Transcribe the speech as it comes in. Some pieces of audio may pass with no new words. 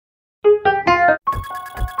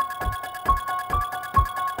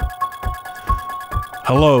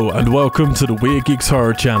Hello and welcome to the Weird Geeks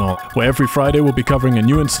Horror Channel, where every Friday we'll be covering a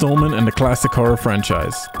new installment in the classic horror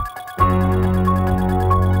franchise.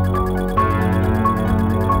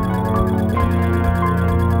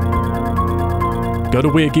 Go to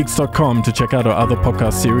WeirdGeeks.com to check out our other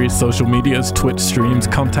podcast series, social medias, Twitch streams,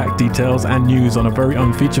 contact details, and news on our very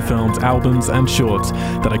own feature films, albums, and shorts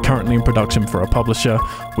that are currently in production for our publisher,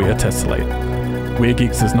 Weird Tessellate. Weird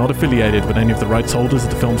Geeks is not affiliated with any of the rights holders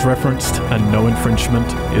of the films referenced, and no infringement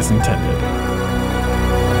is intended.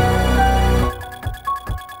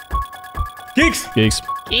 Geeks!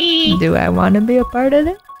 Do I want to be a part of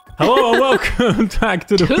it? Hello and welcome back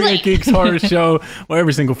to the Weird Geeks Horror Show, where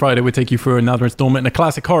every single Friday we take you through another installment in a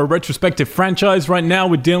classic horror retrospective franchise. Right now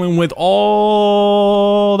we're dealing with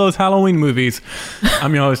all those Halloween movies.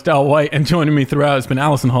 I'm your host, Al White, and joining me throughout has been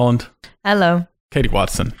Alison Holland. Hello. Katie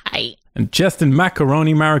Watson. Hi. And Justin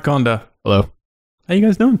Macaroni Mariconda. Hello. How you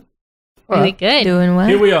guys doing? Really good. Doing well.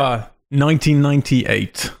 Here we are,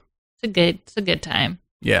 1998. It's a good time.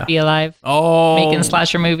 Yeah. Be alive. Oh. Making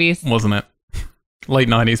slasher movies. Wasn't it? Late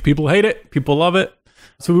 90s. People hate it. People love it.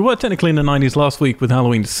 So we were technically in the 90s last week with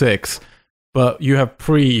Halloween 6, but you have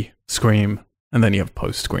pre-Scream and then you have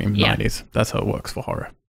post-Scream 90s. That's how it works for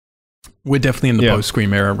horror. We're definitely in the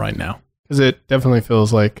post-Scream era right now. Because it definitely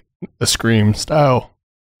feels like a Scream style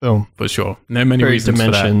film. For sure. There are many Various reasons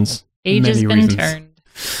dimensions. for that. Age has been turned.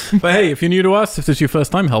 But hey, if you're new to us, if this is your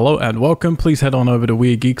first time, hello and welcome. Please head on over to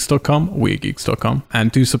weirdgeeks.com,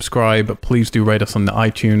 and do subscribe. Please do rate us on the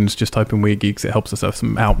iTunes. Just type in Weird Geeks. It helps us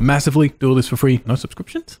out massively. Do all this for free. No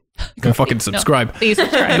subscriptions? You can fucking subscribe. No, please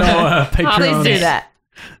subscribe. No Patreon. Please do that.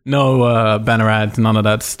 No banner ads, none of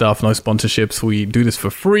that stuff. No sponsorships. We do this for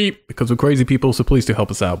free because we're crazy people. So please do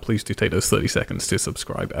help us out. Please do take those 30 seconds to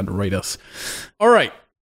subscribe and rate us. All right.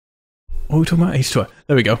 What are we talking about? H2O.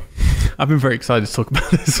 There we go. I've been very excited to talk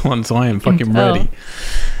about this one, so I am fucking ready.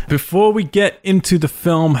 Before we get into the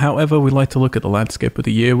film, however, we'd like to look at the landscape of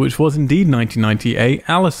the year, which was indeed 1998.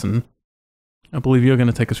 Alison, I believe you're going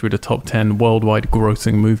to take us through the top 10 worldwide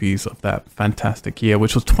grossing movies of that fantastic year,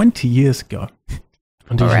 which was 20 years ago.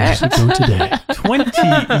 20 years ago today.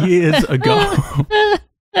 20 years ago.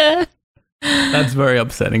 That's very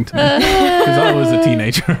upsetting to me, because I was a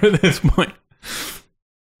teenager at this point.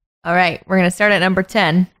 All right, we're going to start at number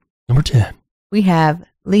 10. Number 10. We have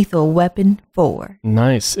Lethal Weapon 4.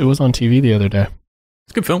 Nice. It was on TV the other day.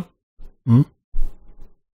 It's a good film. Hmm?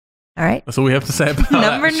 All right. That's all we have to say about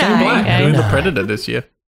Number that. Shane 9. Black doing The Predator this year.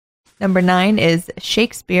 Number 9 is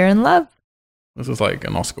Shakespeare in Love. This was like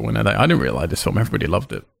an Oscar winner. I didn't realize this film. Everybody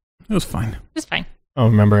loved it. It was fine. It's fine. I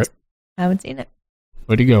don't remember it. I haven't seen it.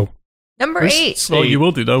 Where'd he go? Number Where's 8. Well, you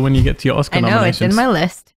will do, though, when you get to your Oscar I know, nominations. it's in my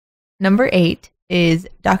list. Number 8 is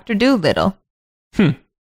Dr. Dolittle. I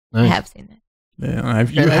Nice. have seen it. Yeah,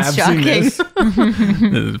 you That's have seen shocking. this.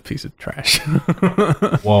 This is a piece of trash.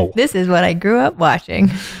 Whoa. This is what I grew up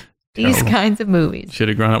watching. These Terrible. kinds of movies. Should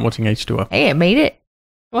have grown up watching H2O. Hey, it made it.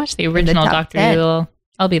 Watch the original top Dr. 10. Dolittle.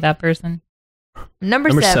 I'll be that person. Number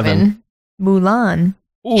Number 7, Mulan.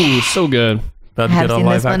 Ooh, so good. About I to have get our seen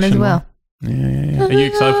live this one action as well. Yeah. Are you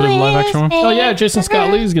excited for the live action one? Oh, yeah. Jason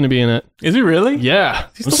Scott Lee is going to be in it. Is he really? Yeah.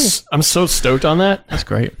 I'm so stoked on that. That's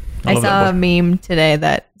great. I love saw that a meme today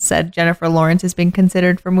that said Jennifer Lawrence is being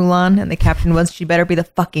considered for Mulan, and the caption was, she better be the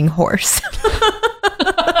fucking horse.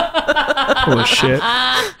 Holy shit.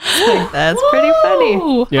 Like, that's pretty funny.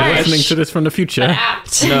 Ooh, You're Yeah, listening to this from the future,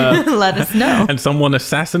 apt. Let us know. and someone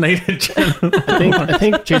assassinated Jennifer. I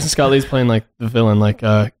think Jason Scott Lee's playing like the villain, like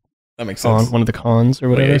That makes sense. one of the cons or But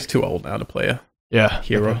yeah, whatever. he's too old now to play a Yeah.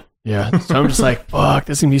 hero. Yeah. So I'm just like, fuck,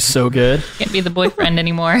 this is going to be so good. Can't be the boyfriend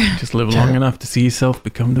anymore. Just live long enough to see yourself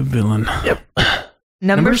become the villain.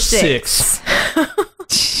 Number 6.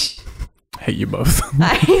 I hate you both.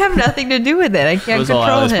 I have nothing to do with it. I That can't was all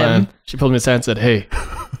control Alice him. planned. She pulled me aside and said, hey,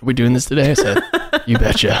 are we doing this today? I said, you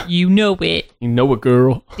betcha. You know it. You know what,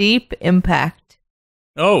 girl? Deep Impact.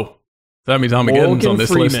 Oh, so that means Armageddon's Morgan on this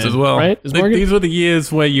Freeman, list as well. right? Is Morgan- These were the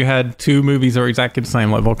years where you had two movies that are exactly the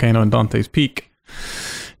same, like Volcano and Dante's Peak.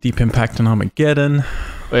 Deep Impact and Armageddon.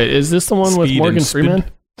 Wait, is this the one with Speed Morgan and Speed. Freeman?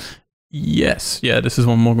 Yes. Yeah, this is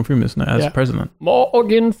one Morgan Freeman, isn't it? As Yeah. president.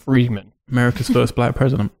 Morgan Freeman. America's first black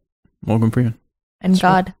president. Morgan Freeman. And That's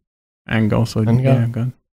right. God. And also, And yeah,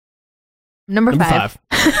 God. Number 5.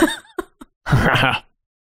 That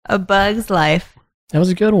A Bug's Life. was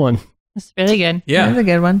a good one. It's really good. Yeah. That's a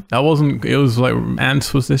good one. That wasn't, it was like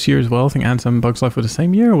Ants was this year as well. I think Ants and Bugs Life were the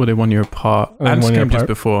same year, or were they 1 year apart? Ants 1 year came just apart.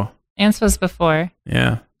 before. Ants was before.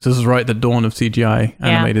 Yeah. So this is right at the dawn of CGI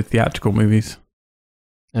animated theatrical movies.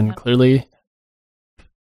 And clearly,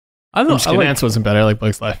 I Fruits thought and Ants wasn't bad. I like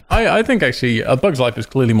Bug's Life. I think actually A Bug's Life is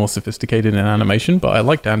clearly more sophisticated in animation, but I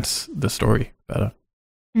liked Ants the story better.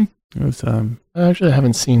 Hmm. It was I actually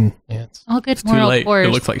haven't seen Ants. All good it's too moral late. force.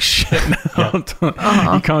 It looks like shit now.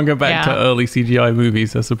 Uh-huh. You can't go back to Yeah. early CGI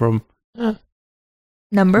movies. That's the problem.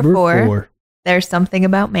 Number 4. There's Something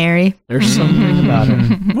About Mary. There's something about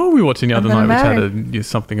it. What were we watching the other Something night, which about had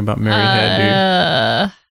something about Mary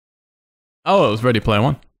hairdo? Oh, it was Ready Player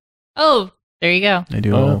One. Oh, there you go. They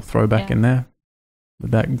do a little throwback Yeah. in there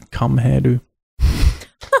with that cum hairdo.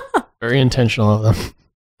 Very intentional of them.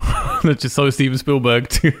 That's just so Steven Spielberg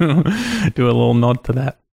to do a little nod to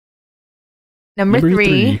that. Number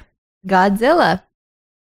 3. Godzilla.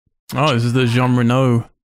 Oh, this is the Jean Reno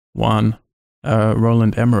one.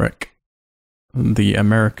 Roland Emmerich, the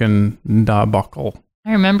American debacle.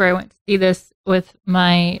 I remember I went to see this with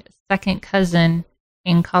my second cousin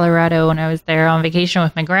in Colorado when I was there on vacation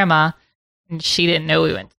with my grandma, and she didn't know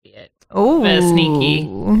we went to see it. Oh, But sneaky.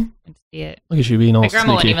 Went to see it. Look at you being all My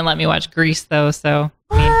grandma wouldn't sneaky. even let me watch Grease though, so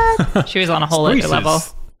I mean, she was on a whole other Grease is level.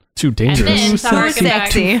 Too dangerous. And then Too to harken sexy, back,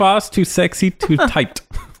 Sexy. too fast, too sexy, too tight.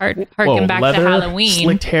 harken back leather, to Halloween.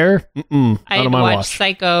 slicked hair. I Not had on my watched watch.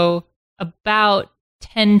 Psycho about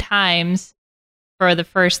 10 times for the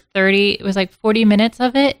first 30. It was like 40 minutes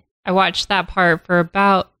of it. I watched that part for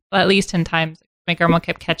about at least 10 times. My grandma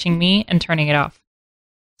kept catching me and turning it off.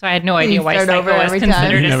 So I had no idea You why start over Psycho was every time.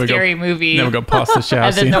 considered You a never go- scary movie. Never got past the shower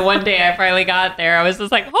And then scene. the one day I finally got there, I was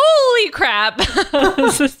just like, holy crap.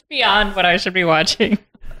 This is beyond what I should be watching.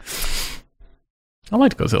 I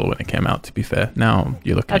liked Godzilla when it came out, to be fair. Now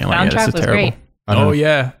you're looking That at it like, yeah, soundtrack this is was terrible. great. I don't Oh, know.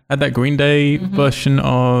 yeah. Had that Green Day Mhm. version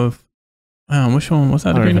of... which one was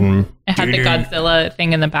that? I don't Green Day? even. It had the Dude. Godzilla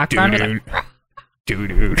thing in the background. It was like,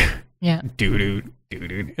 Dude. yeah. Dude.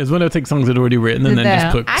 It's when they take songs that are already written and Did then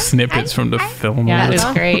that- just put snippets from the film. Yeah, on it it. was Are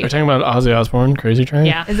you great. talking about Ozzy Osbourne, Crazy Train?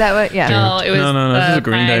 Yeah. Is that what? Yeah. No, it was No, this is a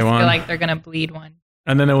Green Day I one. feel like they're going to bleed one.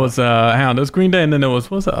 And then there was, hang on, there was Green Day and then there was,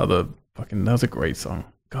 what was that other fucking, that was a great song.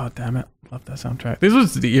 God damn it. Love that soundtrack. This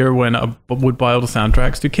was the era when I would buy all the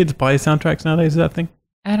soundtracks. Do kids buy soundtracks nowadays? Is that a thing?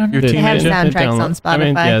 I don't know. You're a They have teenager? soundtracks on I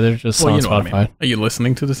mean, Spotify. yeah, they're just on you know what I Spotify. mean. Are you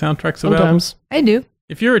listening to the soundtracks of albums? Sometimes. I do.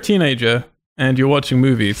 If you're a teenager and you're watching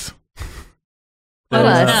movies, Tell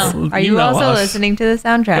then, us. No. Are you email also us. listening to the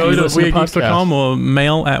soundtrack? Go to listen to weirdgeeks.com or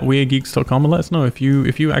mail at weirdgeeks.com and let us know if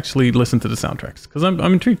you actually listen to the soundtracks, because I'm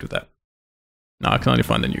intrigued with that. No, I can only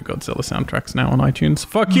find the new Godzilla soundtracks now on iTunes.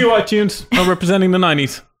 Fuck you, iTunes. I'm representing the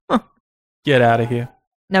 90s. Get out of here.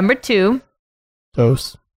 Number 2.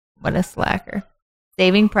 Toast. What a slacker.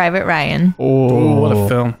 Saving Private Ryan. Oh, what a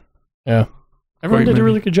film. Yeah. Everyone Great did a movie.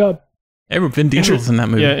 really good job. Vin Diesel's in that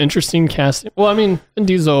movie. Yeah, interesting casting. Well, I mean, Vin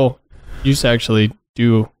Diesel used to actually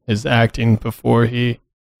do his acting before he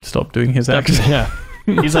Stop doing his act. Yeah.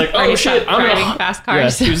 He's like, Already oh shit, stopped I'm driving in a, fast yeah,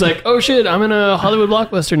 cars. he was like, oh shit, I'm in a Hollywood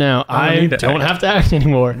blockbuster now. I don't I need to don't act." have to act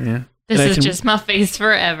anymore. Yeah. This And I is can- just my face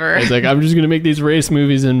forever. He's like, I'm just gonna make these race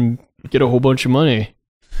movies and get a whole bunch of money.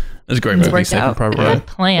 It's a great It's movie, worked Saving out. Private Good Ryan.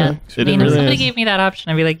 plan. Yeah, I mean, it if really somebody is. gave me that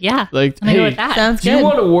option, I'd be like, yeah, Like, I'm gonna go hey, with that. Sounds do you good.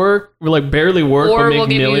 want to work, or like barely work, Or but make we'll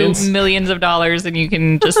give millions? you millions of dollars and you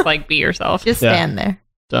can just like be yourself. Just Yeah. stand there.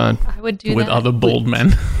 Done. I would do With that. other bald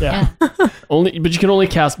men. Yeah. Only, but you can only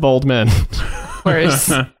cast bald men. Of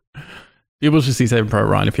course. People should see Saving Private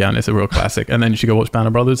Ryan if you haven't. It's a real classic. And then you should go watch Band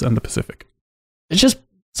of Brothers and The Pacific. It's just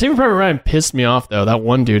Saving Private Ryan pissed me off though. That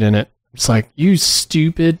one dude in it. It's like, you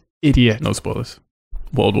stupid idiot. No spoilers.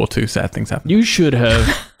 World War II, sad things happen. You should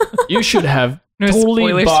have. You should have No totally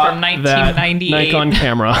spoilers bought from that 1998. Nikon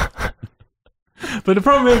camera. But the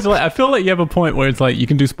problem is, like, I feel like you have a point where it's like you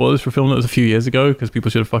can do spoilers for a film that was a few years ago because people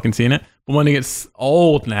should have fucking seen it. But when it gets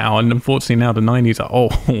old now, and unfortunately now the 90s are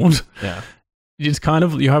old, Yeah. it's kind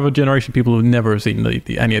of, you have a generation of people who never have seen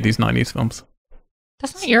any of these 90s films.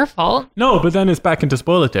 That's not your fault. No, but then it's back into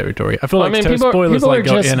spoiler territory. I feel Well, like people spoilers are like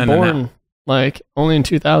go just in and out. born like only in No,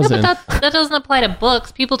 2000. but that doesn't apply to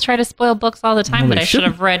books. People try to spoil books all the time Well, that they I should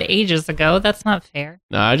shouldn't. have read ages ago. That's not fair.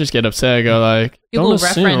 No, I just get upset. I go like, People don't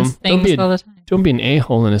assume. reference Don't things be, all the time. don't be an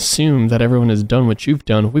a-hole and assume that everyone has done what you've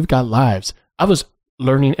done. We've got lives. I was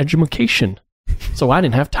learning education, so I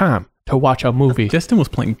didn't have time to watch a movie. Justin was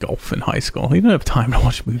playing golf in high school. He didn't have time to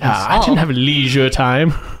watch movies. Yeah, I didn't have leisure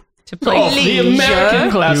time. To play Oh, the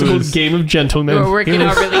American classical He was- game of You gentlemen. were working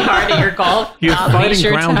out really hard at your golf. He was not fighting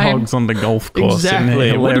leisure time. groundhogs on the golf course. Exactly.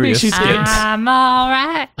 In What makes hilarious you think- skits. I'm all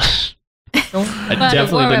right. I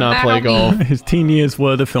definitely did not play golf. His teen years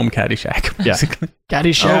were the film Caddyshack, Yeah. basically.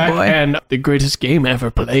 Caddyshack Oh, boy. and the greatest game ever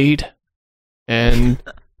played. And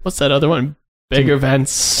what's that other one? Beggar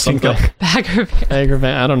Vance. Tin Cup. something. Bagger Beggar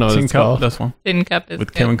Vance. I don't know what Tin it's Cup, called. that's one. Tin Cup is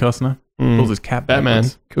With good. Kevin Costner. Mm. Pulls his cap Batman.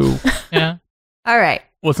 backwards. Cool. Yeah. All right.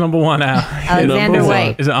 What's number one out? Alexander Is it-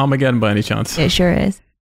 White. Is it Armageddon by any chance? It sure is.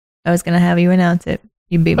 I was gonna have you announce it.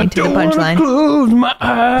 You beat me to the punchline. Close my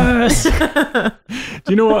eyes.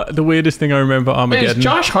 Do you know what the weirdest thing I remember Wait, is Armageddon?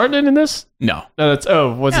 Josh Hartnett in this? No. No, that's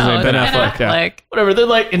what's his No, name? Ben it's Affleck. Yeah. Affleck. Whatever. They're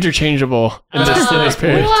like interchangeable in this Oh,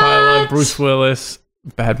 period. Liv Tyler, What? Bruce Willis.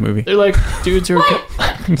 Bad movie. They're like dudes who are.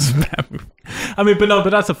 It's a bad movie. I mean, but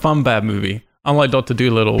that's a fun bad movie. Unlike Dr.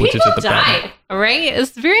 Dolittle, which is People just a bad. died, right?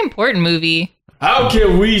 It's a very important movie. How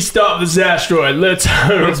can we stop this asteroid? Let's You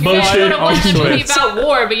don't Bullshit want to watch a on movie Twitter. about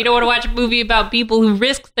war, but you don't want to watch a movie about people who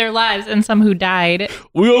risked their lives and some who died.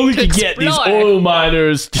 We only To can get these explore. oil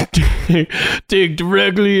miners to dig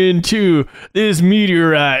directly into this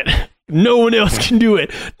meteorite. No one else can do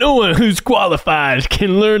it. No one who's qualified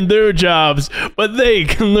can learn their jobs, but they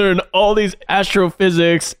can learn all these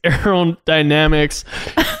astrophysics, aerodynamics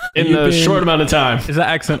in You've a been- short amount of time. Is that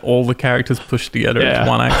accent all the characters pushed together Yeah. into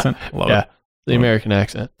one accent? Love Yeah, it. the American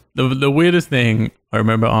accent. The weirdest thing I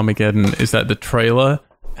remember Armageddon is that the trailer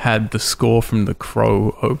had the score from The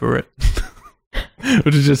Crow over it.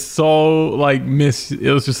 Which is just so like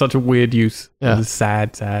it was just such a weird use. Yeah. It was a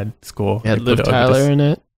sad score. It had They Liv put it over Tyler this- in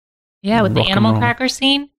it. Yeah, with Rock the and animal roll. cracker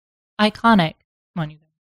scene. Iconic. Come on, you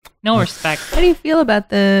guys. No respect. How do you feel about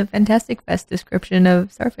the Fantastic Fest description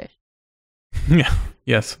of Starfish? Yeah.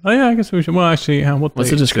 Yes. Oh yeah. I guess we should. Well, actually, What's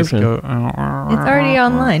the description? It's already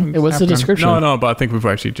online. Hey, what's the description? No, but I think we've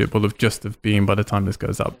actually will have just have been by the time this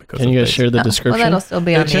goes up. Because Can of you guys this. share the Oh, description? Well, that'll still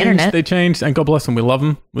be They on the changed, internet. They changed, and God bless them. We love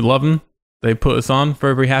them. We love them. They put us on.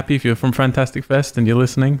 Very, very happy. If you're from Fantastic Fest and you're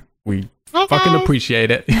listening, we fucking appreciate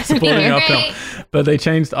it. Supporting our film. But they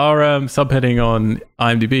changed our subheading on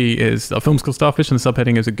IMDb is our film's called Starfish, and the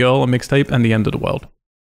subheading is a girl, a mixtape, and the end of the world.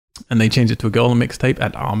 And they changed it to a girl, a mixtape,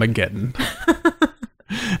 and Armageddon.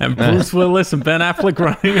 And Bruce Willis and Ben Affleck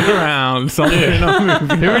running around. Something in our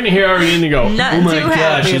movie. They're in here already and they go, Not oh my too gosh,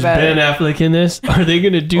 happy is about Ben Affleck in this? Are they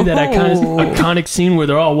going to do that iconic scene where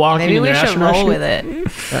they're all walking Maybe in we their should astronaut roll with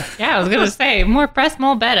suits? it. Yeah, I was going to say, more press,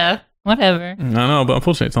 more better. Whatever. I know, but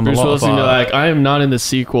unfortunately, it's on Bruce the lot Willis of is like, I am not in the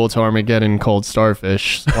sequel to Armageddon called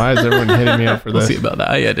Starfish. Why is everyone hitting me up for We'll this? see about that.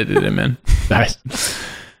 I edited him in. Nice.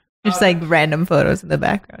 Just like random photos in the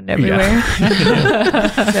background everywhere.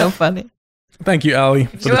 So funny. Thank you, Ali,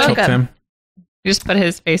 for You're the top welcome. 10. Just put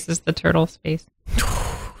his face as the turtle's face.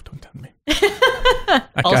 Don't tell me. I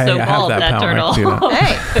Also have bald, that power. I can do turtle.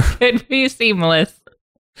 that. Hey, It'd be seamless.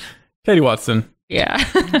 Katie Watson. Yeah.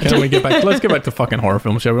 Can we get back? Let's get back to fucking horror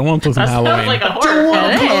films, shall we? Want to some That sounds Halloween? like a horror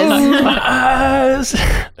It film. is. My eyes.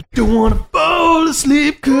 I don't want to fall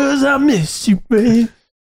asleep because I miss you, babe.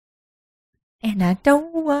 and I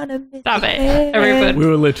don't want to miss Stop it, it. everyone. we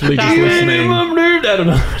were literally just Stop it. listening. I don't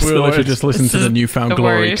know. We were literally just listening This to the is Newfound the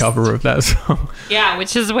Glory worst. cover of that song. Yeah,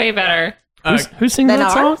 which is way better. Who's singing Then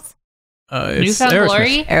that song? ours? It's Newfound Aerosmith.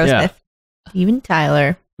 Glory? Aerosmith. Yeah. Steven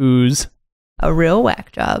Tyler. Who's? A real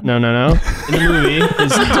whack job. No. In the movie,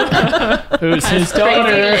 who's his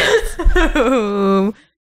daughter? Who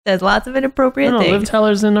says lots of inappropriate No, Liv things.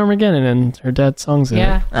 Tyler's in Armageddon and her dad's songs in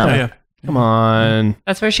Yeah. it. Oh. Yeah. Come on.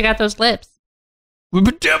 That's where she got those lips. All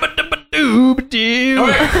right, let's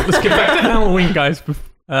get back to Halloween, guys.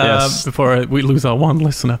 Yes. Before we lose our one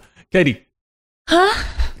listener, Katie, Huh?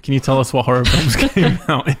 can you tell us what horror films came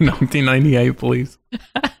out in 1998, please?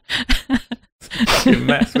 Fucking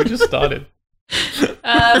mess. We just started.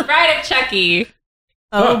 Bride of Chucky.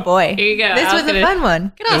 Oh boy. Here you go. This I was a gonna- fun one.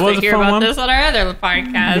 You can It was also a hear fun about one. this on our other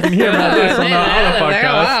podcast. You can hear about this on our other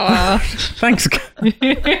podcast. Wow. Thanks.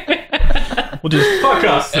 Well, just fuck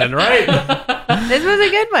us then, right? This was a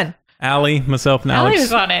good one. Allie, myself, and Allie Alex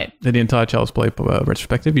was on it. did the entire Child's Play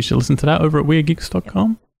retrospective. You should listen to that over at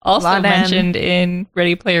weirdgeeks.com. Also Laudan. mentioned in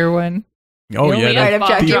Ready Player One. Oh, The only yeah. Right of F-bomb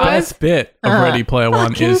Chucky The drop. was? best bit of Ready Player One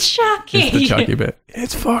Fucking is Chucky. the Chucky bit.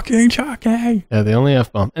 It's fucking Chucky. Yeah, the only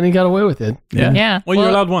F-bomb. And he got away with it. Yeah. Yeah. Well, you're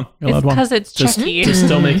allowed one. You're It's allowed one. because it's Just Chucky. to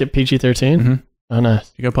still make it PG-13. Mhm. Oh,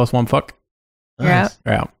 nice. You go past one fuck, You're out.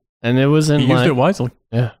 you're out. And it was You in used like... it wisely.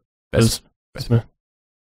 Yeah. It was Best, smooth.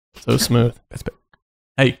 So smooth. best bit.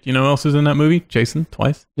 Hey, do you know who else is in that movie? Jason,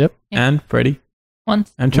 twice. Yep. Yeah. And Freddy.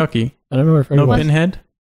 Once. And Chucky. I don't know where No Freddy was. Pinhead.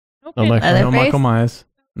 Oh my Leatherface? No Michael Myers.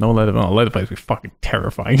 No Leatherface would be fucking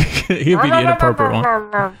terrifying. He'd be the inappropriate one.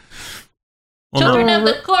 Well, Children no, of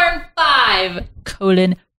the Corn 5,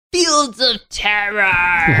 Fields of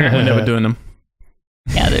Terror. we're never doing them.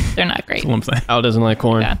 Yeah, they're not great. That's all I'm saying. Al doesn't like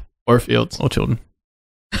corn Yeah. or fields, All children.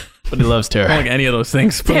 but he loves I don't terror. like any of those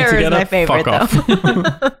things. Put them Terror is together. my favorite,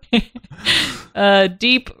 Fuck off.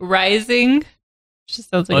 Deep Rising. Just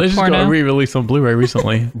sounds Well, like they a just got porno. a re-release on Blu-ray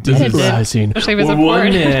recently. This Yeah, is it did. Rising. Especially if it's Where a one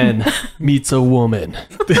porn. man meets a woman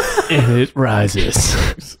and it rises.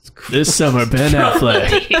 Jesus This summer, Ben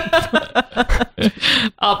Affleck.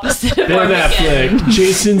 Opposite. Ben Affleck,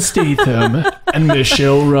 Jason Statham, and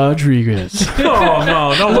Michelle Rodriguez. Oh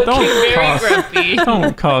no! Don't Very cast. grumpy.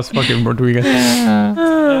 Don't cast fucking Rodriguez.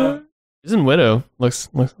 She's in Widow. Looks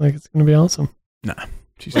like it's gonna be awesome.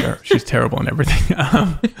 She's terrible in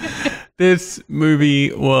everything. This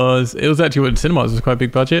movie was actually in cinemas. It was quite a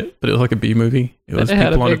big budget, but it was like a B movie. It was it had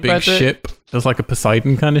people a on a big big budget? ship. It was like a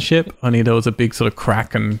Poseidon kind of ship. Only there was a big sort of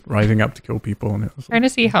kraken rising up to kill people, and it was. Trying to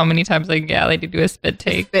see how many times I can get Allie to do a spit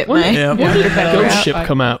take. Spit What? my Yeah. When did better Ghost out. Ship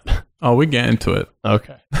come out? Oh, we get into it.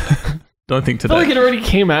 Okay. Don't think I feel like today. it already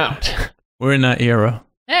came out. We're in that era.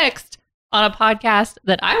 Next, on a podcast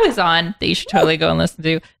that I was on that you should totally go and listen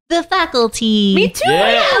to, The Faculty. Me too.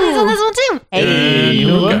 Yeah. I was on this one too. Hey. You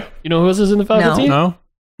know what? You know who else is in the faculty? No.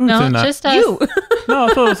 Who's No, in that? just us. You. No,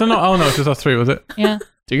 I thought it was not. Oh no, it's just us three. Was it? Yeah.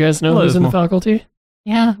 Do you guys know Well, who's in the there's faculty?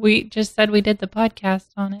 Yeah, we just said we did the podcast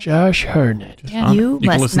on it. Josh Hartnett. Just Yeah. fun. You can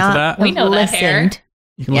must listen not to that. We have know that hair. listened.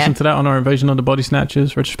 You can Yeah. listen to that on our Invasion of the Body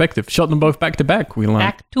Snatchers retrospective. Shot them both back to back. We learned.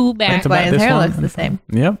 Back to back. That's why his this hair one looks the and- same.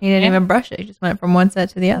 Yep. He didn't Yeah. even brush it. He just went from one set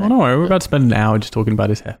to the Well, other. don't worry. We're about to spend an hour just talking about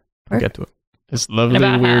his hair. We'll get to it. It's And lovely,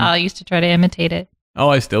 about weird. how I used to try to imitate it. Oh,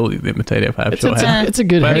 I still imitate it if I have It's, short it's, hair. a, it's a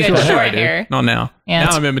good But You hair. had short short I do. hair. Not now. Yeah.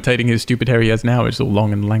 Now I'm imitating his stupid hair he has now. It's all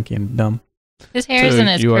long and lanky and dumb. His hair So isn't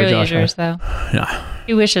as you are curly Josh as yours, though. Yeah.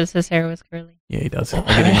 He wishes his hair was curly. Yeah, he does. I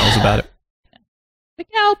think he knows about it. Like,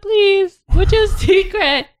 Al, please. What's your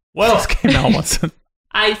secret? What else came out, Watson?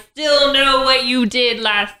 I still know what you did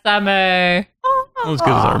last summer. Not as good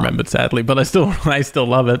as I remembered, sadly, but I still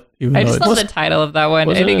love it. Even I though just it love the title of that one. I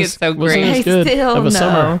Wasn't think as- it's so wasn't great. as good I still of a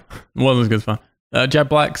summer. wasn't as good as fun. Jack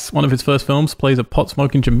Black's one of his first films plays a pot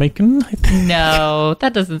smoking Jamaican. I think No,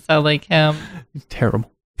 that doesn't sound like him. he's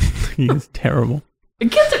terrible. He is terrible.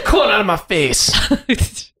 Get the corn out of my face.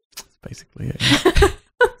 That's basically it.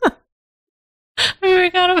 I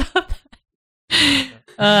forgot about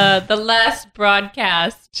that. The last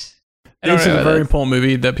broadcast. I don't This is know a what very that's- important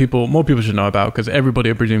movie that more people should know about because everybody,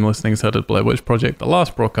 I presume, listening has heard of the Blair Witch Project. The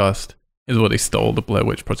last broadcast is what they stole the Blair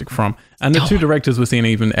Witch Project from. And the two directors were seen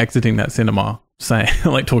even exiting that cinema, saying,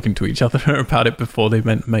 like talking to each other about it before they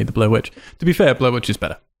made the Blair Witch. To be fair, Blair Witch is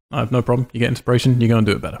better. I have no problem. You get inspiration, you're going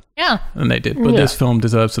to do it better. Yeah. And they did. But Yeah. this film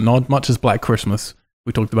deserves a nod, much as Black Christmas,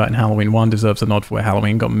 we talked about in Halloween 1, deserves a nod for where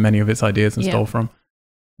Halloween got many of its ideas and Yeah. stole from.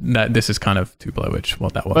 This is kind of to Blair Witch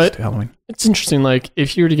what that was But- to Halloween. It's interesting. Like,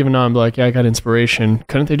 if you were to give a nod and be like, yeah, I got inspiration,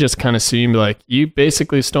 couldn't they just kind of see and be like, you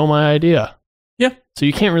basically stole my idea? Yeah. So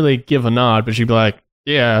you can't really give a nod, but you'd be like,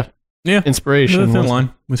 yeah, Yeah. inspiration. There's a thin was-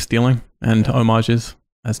 line with stealing and homages,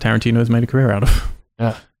 as Tarantino has made a career out of.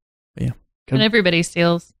 And everybody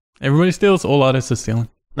steals. Everybody steals. All artists are stealing.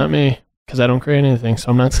 Not me, because I don't create anything,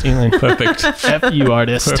 so I'm not stealing. Perfect. F you,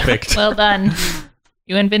 artist. Perfect. Well done.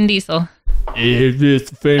 You and Vin Diesel. It's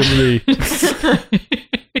family.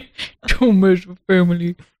 Too much for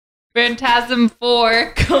family. Phantasm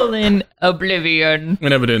 4, Oblivion. We're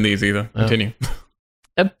never doing these either. Continue.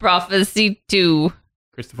 The Prophecy 2.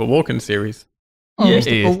 Christopher Walken series. Oh, Yeah.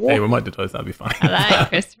 Hey, we might do those. That'd be funny. I like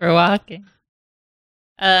Christopher Walken.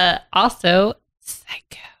 Also,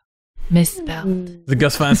 Psycho. Misspelled. The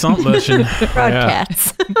Gus Van Sant version.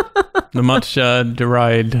 Broadcasts. The much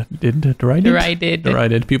derided.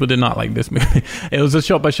 Derided. People did not like this movie. It was a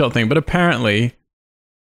shot-by-shot thing, but apparently,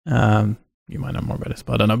 you might know more about this,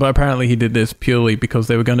 but I don't know. But apparently, he did this purely because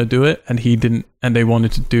they were going to do it, and he didn't, and they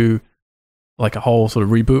wanted to do like a whole sort of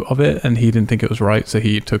reboot of it, and he didn't think it was right, so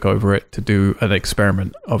he took over it to do an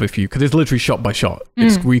experiment of a few, because it's literally shot by shot.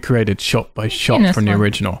 It's recreated shot by shot this from the one.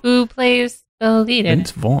 original. Who plays the lead in Vince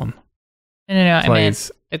it? Vaughn No, I meant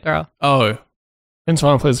plays. the girl. Oh, Vince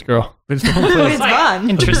Vaughn plays the girl. Vince Vaughn It's plays. fun.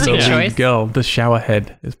 Interesting the lead choice. girl. The shower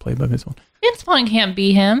head is played by Vince Vaughn. Vince Vaughn can't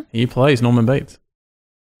be him. He plays Norman Bates.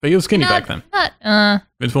 But he was skinny back then. Not,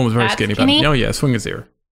 Vince Vaughn was very Fat skinny back skinny? then. Oh, yeah, Swing is Zero.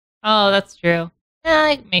 oh, that's true.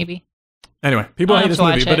 Maybe. Anyway, people I'll hate have this to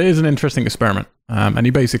watch movie, but it. it is an interesting experiment. And he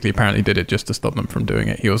basically apparently did it just to stop them from doing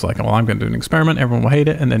it. He was like, well, I'm going to do an experiment. Everyone will hate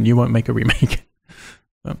it, and then you won't make a remake.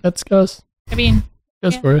 That's Gus. I mean,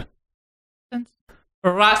 Gus Yeah. for you.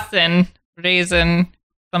 Raisin,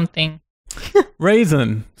 something.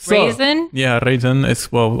 Raisin. So- Raisin? Yeah, Raisin is,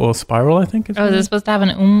 or Spiral, I think. Oh, is it supposed to have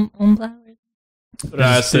an umlaut?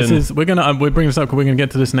 This is we're bringing this up because we're gonna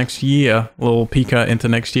get to this next year. A little peeker into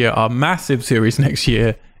next year. Our massive series next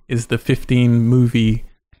year is the 15 movie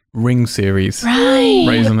Ring series. Right.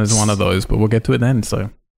 Raisin is one of those, but we'll get to it then. So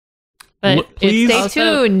But Look, please- it's Stay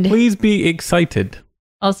also, tuned. please be excited.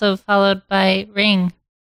 also followed by Ring.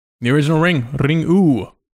 The original Ring, Ring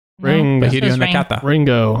Ooh, Ring. by this Hideo was Ring. Nakata.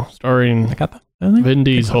 Ringo, starring Nakata. I think? Vin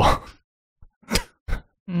Diesel.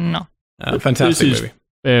 No. Fantastic This is- movie.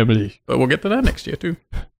 Family. But we'll get to that next year too.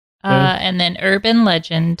 And then Urban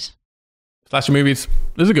Legend. Slasher movies.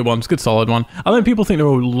 This is a good one. It's a good solid one. I think people think there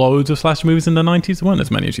were loads of slasher movies in the 90s. There weren't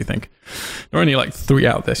as many as you think. There were only like 3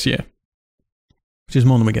 out this year, which is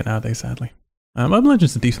more than we get nowadays, sadly. Urban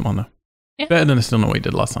Legend's a decent one though. Yeah. Better than I Still Know What You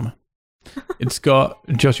Did Last Summer. It's got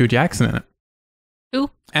Joshua Jackson in it.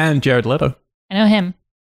 Who? And Jared Leto. I know him.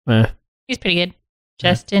 He's pretty good.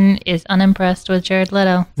 Justin is unimpressed with Jared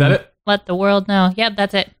Leto. Is that it? Let the world know. Yep,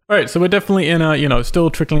 that's it. All right, so we're definitely in a, still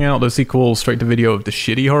trickling out the sequels straight to video of the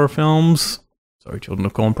shitty horror films. Sorry, Children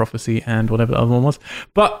of Corn, Prophecy, and whatever the other one was.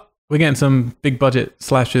 But we're getting some big budget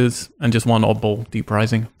slashers and just one oddball Deep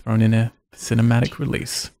Rising thrown in there. Cinematic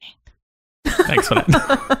release. Thanks for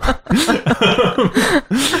that.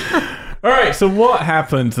 All right, so what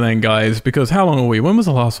happened then, guys? Because how long are we? When was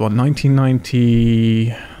the last one?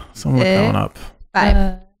 1990... Somewhere coming up.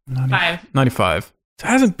 5. 95. It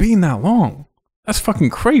hasn't been that long. That's fucking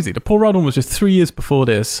crazy. The Paul Rudd one was just 3 years before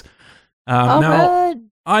this. Now,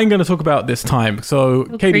 I'm going to talk about this time. So,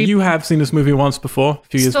 Katie, creepy. you have seen this movie once before, a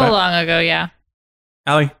few years So back. long ago, yeah.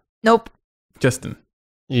 Ali, Nope. Justin,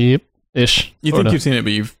 Yep. Ish. you Sorta. think you've seen it,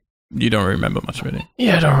 but you don't remember much of it.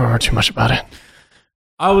 Yeah, I don't remember too much about it.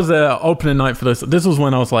 I was there opening night for this. This was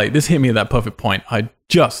when I was like, this hit me at that perfect point. I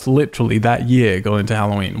just literally that year going into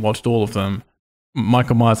Halloween, watched all of them.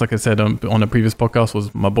 Michael Myers, like I said on a previous podcast,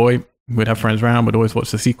 was my boy. We'd have friends around. We'd always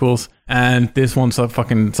watch the sequels. And this one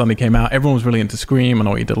fucking suddenly came out. Everyone was really into Scream. I Know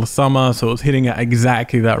What You Did Last Summer. So it was hitting at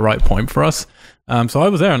exactly that right point for us. So I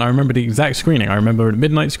was there and I remember the exact screening. I remember the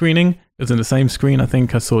midnight screening. It was in the same screen. I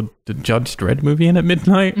think I saw the Judge Dredd movie in at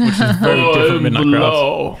midnight, which is very different midnight crowds.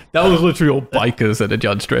 Law. That was literally all bikers at the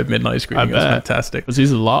Judge Dredd midnight screening. It was bet. fantastic. Because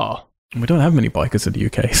he's a law. We don't have many bikers in the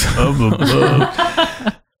UK.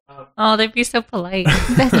 So. Oh, they'd be so polite.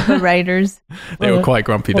 That's the writers. They were quite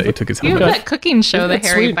grumpy that he took his You have helmet. that cooking show, The That's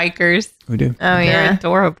Hairy sweet. Bikers. We do. Oh, They're yeah.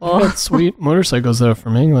 adorable. You got sweet motorcycles though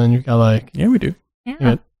from England. You got like Yeah, we do. Yeah. you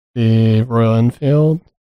got the Royal Enfield,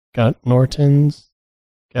 got Nortons,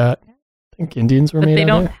 got I think Indians were But made they out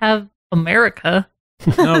don't of. have America.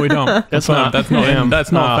 No, we don't. That's Confirmed. not- That's not. damn.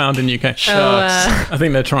 That's not Ah. found in UK. So, I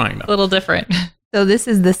think they're trying a though. little different. So this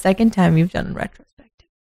is the second time you've done a retrospective.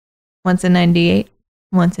 Once in 98,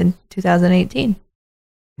 once in 2018.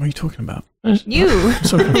 What are you talking about? You.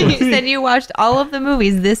 So You confused. said you watched all of the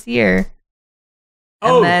movies this year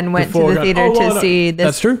and then went to before the I theater got- to no. see this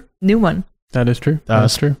That's true. new one. That is true.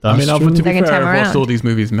 That's true. I mean, That's to true. be Second fair, time I've watched around. all these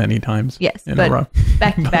movies many times Yes, in a row. but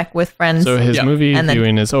back to back with friends. So his Yeah. movie And then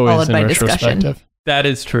viewing is always followed in by discussion. retrospective. That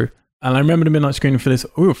is true. And I remember the midnight screening for this.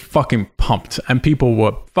 We were fucking pumped, and people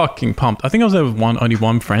were fucking pumped. I think I was there with only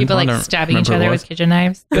one friend. People I like don't stabbing each remember who other it with was. kitchen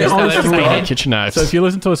knives. They They're so honestly were. excited. Kitchen knives. So if you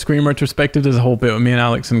listen to a Scream retrospective, there's a whole bit of me and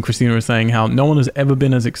Alex and Christina were saying how no one has ever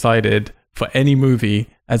been as excited for any movie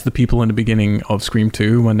as the people in the beginning of Scream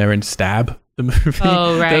 2 when they're in Stab, the movie.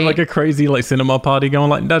 Oh, They're right. like a crazy like cinema party going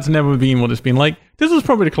like, that's never been what it's been like. This was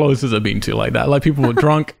probably the closest I've been to like that. Like people were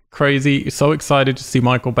drunk, crazy, so excited to see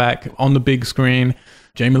Michael back on the big screen.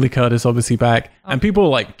 Jamie Lee Curtis obviously back. And people were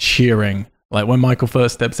like cheering. Like when Michael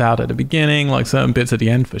first steps out at the beginning, like certain bits at the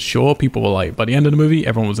end for sure. People were like, by the end of the movie,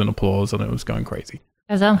 everyone was in applause and it was going crazy.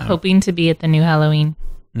 As I'm hoping to be at the new Halloween.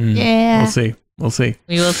 Yeah. We'll see. We'll see.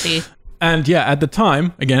 We will see. And yeah, at the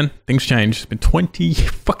time, again, things changed. It's been 20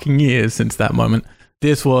 fucking years since that moment.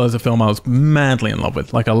 This was a film I was madly in love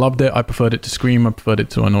with. Like, I loved it. I preferred it to Scream. I preferred it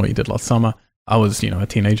to I Know What You Did Last Summer. I was, a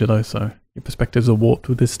teenager though, so your perspectives are warped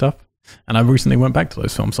with this stuff. And I recently went back to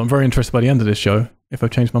those films. So I'm very interested by the end of this show if I've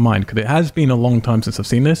changed my mind. Because it has been a long time since I've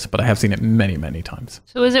seen this, but I have seen it many, many times.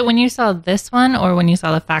 So was it when you saw this one or when you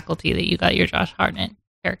saw The Faculty that you got your Josh Hartnett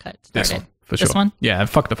haircut started? This one, for This sure. one? Yeah,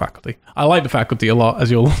 fuck The Faculty. I like The Faculty a lot, as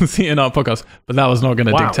you'll see in our podcast, but that was not going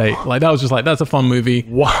to Wow. dictate. Like, that was just like, that's a fun movie.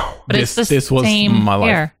 Wow. But it's the this was same my life.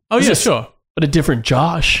 hair. Oh, Is yeah, this- sure. But a different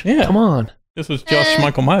Josh. Yeah. Come on. This was Josh,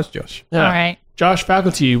 Michael Myers Josh. Yeah. All right. Josh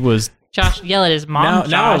Faculty was Josh yell at his mom.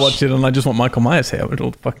 Now I Josh. watch it and I just want Michael Myers hair with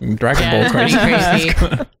all fucking Dragon Yeah, Ball it's crazy. pretty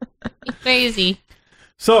crazy. Crazy.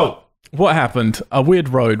 So, what happened? A weird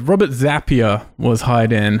road. Robert Zappia was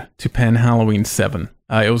hired in to pen Halloween 7.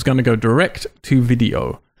 It was going to go direct to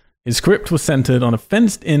video. His script was centered on a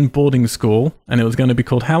fenced-in boarding school, and it was going to be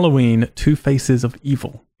called Halloween: Two Faces of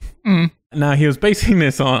Evil. Mm. Now, he was basing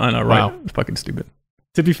this on... I know, right? Wow. It's fucking stupid.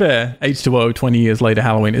 To be fair, H2O, 20 years later,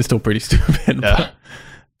 Halloween is still pretty stupid. Yeah. But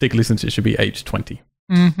particularly since it should be H20.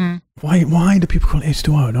 Mm-hmm. Why do people call it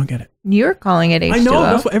H2O? I don't get it. You're calling it H2O. I know,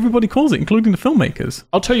 that's what everybody calls it, including the filmmakers.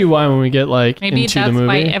 I'll tell you why when we get like Maybe into the that's movie.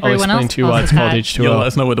 why I'll everyone explain else to you why calls it's it called that. H2O. You'll let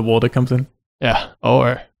us know where the water comes in. Yeah.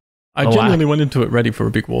 Or I genuinely went into it ready for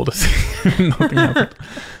a big water scene. Nothing happened.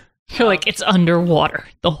 You're like, it's underwater,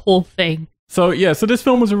 the whole thing. So this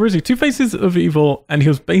film was originally Two Faces of Evil, and he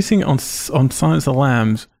was basing it on Silence of the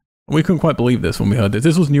Lambs. We couldn't quite believe this when we heard this.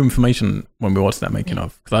 This was new information when we watched that making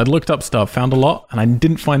of. Because I'd looked up stuff, found a lot, and I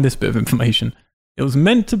didn't find this bit of information. It was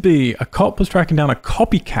meant to be a cop was tracking down a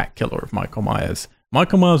copycat killer of Michael Myers.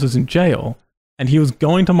 Michael Myers was in jail, and he was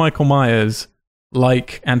going to Michael Myers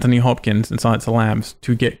like Anthony Hopkins in Silence of the Lambs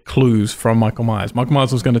to get clues from Michael Myers. Michael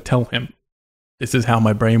Myers was going to tell him, this is how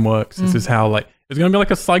my brain works. This is how, like, it's going to be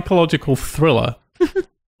like a psychological thriller,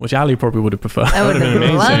 which Ali probably would have preferred. I would have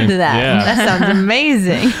loved that. Yeah. That sounds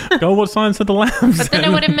amazing. Go watch Silence of the Lambs. But then it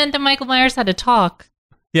would have meant that Michael Myers had to talk.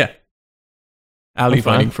 Yeah. Ali I'm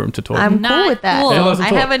fine. fighting for him to talk. I'm Not cool with that. cool. Yeah, let's I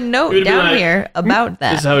talk. have a note It'd be down like, here about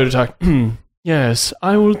This is that. how we talk. Yes,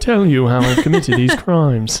 I will tell you how I've committed these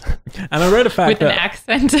crimes. And I read a fact With an that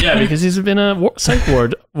accent. Yeah, because he's been a psych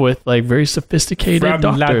ward with like very sophisticated from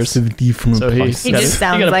lots doctors. of different So places. He Yeah, just you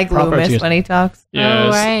sounds gotta like proper Loomis articulate. when he talks. Oh,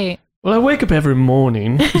 right. Well, I wake up every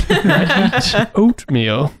morning. I eat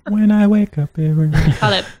oatmeal. When I wake up every morning.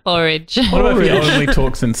 Call it porridge. What about if he only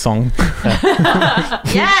talks in song?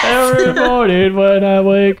 Yes! Every morning when I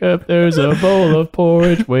wake up, there's a bowl of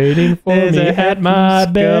porridge waiting for me at my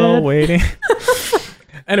bed. waiting.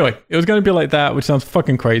 Anyway, it was going to be like that, which sounds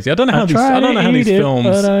fucking crazy. I don't know how these films.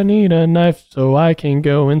 but I need a knife so I can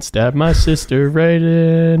go and stab my sister right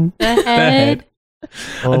in The the head. head. I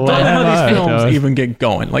Oh, don't know how I these films done? even get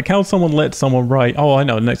going. Like how someone lets someone write, oh, I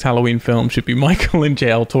know, the next Halloween film should be Michael in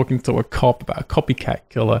jail talking to a cop about a copycat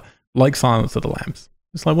killer, like Silence of the Lambs.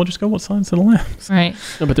 It's like, well, just go watch Silence of the Lambs. Right.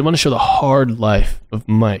 No, but they want to show the hard life of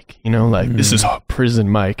Mike. You know, like this is prison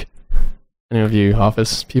Mike. Any of you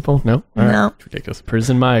Office people? No? All right. No. It's ridiculous.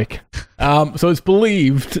 Prison Mike. So it's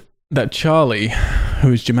believed that Charlie,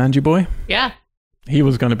 who is Jumanji Boy, Yeah. he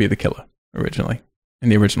was going to be the killer originally in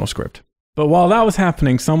the original script. But while that was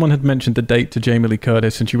happening, someone had mentioned the date to Jamie Lee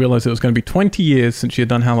Curtis, and she realized it was going to be 20 years since she had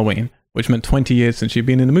done Halloween, which meant 20 years since she'd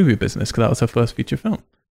been in the movie business, because that was her first feature film.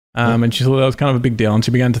 And she thought that was kind of a big deal, and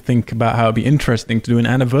she began to think about how it'd be interesting to do an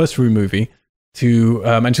anniversary movie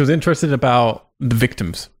and she was interested about the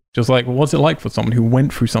victims. She was like, well, what's it like for someone who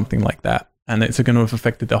went through something like that? And it's going to have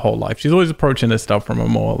affected their whole life. She's always approaching this stuff from a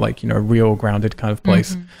more like, real grounded kind of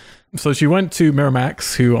place. So she went to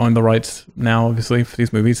Miramax, who own the rights now, obviously, for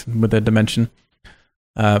these movies with their Dimension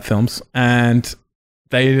films. And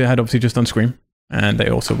they had obviously just done Scream. And they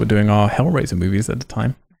also were doing our Hellraiser movies at the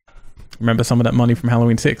time. Remember some of that money from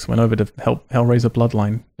Halloween 6 went over to help Hellraiser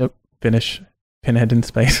Bloodline finish Pinhead in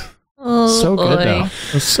space. Oh, So good, boy. though.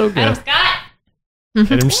 It was so Adam good. Scott.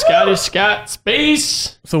 Adam Scott,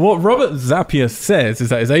 space. So what Robert Zapier says is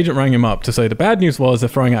that his agent rang him up to say the bad news was they're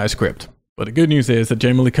throwing out a script. But the good news is that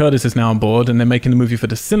Jamie Lee Curtis is now on board and they're making the movie for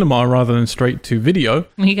the cinema rather than straight to video.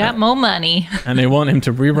 We got more money. And they want him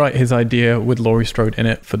to rewrite his idea with Laurie Strode in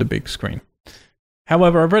it for the big screen.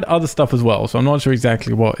 However, I've read other stuff as well, so I'm not sure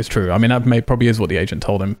exactly what is true. I mean, that probably is what the agent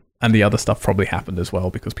told him. And the other stuff probably happened as well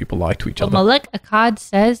because people lie to each But other. Malik Akkad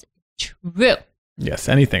says true. Yes,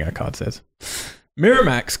 anything a card says.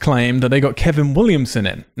 Miramax claimed that they got Kevin Williamson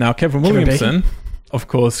in. Now, Kevin Williamson, of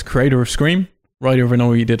course, creator of Scream, writer of I Know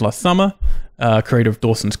What You Did Last Summer, creator of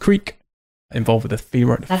Dawson's Creek, involved with the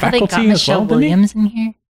Is that how they got faculty as Michelle well, didn't he? Williams in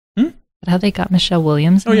here? Hmm? Is that how they got Michelle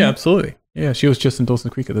Williams in Oh, yeah, here? absolutely. Yeah, she was just in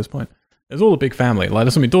Dawson's Creek at this point. It was all a big family. Like,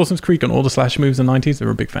 there's something Dawson's Creek and all the slash movies in the 90s, they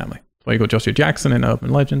were a big family. That's why you got Joshua Jackson in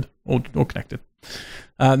Urban Legend, all connected.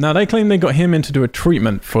 Now, they claim they got him in to do a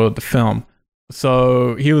treatment for the film.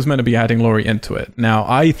 So he was meant to be adding Laurie into it. Now,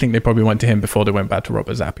 I think they probably went to him before they went back to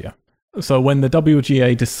Robert Zapier. So when the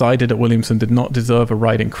WGA decided that Williamson did not deserve a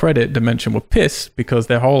writing credit, Dimension were pissed because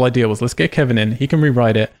their whole idea was, let's get Kevin in, he can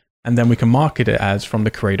rewrite it, and then we can market it as from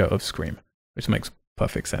the creator of Scream, which makes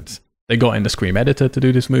perfect sense. They got in the Scream editor to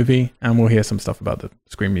do this movie, and we'll hear some stuff about the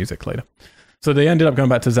Scream music later. So they ended up going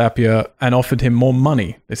back to Zapier and offered him more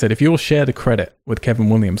money. They said, if you'll share the credit with Kevin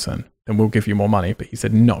Williamson, then we'll give you more money. But he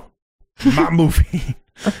said, no, my movie.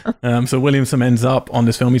 So Williamson ends up on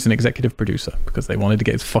this film. He's an executive producer because they wanted to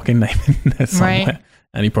get his fucking name in there somewhere. Right.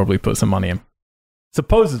 And he probably put some money in.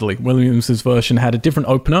 Supposedly, Williams' version had a different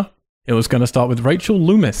opener. It was going to start with Rachel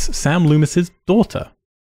Loomis, Sam Loomis' daughter,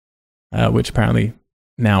 which apparently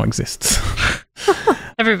now exists.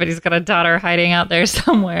 Everybody's got a daughter hiding out there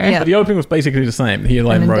somewhere. Yeah. But the opening was basically the same. He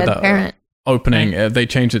like And a wrote dead that parent. opening. They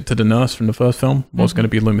changed it to the nurse from the first film. Was going to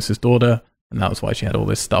be Loomis' daughter. And that was why she had all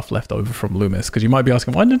this stuff left over from Loomis. Because you might be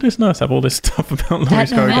asking, why did this nurse have all this stuff about Laurie That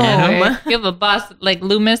Strode? nurse. You have a boss like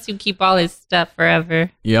Loomis who keep all his stuff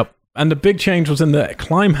forever. Yep. And the big change was in the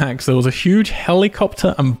climax. There was a huge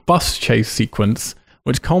helicopter and bus chase sequence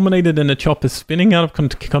which culminated in the chopper spinning out of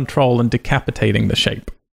control and decapitating the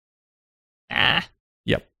shape. Ah.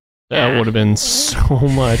 That would have been so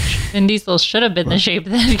much. Vin Diesel should have been the shape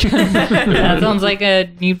then. That sounds like a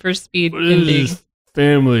Need for Speed ending.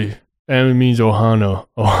 Family. Family means Ohana.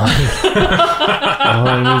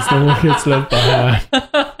 Ohana means no one gets left behind.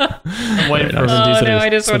 Wait for Vin Diesel no, to I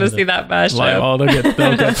just want to say see that mashup.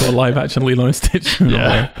 They'll get to a live action Lilo and Stitch.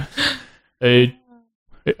 Yeah. Hey,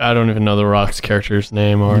 I don't even know The Rock's character's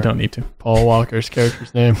name or You don't need to. Paul Walker's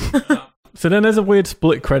character's name. So then there's a weird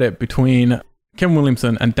split credit between Kevin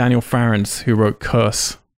Williamson and Daniel Farrens, who wrote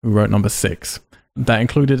Curse, who wrote number 6. That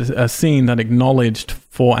included a scene that acknowledged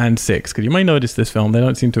 4 and 6. Because you may notice this film, they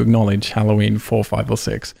don't seem to acknowledge Halloween 4, 5, or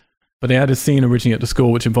 6. But they had a scene originally at the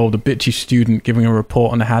school which involved a bitchy student giving a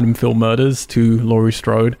report on the Haddonfield murders to Laurie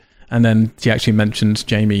Strode. And then she actually mentions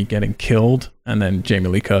Jamie getting killed. And then Jamie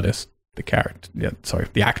Lee Curtis,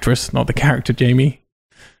 the actress, not the character Jamie.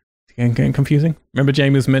 Getting confusing? Remember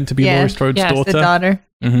Jamie was meant to be Laurie Strode's daughter? the daughter.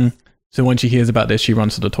 Mm-hmm. So when she hears about this, she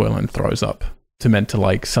runs to the toilet and throws up. To meant to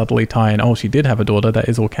like subtly tie in, oh, she did have a daughter, that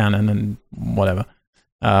is all canon and whatever.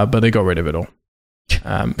 But they got rid of it all.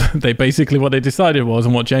 They basically, what they decided was,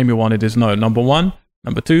 and what Jamie wanted is, no, number 1,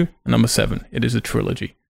 number 2, and number 7. It is a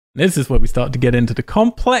trilogy. This is where we start to get into the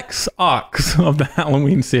complex arcs of the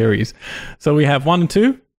Halloween series. So we have 1 and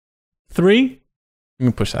 2, 3, we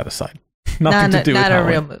can push that aside. Nothing to do with Not a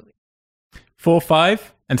Halloween. real movie. 4,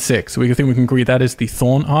 5, and 6. We think we can agree that is the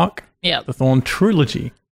Thorn arc. Yeah. The Thorn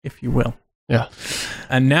trilogy, if you will. Yeah.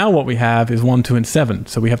 And now what we have is 1, 2, and 7.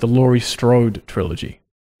 So we have the Laurie Strode trilogy,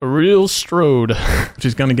 A real Strode. which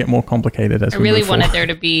is going to get more complicated as I we really move wanted forward. there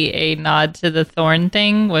to be a nod to the Thorn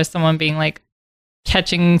thing, with someone being like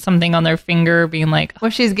catching something on their finger, being like,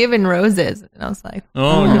 Well, she's given roses. And I was like,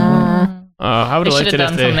 Oh, I would They have liked should've it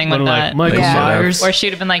done if they something went with like that. Michael Yeah. Myers. or she'd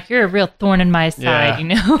have been like, "You're a real thorn in my side," Yeah. you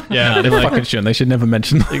know. Yeah, they they're fucking like, shouldn't. They should never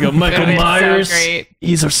mention they go, Michael It's so Myers. great.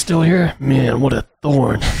 He's still here. Man, what a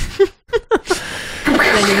thorn. then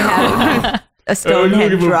you have a stone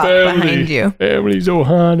head drop behind you. Family's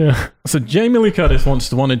Ohana. So Jamie Lee Curtis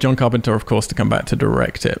wanted John Carpenter, of course, to come back to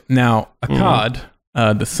direct it. Now, Akkad,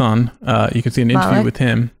 the son, you can see an interview Malek? with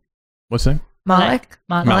him. What's his name? Malek?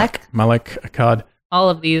 Malek. Malek Akkad. All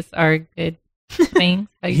of these are good things.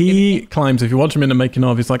 He claims, if you watch him in the making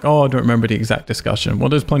of, he's like, oh, I don't remember the exact discussion. Well,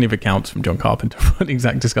 there's plenty of accounts from John Carpenter what the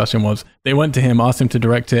exact discussion was. They went to him, asked him to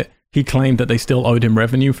direct it. He claimed that they still owed him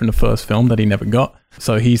revenue from the first film that he never got.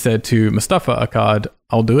 So he said to Mustafa Akkad,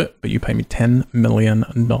 I'll do it, but you pay me $10 million.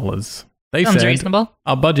 They Sounds said, reasonable.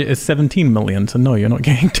 our budget is $17 million, so no, you're not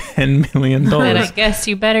getting $10 million. But I guess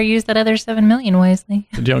you better use that other $7 million wisely.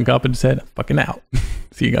 So John Carpenter said, fucking out.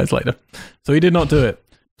 See you guys later. So he did not do it.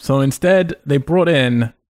 So instead, they brought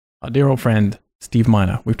in our dear old friend, Steve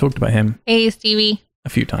Miner. We've talked about him Hey, Stevie. a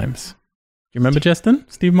few times. Do you remember Justin?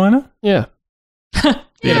 Steve Miner? Yeah.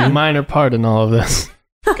 Yeah. A minor part in all of this.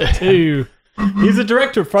 Hey. He's the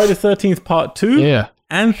director of Friday the 13th Part 2 Yeah.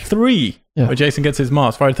 and 3, Yeah. where Jason gets his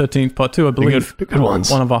mask. Friday the 13th Part 2, I The believe, good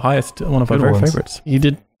ones. one of our Good very ones. favorites. He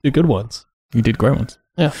did the good ones. He did great ones.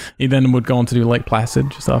 Yeah. He then would go on to do Lake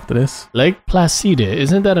Placid just after this. Lake Placid.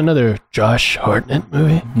 Isn't that another Josh Hartnett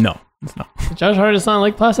movie? No, it's not. Josh Hartnett's not in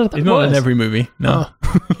Lake Placid? I thought He's it not in was. every movie. No.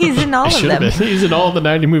 He's in all of Should them. have been. He's in all the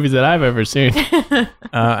 90 movies that I've ever seen.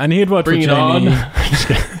 And he had worked Bring with it on. Jamie.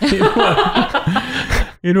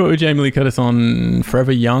 He'd worked with Jamie Lee Curtis on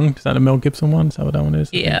Forever Young. Is that a Mel Gibson one? Is that what that one is?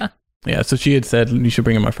 Yeah. Yeah, so she had said, you should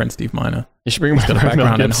bring in my friend Steve Miner. You should bring my He's got a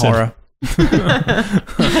background in horror.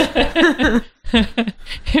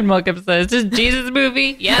 And Mel Gibson says, "This is Jesus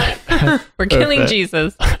movie." Yeah. We're killing Perfect.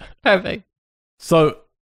 Jesus. Perfect. So,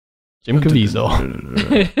 Jim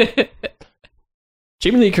Caviezel.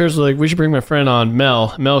 Jamie Lee Curtis was like, we should bring my friend on.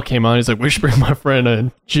 Mel came on. He's like, we should bring my friend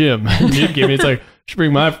on. Jim. And Jim came in. He's like, we should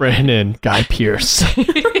bring my friend in. Guy Pearce.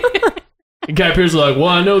 And Guy Pearce was like, well,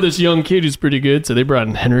 I know this young kid who's pretty good. So they brought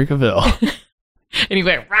in Henry Cavill. And he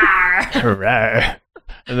went, "Rawr." Hurrah.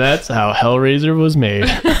 And that's how Hellraiser was made.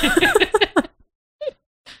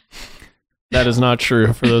 That is not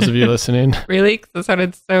true for those of you listening. Really? Because it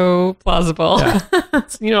sounded so plausible.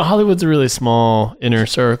 Yeah. Hollywood's a really small inner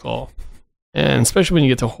circle. And especially when you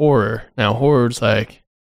get to horror. Now, horror's like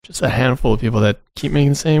just a handful of people that keep making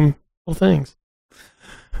the same little things.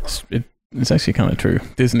 it's actually kind of true.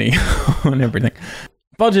 Disney on everything.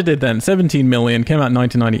 Budgeted then $17 million, came out in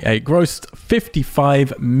 1998, grossed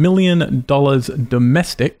 $55 million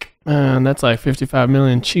domestic. And that's like 55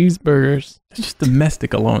 million cheeseburgers. It's just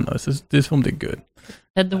domestic alone, though. So this film did good.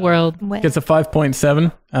 Fed the world. Gets a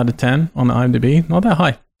 5.7 out of 10 on the IMDb. Not that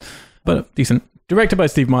high, but decent. Directed by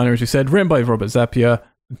Steve Miner, as you said. Written by Robert Zappia.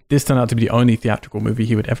 this turned out to be the only theatrical movie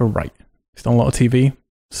he would ever write. He's done a lot of TV,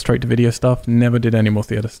 straight to video stuff. Never did any more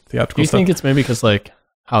theatrical Do you stuff. think it's maybe because like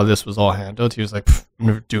how this was all handled? He was like, I'm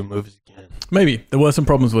never doing movies again. Maybe. There were some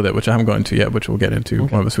problems with it, which I haven't got into yet, which we'll get into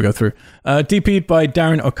as we go through. DP'd by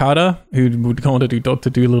Darren Okada, who would go on to do Dr.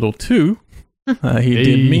 Dolittle 2. He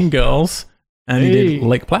did Mean Girls, and he did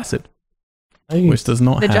Lake Placid, which does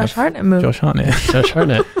not The have Josh Hartnett movie. Josh Hartnett. Josh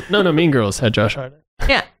Hartnett. No, Mean Girls had Josh Hartnett.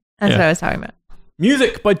 Yeah, that's what I was talking about.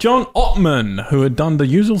 Music by John Ottman, who had done The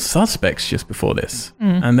Usual Suspects just before this,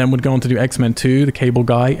 and then would go on to do X-Men 2, The Cable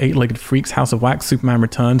Guy, Eight-Legged Freaks, House of Wax, Superman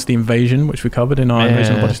Returns, The Invasion, which we covered in our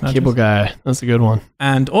Invasion of Body Snatchers. Cable Guy. That's a good one.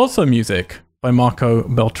 And also music by Marco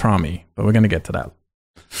Beltrami, but we're going to get to that.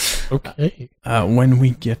 Okay. When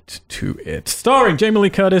we get to it. Starring Jamie Lee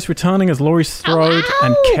Curtis returning as Laurie Strode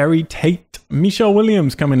and Kerry Tate. Michelle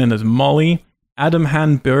Williams coming in as Molly. Adam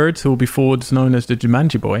Han Bird, who will be forwards known as the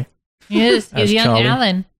Jumanji Boy. Yes, As he's young Charlie.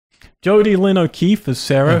 Alan. Jodie Lynn O'Keefe as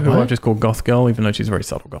Sarah, who What? I've just called Goth Girl, even though she's a very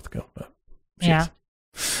subtle Goth Girl. But she Yeah.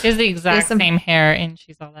 is. She has the exact There's some- same hair, and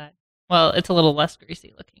she's all that. Well, it's a little less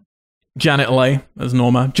greasy looking. Janet Leigh as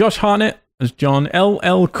Norma. Josh Hartnett as John.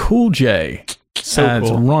 LL Cool J So as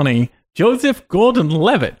cool. Ronnie. Joseph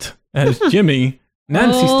Gordon-Levitt as Jimmy.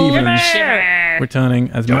 Nancy Stevens returning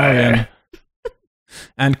as Marion.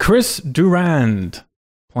 And Chris Durand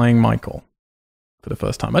playing Michael for the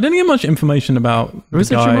first time. I didn't get much information about Who's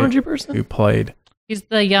the the guy Jumanji person? who played. He's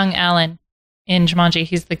the young Alan in Jumanji.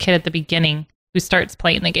 He's the kid at the beginning who starts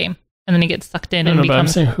playing the game, and then he gets sucked in No, and but I'm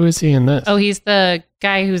becomes. saying, who is he in this? Oh, he's the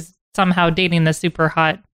guy who's somehow dating the super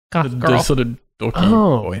hot goth The girl. sort of dorky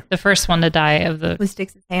Oh. boy. The first one to die of the Who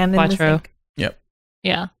sticks his hand in the Quattro. sink.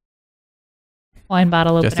 yeah wine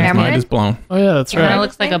bottle Justin's opener. Cameron? mind is blown. Oh, yeah, that's Kind right. of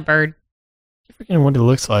looks like a bird. I forget what he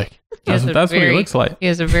looks like. He has That's, a that's what he very- looks like. He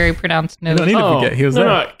has a very pronounced You nose. don't need to forget he was no, there.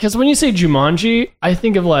 no, because when you say Jumanji, I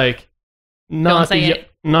think of like not say the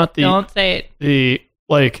it. not the Don't say it. the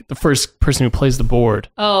like the first person who plays the board.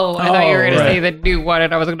 Oh, I thought you were going to right. say the new one,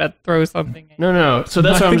 and I was going to throw something in. No. So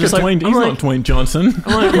that's I why I'm think just it's like, Dwayne, I'm he's like, not Dwayne Johnson.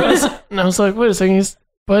 I'm like, wait a sec- and I was like, wait a second,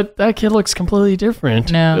 but that kid looks completely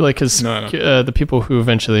different. No. Like, because No. the people who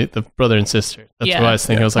eventually, the brother and sister, that's Yeah. what I was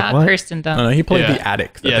thinking. I was like, Not what? Kirsten Dunst. No, he played Yeah. the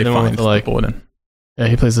attic that Yeah, they the one with find the, like- the board in. Yeah,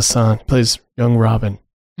 he plays the son. He plays young Robin.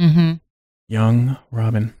 Mm-hmm. Young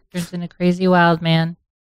Robin. Turns into crazy wild man.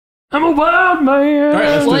 I'm a wild man. All right,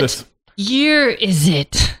 let's do What? this. Year is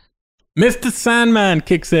it? Mr. Sandman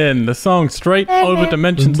kicks in. The song straight Sandman. over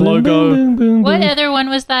Dimensions logo. What other one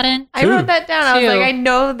was that in? I Two. wrote that down. I was Two. like, I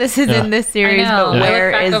know this is Yeah. in this I series, know. but I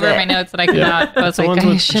where looked back is over it? my notes and I could Yeah. not. I was The like, ones I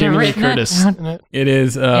with should have Jamie Lee written that Curtis down. in it. It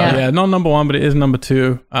is, Yeah. not number one, but it is number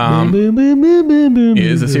two. It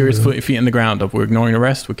is a serious feet in the ground of we're ignoring the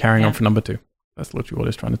rest. We're carrying on Yeah. for number two. That's literally what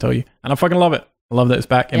it's trying to tell you. And I fucking love it. I love that it's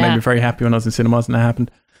back. It made Yeah. me very happy when I was in cinemas and that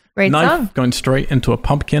happened. Great Knife song. going straight into a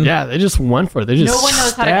pumpkin. Yeah, they just went for it. They just No one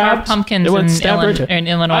knows how to carve stabbed- pumpkins they went in, stab right to- in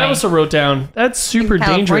Illinois. I also wrote down that's super In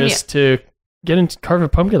California. dangerous to get into carve a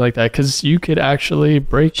pumpkin like that because you could actually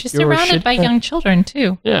break She's your surrounded shit by back. young children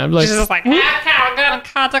too. Yeah, I'm like, She's just like, I'm gonna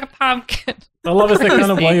cut a pumpkin. I love it's the kind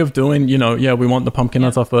of Crazy. way of doing, we want the pumpkin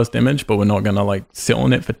as our first image, but we're not going to like sit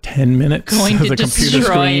on it for 10 minutes Going as to a computer destroy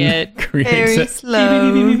screen it. creates Very it.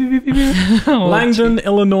 slow. Langdon,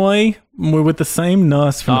 Illinois. We're with the same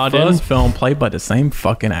nurse from the Auden. first film, played by the same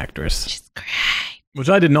fucking actress. She's great. Which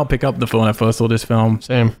I did not pick up when I first saw this film.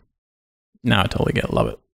 same. Now I totally get it. Love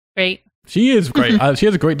it. Great. She is great. She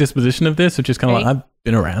has a great disposition of this, which is kind of like, Great. I've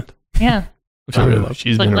been around. Yeah. Which I really love.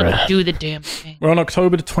 She's It's like, been let's around. do the damn thing. We're on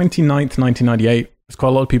October the 29th, 1998. There's quite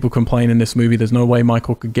a lot of people complain in this movie. There's no way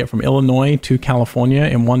Michael could get from Illinois to California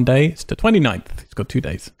in one day. It's the 29th. He's got 2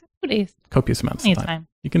 days. 2 days. Copious amounts of time. Anytime.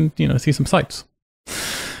 You can, see some sights.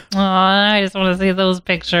 Oh, I just want to see those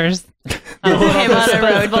pictures. Him on a road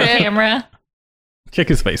Disposable trip. camera. Check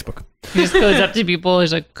his Facebook. He just goes up to people.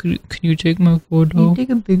 He's like, can you take my Can photo? you take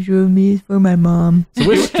a picture of me? It's for my mom. So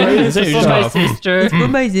we're straight into Is it For my stuff. sister. It's for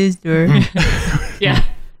my sister. Yeah.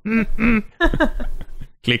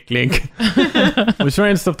 Click, click. We're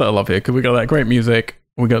straight into stuff that I love here because we got that great music.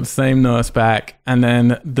 We got the same nurse back, and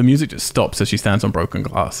then the music just stops as she stands on broken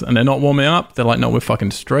glass. And they're not warming up. They're like, no, we're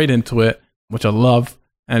fucking straight into it, which I love.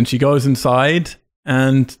 And she goes inside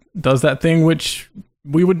and does that thing which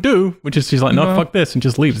we would do, which is she's like, no, fuck this, and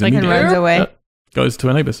just leaves Like, And immediately. runs away. Goes to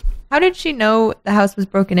her neighbors. How did she know the house was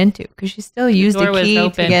broken into? Because she still used Door a was key to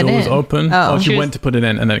open. get Door in. was open. Oh. Oh, she She was- went to put it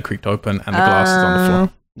in, and then it creaked open, and the glass is on the floor.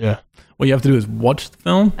 Yeah. What you have to do is watch the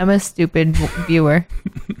film. I'm a stupid viewer.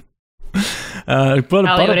 But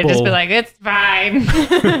Ellie would have just been like, it's fine.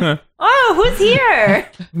 Oh, who's here?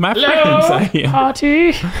 My friends are here.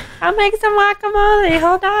 party. I'll make some guacamole.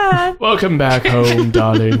 Hold on. Welcome back home,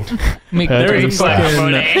 darling. There is a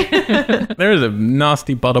Patrick. fucking, there is a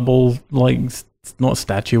nasty Butterball, like, not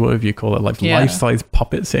statue, whatever you call it, like Yeah. life-size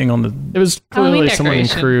puppet sitting on the... It was clearly Halloween someone in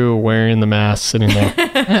decoration. crew wearing the mask sitting there.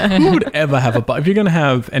 Who would ever have a... If you're going to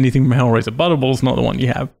have anything from Hellraiser, Butterball's not the one you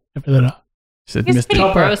have. Said, He's Mr. pretty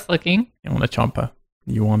Chopper. gross looking. You want a chomper.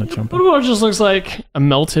 You want a chomper. Butterball just looks like a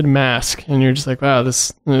melted mask, and you're just like, wow,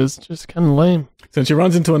 this is just kind of lame. So she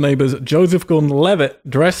runs into her neighbor's Joseph Gordon-Levitt,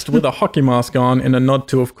 dressed with a hockey mask on, in a nod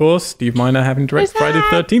to, of course, Steve Miner having directed Who's Friday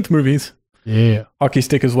the 13th movies. Yeah. Hockey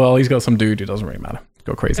stick as well. He's got some dude who doesn't really matter. He's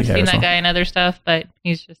got crazy I've hair seen as that well. guy in other stuff, but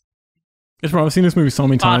he's just It's wrong. I've seen this movie so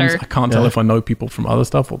many times. Fodder. I can't tell if I know people from other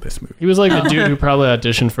stuff or this movie. He was like the dude who probably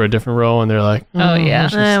auditioned for a different role, and they're like, Oh, yeah.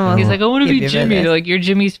 let's just- well, he's like, I want to Give be you Jimmy. this. They're like, you're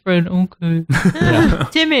Jimmy's friend. Okay.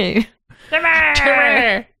 Jimmy.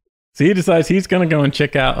 Timmer. So he decides he's going to go and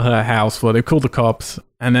check out her house. Well, they've called the cops.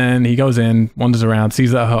 And then he goes in, wanders around,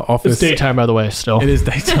 sees that her office. It's daytime, by the way, still. It is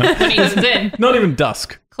daytime. When he goes in, Not even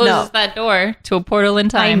dusk. closes No. that door to a portal in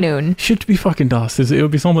High time. noon. Should be fucking dusk. It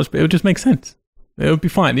would be so much, it would just make sense. It would be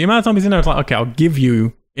fine. The amount of time he's in there, it's like, okay, I'll give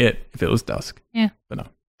you it if it was dusk. Yeah. But no.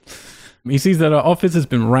 He sees that her office has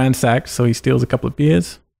been ransacked, so he steals a couple of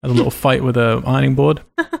beers, has a little fight with a ironing board.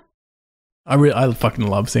 I fucking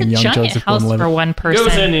love seeing A young giant Joseph house for Gordon-Levitt. one He goes in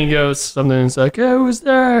person. and he goes something, and it's like, I was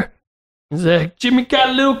there. He's like, Jimmy got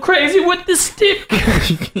a little crazy with the stick.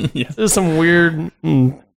 Yeah. There's some weird,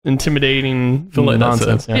 intimidating Feel like that's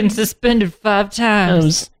nonsense. Yeah. Been suspended 5 And it times.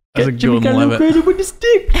 was, That's a Jimmy got a little Gordon-Levitt. crazy with the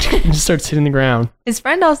stick. And just starts hitting the ground, His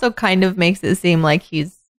friend also kind of makes it seem like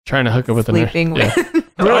he's trying to hook up with him. sleeping Yeah. with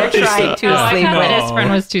or Right. trying to Oh, I sleep thought with. his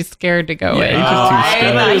friend was too scared to go Yeah, in. he's just too I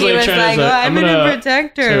scared. thought He was, he like, was trying to like, say, oh, I'm I'm gonna gonna-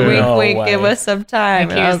 protect her. No Wink, wink, way. give us some time.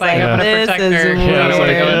 Like, And he I was was like, like, I'm gonna this protect is her. Yeah, I was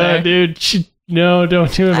like, weird. dude, no,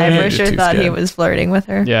 don't do it, I man. for You're sure too thought he scared. was flirting with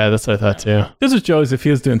her. Yeah, that's what I thought too. This was Joseph. He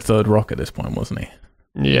was doing Third Rock at this point, wasn't he?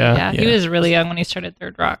 Yeah. Yeah, he Yeah. was really young when he started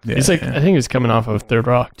Third Rock. Yeah, He's like, yeah. I think he was coming off of Third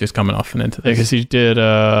Rock. Just coming off and into this. Because he did,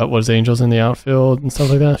 what was Angels in the Outfield and stuff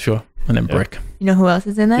like that. Sure. And then Yeah. Brick. You know who else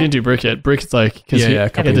is in He that? didn't do Brick yet. Brick is like, because Yeah, he yeah, a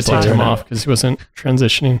had couple to of take years time later. off because he wasn't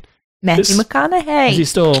transitioning. Matthew This- McConaughey. He's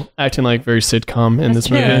still acting like very sitcom in this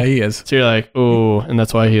movie. Yeah, he is. So you're like, oh, and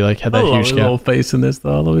that's why he like had I that love huge his gap. little face in this,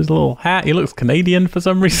 though. I love his little hat. He looks Canadian for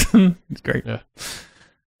some reason. He's great. Yeah.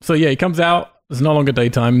 So yeah, he comes out. It's no longer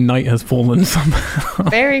daytime. Night has fallen somehow.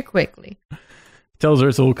 Very quickly. Tells her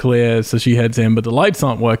it's all clear, so she heads in, but the lights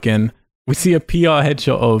aren't working. We see a PR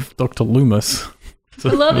headshot of Dr. Loomis. So,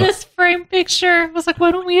 I love this frame picture. I was like,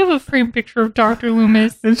 why don't we have a frame picture of Dr.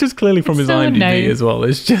 Loomis? It's just clearly from It's his so IMDb nice. as well.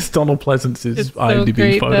 It's just Donald Pleasance's It's so IMDb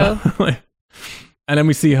great, photo. And then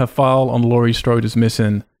we see her file on Laurie Strode is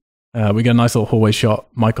missing. We get a nice little hallway shot.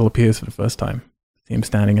 Michael appears for the first time. See him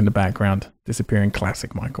standing in the background, disappearing.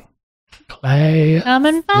 Classic Michael. Clay. Come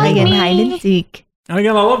and I find get hide and me. seek. And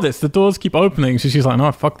again, I love this. The doors keep opening, so she's like,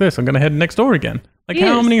 "No, fuck this! I'm gonna head next door again." Like,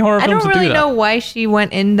 how Yes. many horror I films don't would really do that? know why she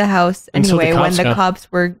went in the house Until the anyway when cops the got-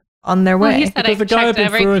 cops were on their Well, way. he said Because I the guy checked had been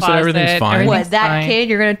every through, so closet. everything's fine. everything's What, that fine. kid?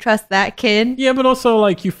 You're going to trust that kid? Yeah, but also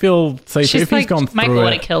like you feel safe She's if like, he's gone Michael through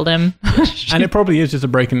would have it. killed him. And it probably is just a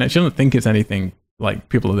break in. She doesn't think it's anything like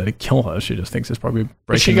people are there to kill her. She just thinks it's probably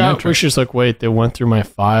But she breaking. got where she's like, wait, they went through my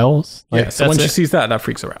files? Like, Yeah. So when that's she it? sees that, that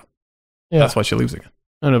freaks her out. Yeah. That's why she leaves again.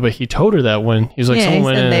 No, but he told her that when he was like, Yeah, he someone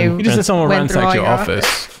went said in. they- and He just said someone Went through ransacked all your your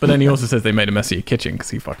office, but then he also says they made a mess of your kitchen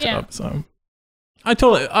because he fucked it Yeah. up. So I've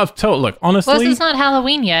told. Look, Plus, honestly, it's not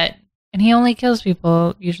Halloween yet, and he only kills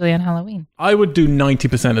people usually on Halloween. I would do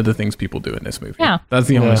 90% of the things people do in this movie. Yeah. That's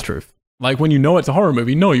the Yeah. honest truth. Like when you know it's a horror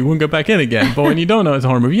movie, no, you wouldn't go back in again. But when you don't know it's a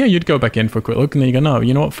horror movie, yeah, you'd go back in for a quick look and then you go, no,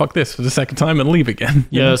 you know what, fuck this for the second time and leave again.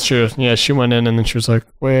 You Yeah, know? that's true. Yeah, she went in and then she was like,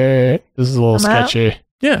 wait, this is a little I'm out. sketchy.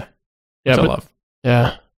 Yeah. Yeah, Which I but, love.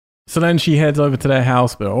 yeah. So then she heads over to their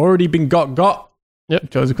house, but already been got.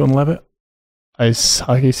 Yep. Joseph Gordon-Levitt. Ice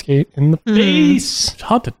hockey skate in the Mhm. face. It's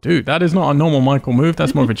hard to do. That is not a normal Michael move.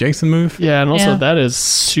 That's more of a Jason move. Yeah, and also Yeah. that is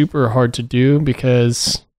super hard to do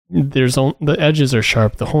because the edges are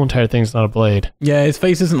sharp. The whole entire thing's not a blade. Yeah, his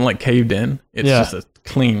face isn't like caved in. It's Yeah. just a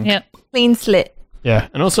clean. Yep. Clean slit. Yeah,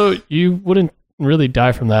 and also you wouldn't really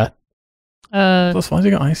die from that. Plus, why's he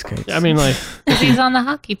got ice skates? I mean, like, 'cause he's on the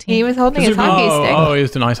hockey team. He was holding his hockey stick. Oh, he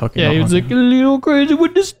was doing ice hockey. yeah, not he was hockey. like a little crazy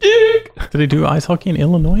with the stick. Did he do ice hockey in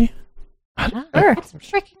Illinois? Sure. It's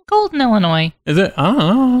freaking cold in Illinois. Is it? I don't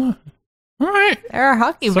know. All right. There are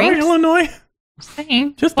hockey Sorry, rinks. Illinois.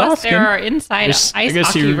 Saying. Just Plus, asking. there are inside Yes, ice I guess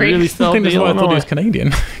hockey you really rinks. I felt think the that's why I thought he Illinois. was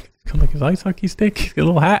Canadian. He's got like his ice hockey stick, his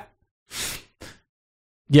little hat.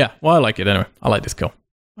 Yeah, well, I like it anyway. I like this kill.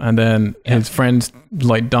 And then his friend's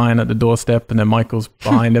like dying at the doorstep, and then Michael's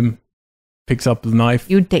behind him, picks up the knife.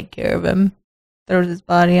 You take care of him. Throws his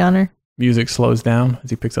body on her. Music slows down as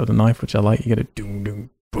he picks up the knife, which I like. You get a doom, doom,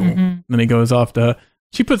 boom. Mhm. Then he goes after her.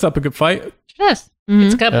 She puts up a good fight. She does. Mhm.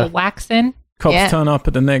 It's got wax in. Cops Yeah. turn up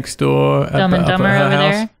at the next door. Dumb and up at Dumber her over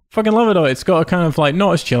house. there. Fucking love it though. It's got a kind of like,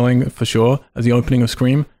 not as chilling for sure as the opening of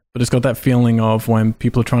Scream, but it's got that feeling of when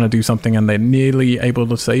people are trying to do something and they're nearly able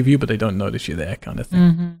to save you, but they don't notice you're there kind of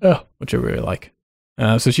thing, Mm-hmm. which I really like.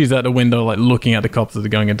 So she's at the window, like looking at the cops as they're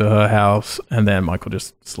going into her house, and then Michael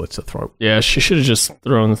just slits her throat. Yeah, she should have just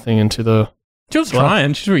thrown the thing into the. She was Well-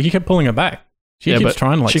 trying. He kept pulling her back. She Yeah, keeps but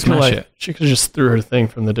trying to like she could smash like it. she could have just threw her thing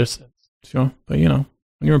from the distance. Sure. But you know,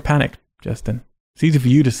 when you're in panic, Justin, it's easy for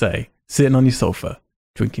you to say, sitting on your sofa,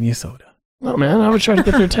 drinking your soda. No, man, I would try to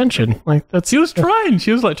get their attention. Like that's She was trying.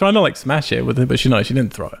 She was like trying to like smash it with it, but she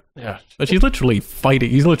didn't throw it. yeah. But she's literally fighting.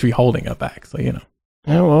 He's literally holding her back. So you know.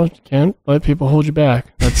 Yeah, well, you can't let people hold you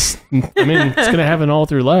back. That's, I mean, it's going to happen all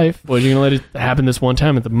through life. What, you're going to let it happen this one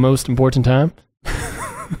time at the most important time?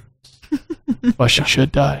 Why she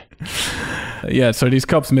should die. Yeah. So these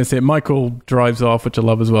cops miss it. Michael drives off, which I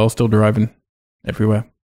love as well. Still driving everywhere.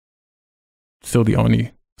 Still the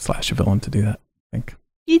only slasher villain to do that. I think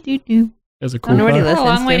Do. There's a I cool don't know what he car. listens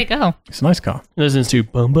A long way to. to go. it's a nice car. Listens to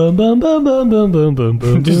bum bum bum bum bum bum bum bum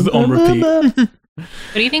bum. Just on bum, repeat. bum, bum. What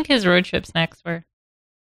do you think his road trips next were?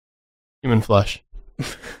 Human flesh.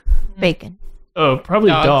 Bacon. Oh, probably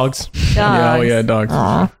Dogs. dogs. Yeah. Oh Dogs. yeah, dogs.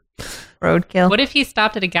 Aw. Roadkill. What if he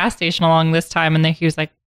stopped at a gas station along this time and then he was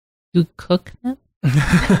like, "You cook them?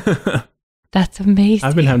 That's amazing.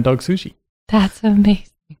 I've been having dog sushi. That's amazing."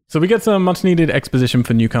 So we get some much needed exposition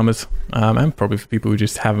for newcomers, and probably for people who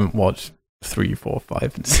just haven't watched 3, 4,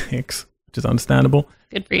 5, and 6, which is understandable.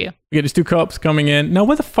 Good for you. We get these two cops coming in. Now,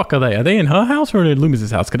 where the fuck are they? Are they in her house or are they in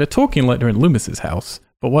Loomis's house? Because they're talking like they're in Loomis's house.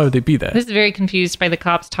 But why would they be there? I was very confused by the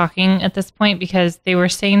cops talking at this point because they were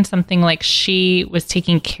saying something like she was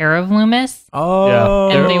taking care of Loomis Oh.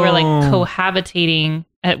 and they were like cohabitating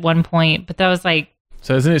at one point, but that was like,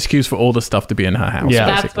 So there's an excuse for all the stuff to be in her house. Yeah.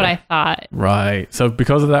 that's basically. what I thought. Right. So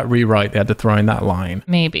because of that rewrite, they had to throw in that line.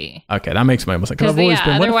 Maybe. Okay, that makes me almost like, because Because I've always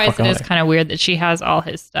been, where the otherwise fuck it are is they? kind of weird that she has all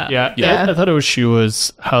his stuff. Yeah, Yeah. I thought it was she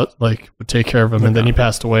was how like would take care of him, and then he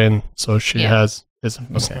passed away, and so she Yeah. has his.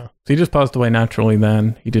 Okay. So he just passed away naturally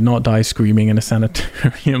then. He did not die screaming in a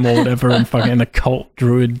sanitarium or whatever and fucking a cult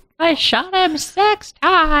druid. I shot him 6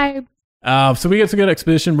 times. So we get some good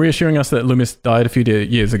exposition reassuring us that Loomis died a few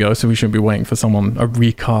years ago, so we shouldn't be waiting for a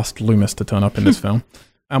recast Loomis to turn up in this film.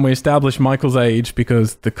 And we establish Michael's age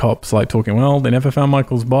because the cops like talking, well, they never found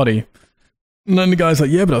Michael's body. And then the guy's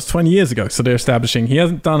like, yeah, but that's 20 years ago. So they're establishing he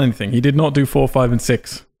hasn't done anything. He did not do 4, 5, and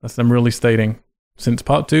 6. That's them really stating since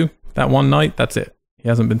part 2, that one night, that's it. He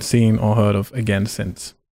hasn't been seen or heard of again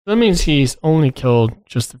since. That means he's only killed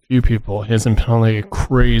just a few people. He hasn't been on like a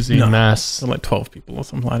crazy No. mass. So like 12 people or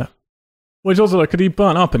something like that. Which also, like, could he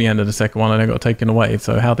burn up at the end of the second one and then got taken away?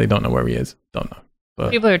 So how they don't know where he is, don't know. But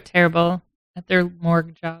People are terrible at their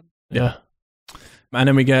morgue job. Yeah. and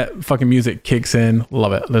then we get fucking music kicks in,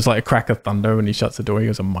 love it. There's like a crack of thunder when he shuts the door. He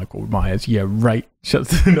goes, "Oh, Michael Myers, yeah, right."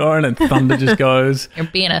 Shuts the door and then thunder just goes. You're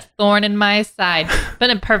being a thorn in my side. But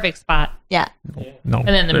in a perfect spot. Yeah. No, And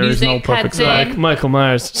then the there is music no perfect cuts spot. in. Like Michael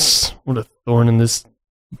Myers, what a thorn in this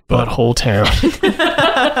butthole town.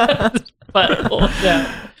 But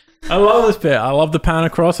yeah. I love this bit. I love the pan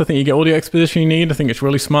across. I think you get all the exposition you need. I think it's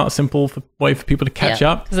really smart, simple way for people to catch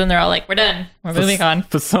up. Because then they're all like, we're done. We're moving on.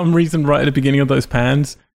 For some reason, right at the beginning of those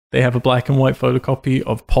pans, they have a black and white photocopy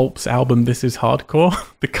of Pulp's album "This Is Hardcore."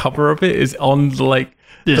 The cover of it is on like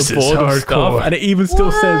This the is board of hardcore. stuff, and it even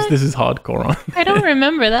still says What? "This Is Hardcore" on. I don't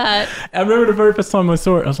remember that. I remember the very first time I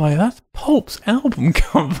saw it, I was like, "That's Pulp's album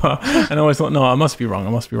cover," and I always thought, "No, I must be wrong.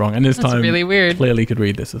 I must be wrong." And this That's time, really weird. clearly could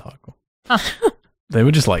read "This Is Hardcore." Huh. They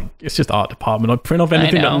were just like, it's just art department. I print off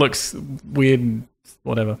anything that know. looks weird, and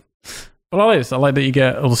whatever. But I like this. I like that you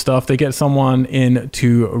get all the stuff. They get someone in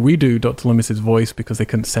to redo Dr. Loomis's voice because they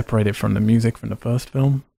couldn't separate it from the music from the first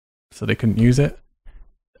film, so they couldn't use it.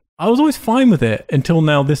 I was always fine with it until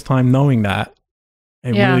now. This time, knowing that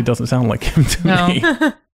it Yeah. really doesn't sound like him to No. me.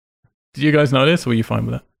 Did you guys notice? Or were you fine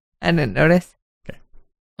with it? I didn't notice.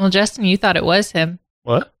 Well, Justin, you thought it was him.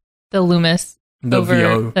 What? The Loomis, The Over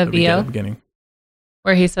VO, the that we get at VO? the beginning.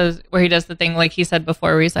 where he does the thing like he said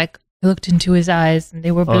before, where he's like, I looked into his eyes and they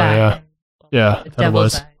were Oh, black. yeah. and Yeah, the that devil's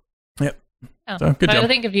was. eyes. Yep. Oh, So, good but I job.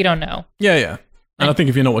 think if you don't know, Yeah, yeah. And I think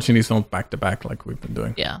if you're not watching these films back to back like we've been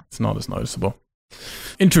doing, yeah. it's not as noticeable.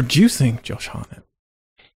 Introducing Josh Hartnett.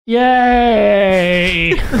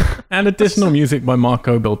 Yay! And additional music by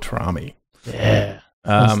Marco Beltrami. Yeah.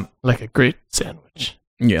 Um, Like a great sandwich.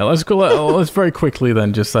 Yeah, let's very quickly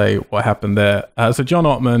then just say what happened there. So John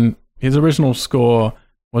Ottman, his original score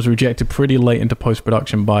was rejected pretty late into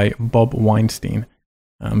post-production by Bob Weinstein,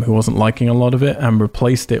 who wasn't liking a lot of it, and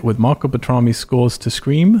replaced it with Marco Beltrami's scores to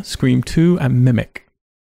Scream, Scream 2, and Mimic.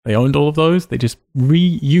 They owned all of those. They just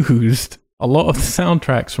reused a lot of the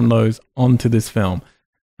soundtracks from those onto this film.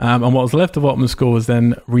 And what was left of Ottman's score was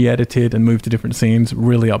then re-edited and moved to different scenes.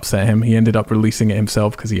 Really upset him. He ended up releasing it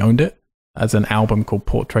himself because he owned it as an album called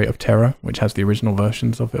Portrait of Terror, which has the original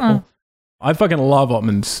versions of it all. I fucking love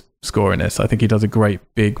Ottman's score in this. I think he does a great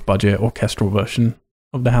big budget orchestral version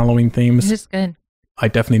of the Halloween themes. It's just good. I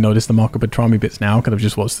definitely noticed the Marco Beltrami bits now because I've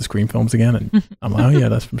just watched the Scream films again, and I'm like, oh yeah,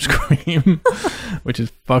 that's from Scream, which is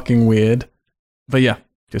fucking weird. But yeah,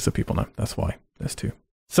 just so people know, that's why there's two.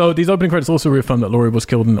 So these opening credits also reaffirm that Laurie was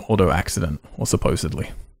killed in an auto accident, or supposedly,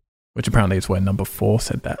 which apparently is where number 4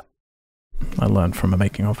 said that. I learned from a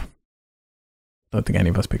making of. I don't think any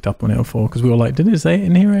of us picked up on it before because we were like, did it say it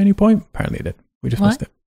in here at any point? Apparently it did. We just missed it.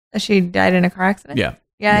 She died in a car accident? Yeah.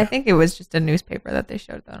 Yeah, I think it was just a newspaper that they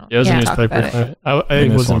showed. Though. Yeah, it was a Talk about newspaper. it.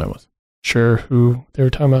 I wasn't sure who they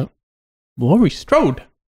were talking about. Laurie Strode.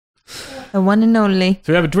 The one and only.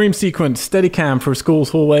 So we have a dream sequence, Steadicam for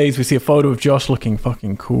school's hallways. We see a photo of Josh looking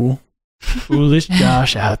fucking cool. Foolish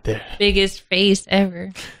Josh out there. Biggest face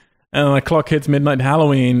ever. And the clock hits midnight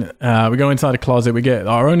Halloween. We go inside a closet. We get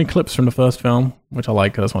our only clips from the first film, which I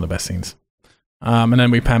like because that's one of the best scenes. And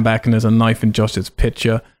then we pan back and there's a knife in Josh's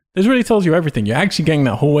picture. This really tells you everything. You're actually getting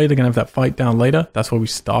that hallway. They're going to have that fight down later. That's where we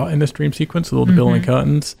start in this dream sequence with all the billowing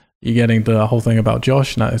curtains. You're getting the whole thing about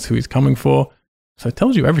Josh, and that is who he's coming for. So it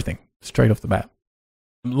tells you everything straight off the bat.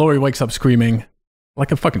 Laurie wakes up screaming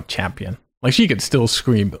like a fucking champion. Like she could still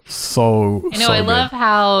scream so I love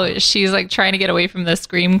how she's like trying to get away from the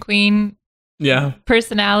Scream Queen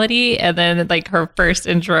personality, and then like her first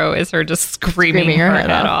intro is her just screaming her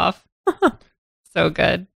head off. So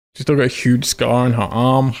good. She's still got a huge scar on her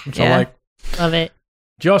arm, which I like. Love it.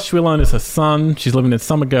 Josh, we learn, is her son. She's living in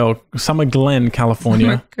Summer Glen, California.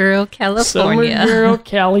 Summer Girl, California.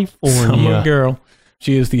 Summer Girl.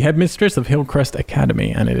 She is the headmistress of Hillcrest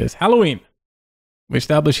Academy, and it is Halloween. We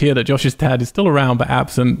establish here that Josh's dad is still around but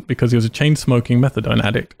absent because he was a chain-smoking methadone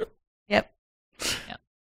addict. Yep.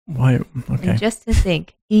 Why? Okay. And just to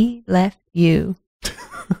think, he left you.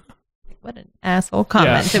 What an asshole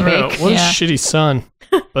comment to make. What a shitty son.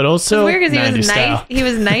 But also, it's weird because he was nice. He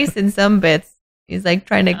was nice in some bits. He's like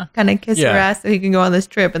trying to kind of kiss her ass so he can go on this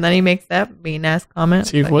trip, and then he makes that mean ass comment.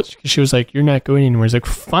 See, she was like, "You're not going anywhere." He's like,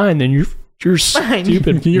 "Fine, then you're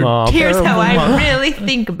stupid mom." Here's how I really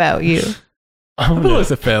think about you. I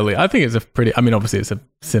think it's a pretty. I mean, obviously it's a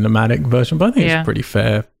cinematic version, but I think it's a pretty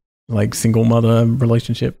fair, like single mother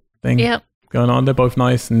relationship thing going on. They're both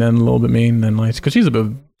nice, and then a little bit mean, and then nice because she's a bit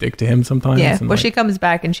of a dick to him sometimes. Yeah. And Well, she comes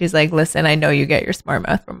back and she's like, "Listen, I know you get your smart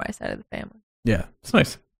mouth from my side of the family." Yeah, it's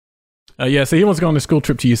nice. So he wants to go on a school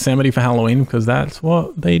trip to Yosemite for Halloween because that's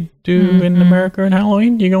what they do in America in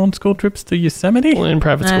Halloween. You go on school trips to Yosemite? Well, in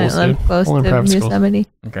private schools, I live close to Yosemite.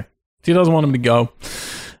 Okay. So he doesn't want him to go.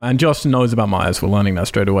 And Josh knows about Myers. We're learning that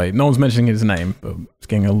straight away. No one's mentioning his name, but it's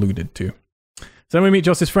getting alluded to. So then we meet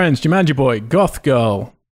Josh's friends, Jumanji Boy, Goth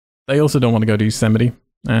Girl. They also don't want to go to Yosemite.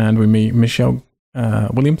 And we meet Michelle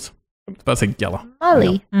Williams. I was about to say Geller.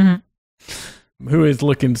 Molly. Who is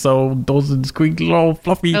looking so Dawson's squeaky little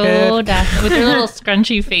fluffy head. With your little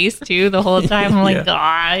scrunchy face too the whole time. I'm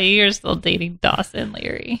like, you're still dating Dawson,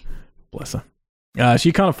 Larry. Bless her.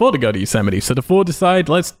 She can't afford to go to Yosemite, so the four decide,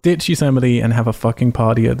 let's ditch Yosemite and have a fucking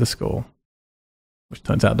party at the school. Which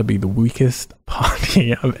turns out to be the weakest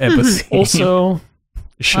party I've ever seen. Also,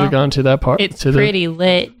 you should have gone to that part. It's pretty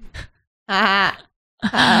lit. Those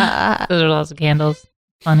are lots of candles.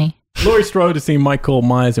 Funny. Laurie Strode has seen Michael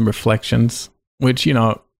Myers in Reflections, which,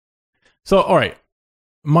 so, all right.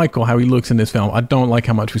 Michael, how he looks in this film, I don't like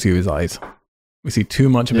how much we see of his eyes. We see too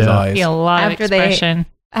much of his eyes. See a lot of expression.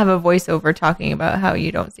 They have a voiceover talking about how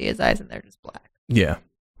you don't see his eyes and they're just black. Yeah.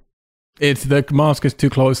 The mask is too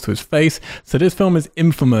close to his face. So this film is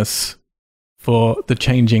infamous for the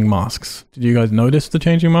changing masks. Did you guys notice the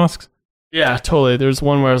changing masks? Yeah, totally. There's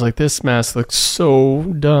one where I was like, this mask looks so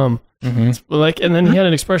dumb. Mm-hmm. And then he had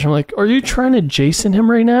an expression. I'm like, are you trying to Jason him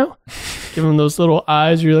right now? Give him those little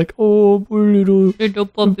eyes. You're like, oh, poor little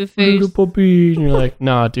puppy face. Little puppy. And you're like,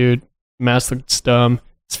 nah, dude. Mask looks dumb.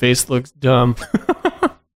 His face looks dumb.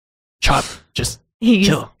 Chop. Just He's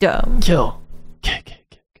kill. dumb. Kill.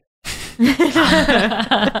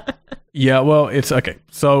 Yeah, well, it's okay.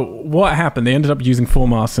 So what happened? They ended up using 4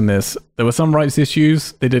 masks in this. There were some rights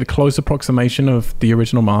issues. They did a close approximation of the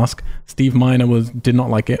original mask. Steve Miner did not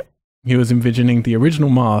like it. He was envisioning the original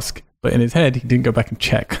mask But in his head, he didn't go back and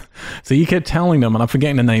check. So he kept telling them, and I'm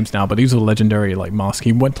forgetting the names now, but these were legendary like masks.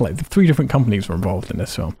 He went to like 3 different companies were involved in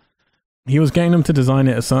this film. He was getting them to design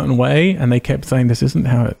it a certain way, and they kept saying this isn't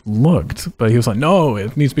how it looked. But he was like, no,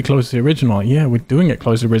 it needs to be close to the original. Like, yeah, we're doing it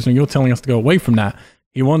close to the original. You're telling us to go away from that.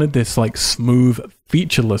 He wanted this like smooth,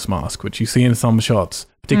 featureless mask, which you see in some shots,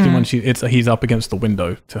 particularly when he's up against the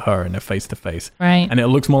window to her and they're face to face. Right. And it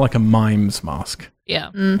looks more like a mime's mask.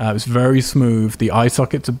 Yeah. It's very smooth. The eye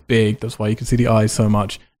sockets are big. That's why you can see the eyes so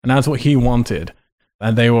much. And that's what he wanted.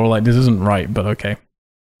 And they were like, this isn't right, but okay.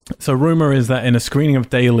 So rumor is that in a screening of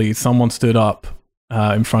Daily, someone stood up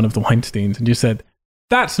in front of the Weinsteins and just said,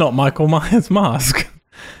 that's not Michael Myers' mask.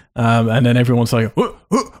 And then everyone's like,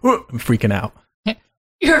 freaking out.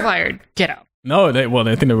 You're fired. Get out. No, I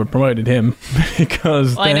think they would promoted him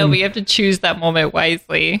because I know, but you have to choose that moment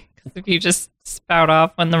wisely. Because if you just spout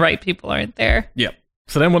off when the right people aren't there. Yep.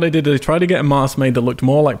 So then what they did, they tried to get a mask made that looked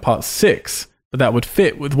more like Part 6, but that would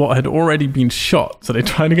fit with what had already been shot. So they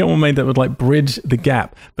tried to get one made that would like bridge the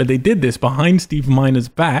gap. But they did this behind Steve Miner's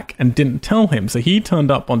back and didn't tell him. So he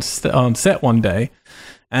turned up on set one day,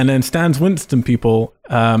 and then Stan Winston people,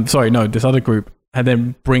 this other group, had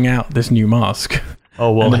them bring out this new mask.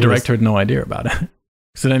 Oh, well, and the director had no idea about it.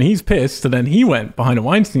 So then he's pissed. So then he went behind a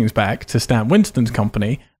Weinstein's back to Stan Winston's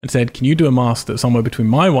company and said, can you do a mask that's somewhere between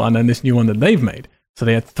my one and this new one that they've made? So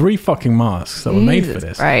they had 3 fucking masks that were made for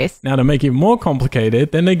this. Christ. Now, to make it more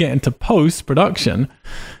complicated, then they get into post-production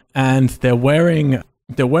and they're wearing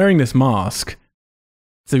this mask.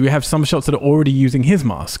 So you have some shots that are already using his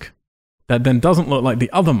mask that then doesn't look like the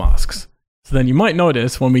other masks. So then you might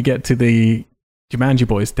notice when we get to the Jumanji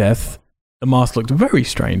Boy's death, the mask looked very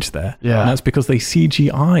strange there. Yeah. And that's because they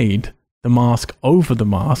CGI'd the mask over the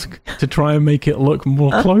mask to try and make it look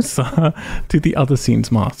more closer to the other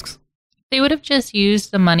scene's masks. They would have just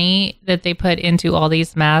used the money that they put into all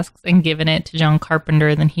these masks and given it to John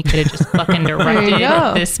Carpenter, then he could have just fucking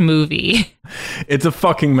directed this movie. It's a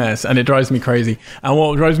fucking mess, and it drives me crazy. And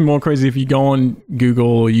what drives me more crazy, if you go on Google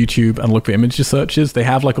or YouTube and look for image searches, they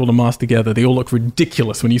have like all the masks together. They all look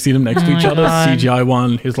ridiculous when you see them next to each other. God. CGI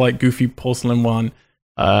one, his like goofy porcelain one.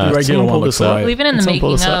 The regular one looks right. Well, even in the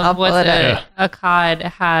making of Akkad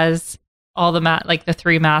has all the the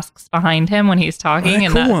 3 masks behind him when he's talking,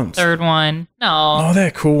 and cool that ones. third one. No. Oh, they're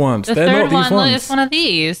cool ones. The they're third not these one ones. is one of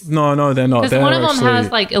these. No, they're not. Because one of them has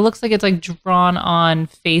it looks like it's like drawn on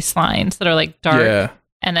face lines that are like dark. Yeah.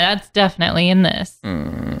 And that's definitely in this.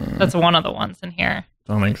 That's one of the ones in here.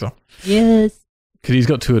 I don't think so. Yes. Because he's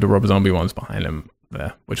got 2 of the Rob Zombie ones behind him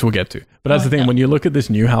there, which we'll get to. But that's the thing, when you look at this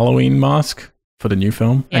new Halloween mask for the new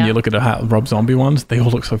film, and you look at the Rob Zombie ones, they all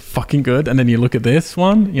look so fucking good. And then you look at this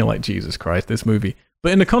one, and you're like, Jesus Christ, this movie.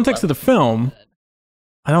 But in the context of the film,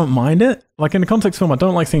 I don't mind it. Like in the context of the film, I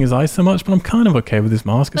don't like seeing his eyes so much, but I'm kind of okay with his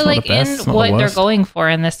mask. It's but not the best. It's in not what the they're worst. going for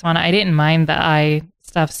in this one, I didn't mind the eye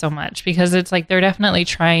stuff so much because it's like they're definitely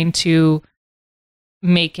trying to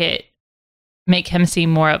make him seem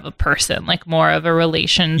more of a person, like more of a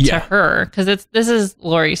relation to her. Because this is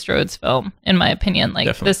Laurie Strode's film, in my opinion.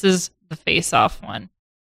 Like this is the face-off one.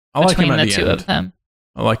 I like between him at the 2 of them.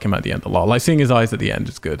 I like him at the end a lot. Like seeing his eyes at the end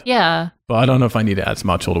is good. Yeah. But I don't know if I need it as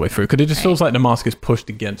much all the way through because it just feels like the mask is pushed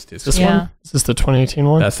against his. This one? Is this the 2018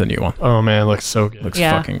 one? That's the new one. Oh man, it looks so good. Looks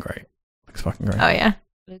fucking great. Looks fucking great. Oh yeah.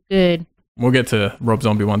 Look good. We'll get to Rob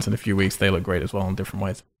Zombie ones in a few weeks. They look great as well in different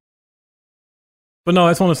ways. But no,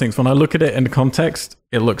 it's one of those things. When I look at it in context,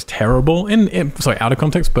 it looks terrible. Out of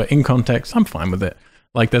context, but in context, I'm fine with it.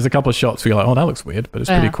 Like there's a couple of shots where you're like, oh, that looks weird, but it's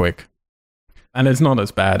pretty quick. And it's not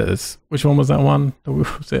as bad as, which one was that one?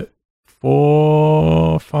 Was it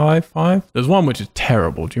 4, 5, 5? There's one which is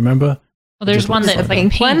terrible. Do you remember? Well, there's one that's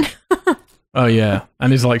like pink. Oh yeah,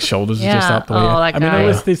 and his like shoulders are just up the way. That guy.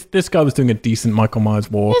 I mean, this guy was doing a decent Michael Myers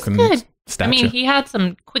walk and good. stature. I mean, he had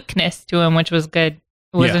some quickness to him, which was good.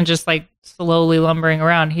 It wasn't just like slowly lumbering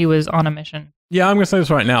around. He was on a mission. Yeah, I'm going to say this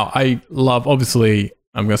right now. I love, obviously,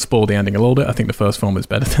 I'm going to spoil the ending a little bit. I think the first film is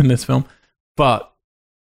better than this film, but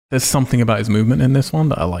there's something about his movement in this one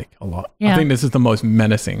that I like a lot. I think this is the most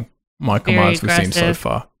menacing Michael Myers we've seen so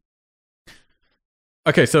far.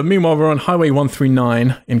 Okay, so meanwhile, we're on Highway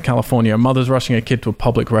 139 in California. A mother's rushing a kid to a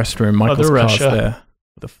public restroom. Michael's car's there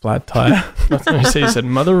with a flat tire. That's what I say. He said,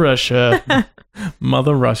 Mother Russia.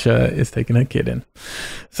 Mother Russia is taking her kid in.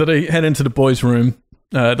 So they head into the boys' room.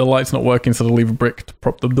 The light's not working, so they leave a brick to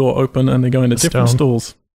prop the door open, and they go into different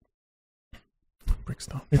stalls.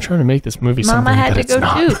 Brickstone. You're trying to make this movie Mama something had that to it's go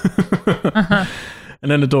not. too.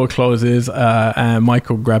 And then the door closes, and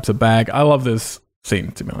Michael grabs a bag. I love this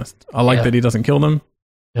scene, to be honest. I like that he doesn't kill them.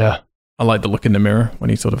 Yeah. I like the look in the mirror when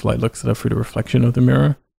he sort of like looks at her through the reflection of the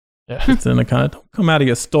mirror. Yeah. It's in a kind of, don't come out of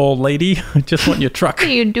your stall, lady. I just want your truck. What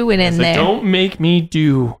are you doing in So there? don't make me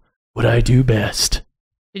do what I do best.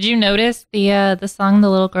 Did you notice the song the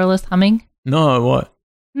little girl is humming? No, what?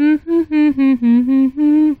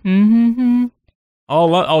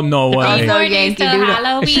 Oh, no way. Also Yankee Doodle.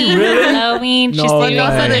 Halloween. Is she really? Halloween. No She's way. doing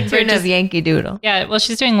Also the London tune Bridge. of Yankee Doodle. Yeah, well,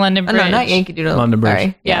 she's doing London Oh, Bridge. no, not Yankee Doodle. London Bridge.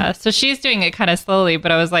 Sorry. Yeah, so she's doing it kind of slowly,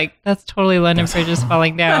 but I was like, that's totally London Bridge is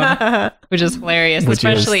falling down, which is hilarious, Which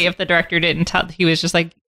especially is- if the director didn't tell. He was just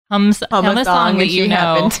like, hum a song song that that you you know.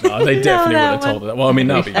 happen to No, they know definitely would that have told one. her that. Well, I mean,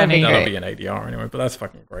 that'd That'd be be great. an ADR anyway, but that's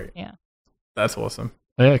fucking great. Yeah. That's awesome.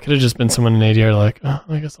 Oh, yeah, it could have just been someone in ADR like, oh,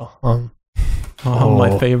 I guess I'll hum. Oh,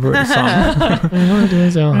 my favorite song. 3 more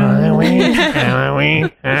days of Halloween,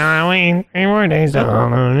 Halloween, Halloween. 3 more days of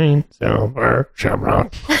Halloween. Silver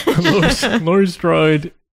Shamrock. Laurie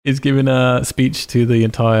Strode is giving a speech to the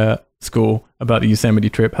entire school about the Yosemite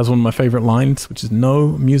trip. Has one of my favorite lines, which is no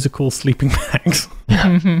musical sleeping bags.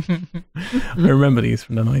 I remember these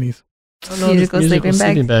from the 90s. Musical sleeping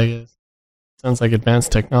bags. bag is. Sounds like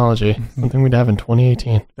advanced technology. Something we'd have in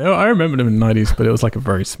 2018. I remember them in the 90s, but it was like a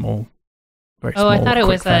very small. Oh, I thought it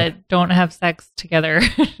was a don't have sex together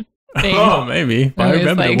thing. Oh, maybe. But I I was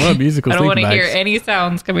remember like, there were musical I don't want sleeping to hear bags. any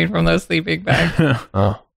sounds coming from those sleeping bags.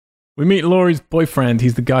 Oh. We meet Laurie's boyfriend.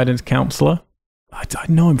 He's the guidance counselor. I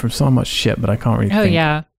know him from so much shit, but I can't really Oh, think.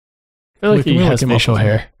 yeah. I feel like We he can has look him up facial or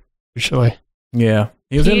hair. Usually. Yeah.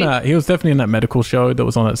 He was in He- that. He was definitely in that medical show that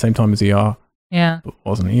was on at the same time as ER. Yeah. But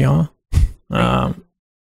wasn't ER? No,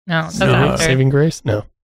 that's No. after. Saving Grace? No.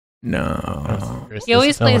 No. He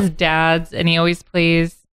always plays dads, and he always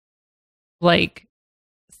plays like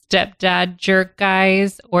stepdad jerk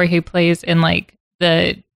guys, or he plays in like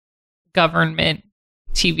the government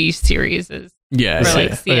TV series or Yeah. like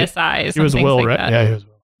Yeah. CSIs. He was and things Will, like right? that. Yeah, he was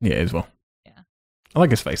Will. Yeah, as well. Yeah. I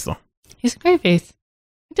like his face though. He's a great face.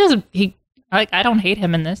 He doesn't. I don't hate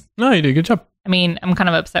him in this. No, you did a good job. I mean, I'm kind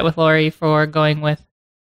of upset with Laurie for going with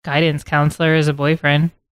guidance counselor as a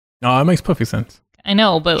boyfriend. No, it makes perfect sense. I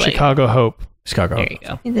know, but like, Chicago Hope. Chicago. there you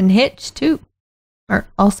go. He's in Hitch too. Or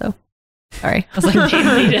also. Sorry. I was like,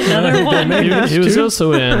 they need another one. Maybe He was too.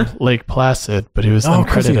 also in Lake Placid, but he was Oh, of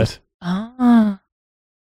course he uncredited. is. Oh,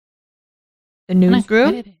 The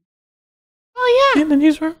newsroom. Oh yeah. In the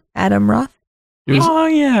newsroom. Adam Roth. He was Oh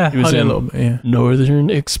yeah. he was I did a in- little bit. Yeah. Northern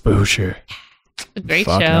Exposure. It's a great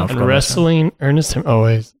Fucking show. hell. And Forgot about wrestling, Ernest Him. Oh,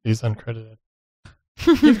 he's uncredited.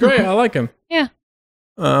 He's great. I like him. Yeah.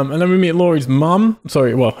 And then we meet Laurie's mum.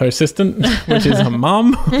 Sorry, well, her assistant, which is her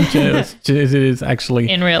mum, which is actually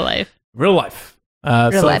In real life. real life.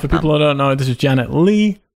 Real So life for people who don't know, this is Janet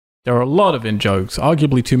Leigh. There are a lot of in-jokes,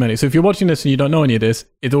 arguably too many. So if you're watching this and you don't know any of this,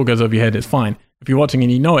 it all goes over your head. It's fine. If you're watching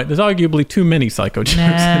and you know it, there's arguably too many psycho jokes in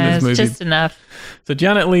this It's movie. just enough. So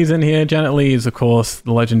Janet Leigh's in here. Janet Leigh is, of course,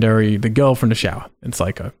 the girl from the shower in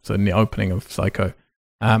Psycho. So in the opening of Psycho.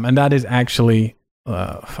 And that is actually,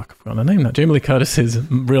 I forgot her name now. Jamie Lee Curtis's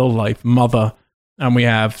real life mother. And we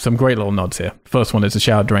have some great little nods here. First one is the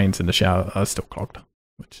shower drains in the shower are still clogged,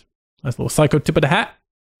 which nice little Psycho tip of the hat.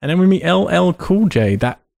 And then we meet LL Cool J.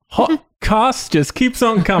 That hot cast just keeps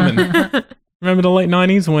on coming. Remember the late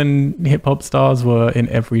 90s when hip hop stars were in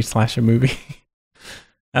every slasher movie?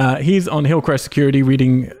 He's on Hillcrest Security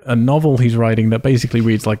reading a novel he's writing that basically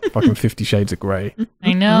reads like fucking 50 Shades of Grey.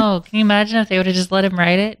 I know. Can you imagine if they would have just let him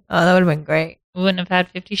write it? Oh, that would have been great. We wouldn't have had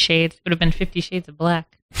 50 Shades. It would have been 50 Shades of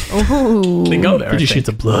Black. Ooh. They go there. I 50 think. Shades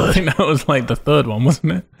of I Blood. think that was like the third one,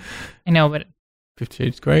 wasn't it? I know, but 50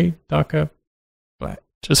 Shades Grey, darker.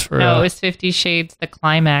 Just for no, it was 50 Shades the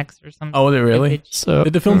climax or something. Oh, was it really? so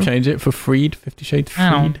Did the film change it for Freed? 50 Shades I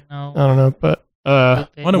Freed? don't know. I don't know, but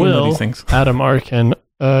Stupid. Why don't we know Will these things? Adam Arkin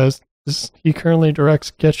he currently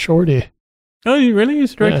directs Get Shorty. Oh, you really?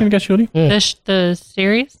 He's directing Yeah. Get Shorty? Yeah. The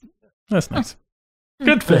series? That's nice.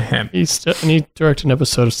 Good for him. And he directed an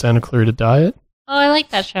episode of Santa Clarita Diet. Oh, I like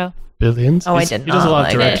that show. Billions. Oh, I He's- did He not does a lot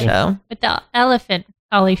like of that directing. show. With the elephant,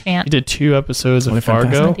 Olifant. He did 2 episodes of Elephant Fargo.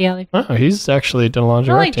 Fantastic. The elephant. Oh, he's actually done a lot of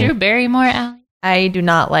I like directing. Drew Barrymore, Allie. I do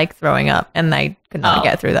not like throwing up, and I could not Oh.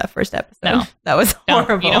 get through that first episode. No. That was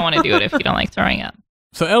horrible. You don't want to do it if you don't like throwing up.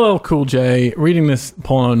 So LL Cool J reading this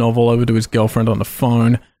porno novel over to his girlfriend on the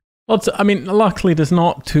phone. Luckily there's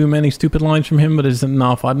not too many stupid lines from him, but it's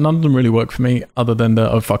enough. None of them really work for me, other than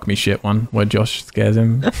the "oh fuck me shit" one where Josh scares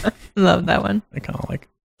him. Love that one. I kind of like,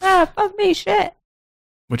 Ah, fuck me, shit.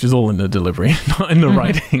 which is all in the delivery, not in the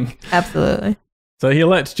writing. Absolutely. So he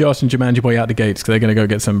lets Josh and Jumanji Boy out the gates because they're going to go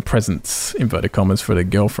get some presents, inverted commas, for their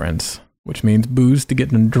girlfriends, which means booze to get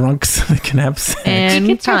them drunk so they can have sex. And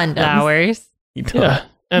He gets her condoms. flowers, He does. Yeah.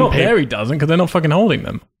 And Well, there he doesn't because they're not fucking holding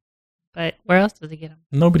them. but where else does he get them?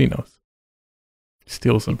 Nobody knows.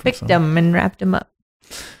 Steals them from Picked someone. him and wrapped him up.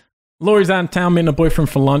 Laurie's out in town meeting a boyfriend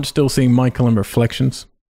for lunch, still seeing Michael in Reflections.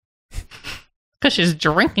 Because she's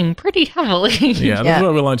drinking pretty heavily. Yeah, that's why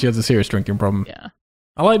we learned she has a serious drinking problem. Yeah.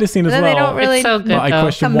 I like this scene as But then well. they don't really It's so good, But I though.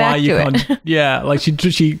 question Come why back you to can't. it. Yeah, like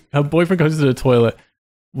her boyfriend goes to the toilet,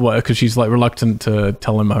 because she's like reluctant to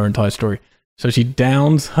tell him her entire story. So she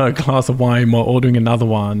downs her glass of wine while ordering another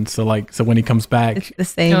one. So when he comes back, It's the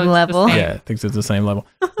same No, it's the level. same. yeah, thinks it's the same level.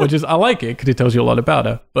 Which is I like it because it tells you a lot about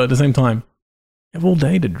her. But at the same time, you have all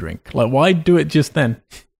day to drink. Like, why do it just then?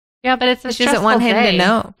 Yeah, but it's a She doesn't want him stressful to day.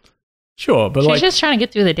 know. Sure, but She's like just trying to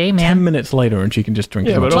get through the day, man. 10 minutes later, and she can just drink.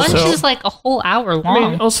 Yeah, as much but as Lunch also- is like a whole hour I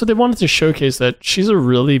long. mean, also they wanted to showcase that she's a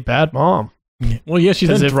really bad mom. Well, yeah, she's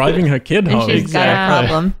 'Cause then if- driving her kid And home. she's got a Exactly.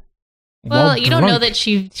 problem. well, while you don't know drunk. that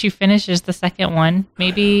she finishes the second one.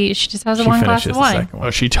 Maybe she just has She one glass finishes of the wine. second one.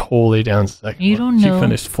 Oh, she totally downs the second You one. don't She know.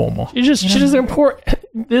 finished 4 more. She doesn't pour.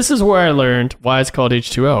 This is where I learned why it's called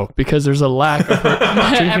H2O, because there's a lack of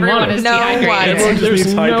drinking Everyone water. is No dehydrated. water. Everyone just There's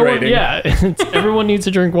needs no one- hydrating. yeah, everyone needs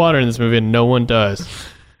to drink water in this movie, and no one does.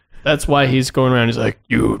 That's why he's going around. He's like,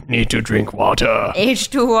 "You need to drink water,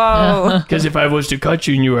 H2O. because if I was to cut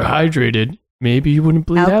you and you were hydrated, maybe you wouldn't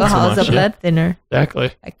bleed out so Alcohol is much." a blood thinner.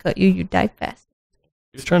 Exactly. I cut you, you die fast.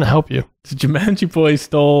 He's trying to help you. So Jumanji Boy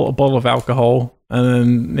stole a bottle of alcohol,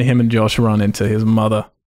 and then him and Josh run into his mother,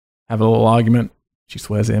 have a little argument. She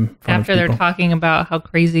swears at him in front After of they're people. talking about how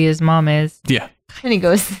crazy his mom is. Yeah. And he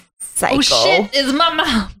goes, psycho. Oh shit, is my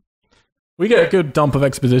mom. We get a good dump of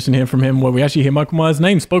exposition here from him where we actually hear Michael Myers'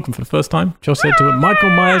 name spoken for the first time. Josh said to him, Michael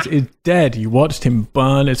Myers is dead. You watched him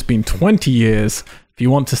burn. It's been 20 years. If you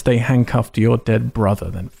want to stay handcuffed to your dead brother,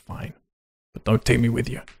 then fine. But don't take me with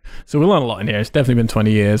you. So we learn a lot in here. It's definitely been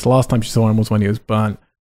 20 years. The last time she saw him was when he was burnt.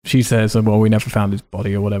 She says, well, we never found his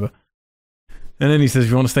body or whatever. And then he says, if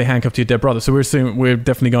you want to stay handcuffed to your dead brother. So we're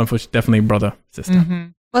definitely going for definitely brother, sister. Mm-hmm.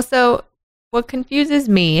 Well, so what confuses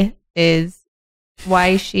me is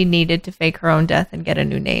why she needed to fake her own death and get a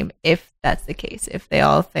new name, if that's the case. If they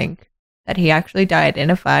all think that he actually died in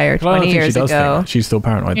a fire But I don't 20 think years she does think ago. that. She's still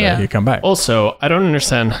paranoid Yeah. that he'll come back. Also, I don't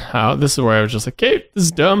understand how. This is where I was just like, "Okay, this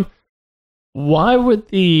is dumb." Why would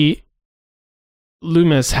the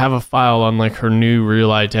Loomis have a file on like her new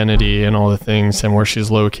real identity and all the things and where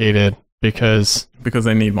she's located? Because Because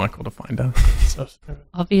they need Michael to find her. so,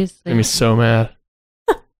 Obviously. made me so mad.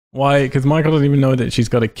 Why? Because Michael doesn't even know that she's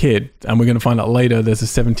got a kid, and we're going to find out later there's a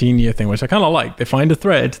 17-year thing, which I kind of like. They find a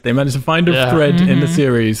thread. They managed to find a Yeah. thread in the Mhm.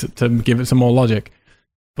 series to give it some more logic.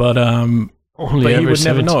 But Only he ever would never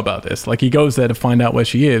 17 know about this. Like, he goes there to find out where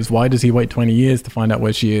she is. Why does he wait 20 years to find out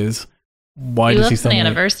where she is? Why he does he loves an suddenly...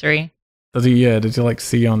 anniversary. Does he, yeah, does he like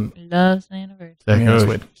see on... He loves an anniversary. That Yeah, that's goes,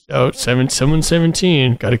 weird. oh, someone's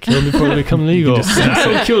 17. Got to kill them before they become legal. just sense I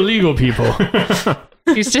don't kill legal people.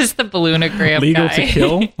 He's just the balloonagram Legal guy. to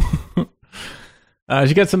kill?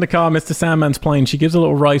 She gets in the car, Mr. Sandman's plane. She gives a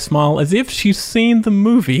little wry smile as if she's seen the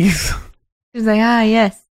movies. She's like,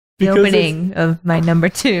 yes, the Because opening of my number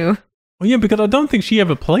 2. Well, yeah, because I don't think she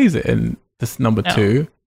ever plays it in this number No. 2.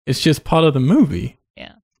 It's just part of the movie.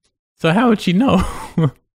 Yeah. So how would she know?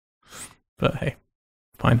 But hey,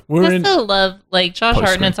 fine. We're I in. still love, like, Josh Post-screen.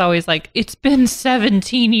 Hartnett's always like, it's been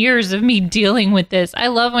 17 years of me dealing with this. I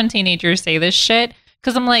love when teenagers say this shit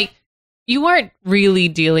because I'm like, you weren't really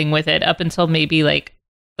dealing with it up until maybe like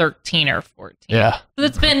 13 or 14. Yeah. So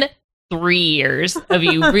it's been 3 years of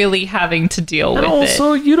you really having to deal And with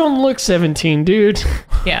also, you don't look 17, dude. it.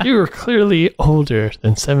 Yeah. You are clearly older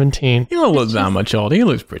than 17. He don't look that much older. He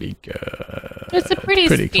looks pretty good. It's a pretty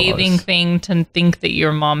scathing close. thing to think that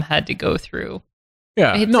your mom had to go through.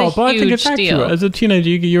 Yeah, It's no, a but I think it's huge accurate. deal. As a teenager,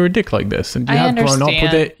 you're a dick like this, and you I have grown up with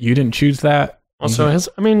understand. it. You didn't choose that. Also,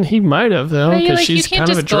 he might have, though, But you're because like, you she's can't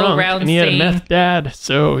kind of a just go drunk, around and he had a saying- meth dad,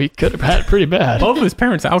 so he could have had it pretty bad. Both of his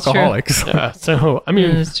parents are alcoholics. Yeah, so, I mean,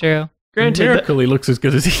 It's true. granted, Miracle, he looks as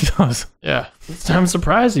good as he does. yeah, I'm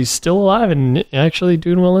surprised he's still alive and actually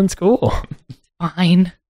doing well in school.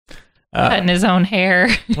 Fine. Cutting his own hair.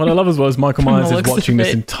 What I love as well is Michael From the Myers is looks of watching this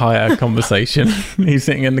it. entire conversation. He's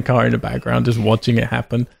sitting in the car in the background, just watching it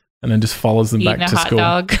happen, and then just follows them Eating back a to hot school.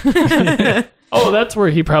 dog. Oh, that's where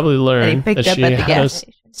he probably That he learned picked that up she at the had a gas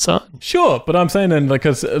station. son. Sure, but I'm saying then,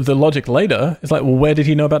 because the logic later is like, well, where did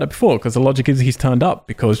he know about it before? Because the logic is he's turned up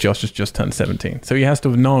because Josh has just turned 17. So he has to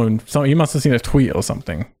have known. So he must have seen a tweet or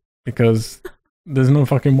something, because there's no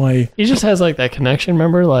fucking way. He just has like that connection,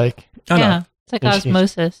 remember? Like, I know. Yeah. It's like And she's-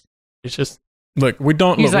 osmosis. it's just, Look, we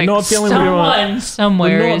don't. He's Look, like, we're not dealing with. someone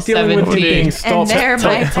somewhere We're not is dealing with him 17. being And stopped. they're my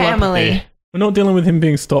telepathy. family. We're not dealing with him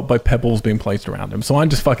being stopped by pebbles being placed around him. So I'm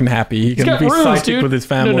just fucking happy he he's can got be runes, psychic dude. with his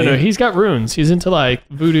family. No. He's got runes. He's into like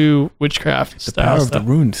voodoo witchcraft The style power of stuff. the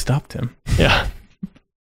rune stopped him. Yeah.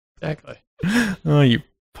 Exactly. Oh, you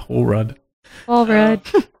poor Rudd. All red.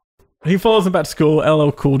 He follows him back to school.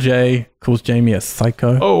 LL Cool J calls Jamie a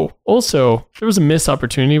psycho. Oh, also, there was a missed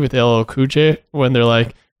opportunity with LL Cool J when they're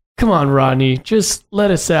like, come on, Rodney, just let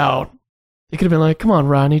us out. They could have been like, come on,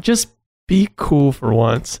 Rodney, just be cool for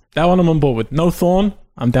once. That one I'm on board with. No Thorn.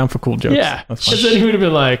 I'm down for cool jokes. Yeah. That's Because fine. then he would have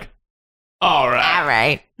been like, all right. All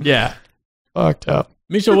right. Yeah. Fucked up.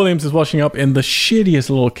 Michelle Williams is washing up in the shittiest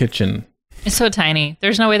little kitchen. It's so tiny.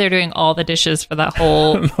 There's no way they're doing all the dishes for that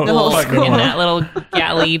whole The whole in school. that little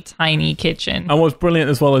galley tiny kitchen. And what's brilliant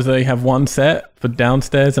as well is they have one set for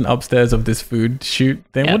downstairs and upstairs of this food shoot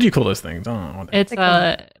thing. Yeah. What do you call those things? I don't know. It's Like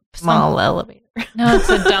a Small elevator. No, it's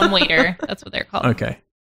a dumb waiter. That's what they're called. Okay.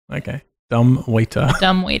 Dumb waiter.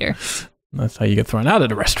 Dumb waiter. That's how you get thrown out of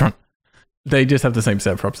the restaurant. They just have the same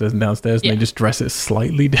set for upstairs and downstairs, and Yeah. they just dress it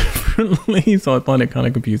slightly differently. So I find it kind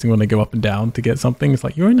of confusing when they go up and down to get something. It's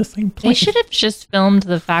like, you're in the same They place. should have just filmed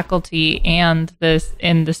the faculty and this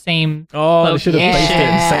in the same. Oh, they should have placed it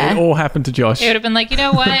and say Yeah. it all happened to Josh. It would have been like, you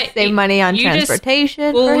know what? Save money on You just-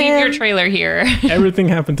 transportation. We'll for leave your him. trailer here. Everything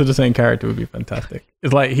happened to the same character would be fantastic.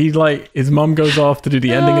 It's like his mum goes off to do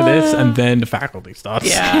the ending of this, and then the faculty starts.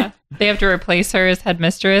 Yeah. They have to replace her as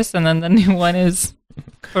headmistress, and then the new one is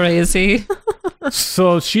crazy.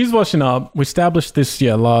 So she's washing up. We established this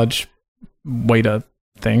large waiter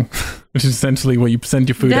thing, which is essentially where you send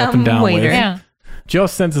your food up and Dumb down waiter. with. Yeah.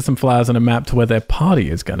 Josh sends her some flowers and a map to where their party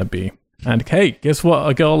is going to be. And hey, guess what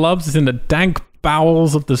a girl loves is in the dank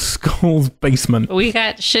bowels of the school's basement. But we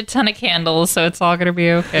got shit ton of candles, so it's all gonna be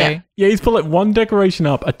okay. Yeah, he's put like one decoration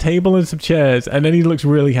up, a table and some chairs, and then he looks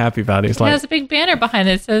really happy about it. He's It like, has a big banner behind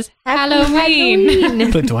it that says Happy Halloween.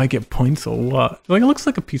 Halloween. but do I get points or what? Like, it looks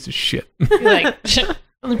like a piece of shit. Like, The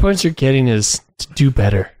only points you're getting is to do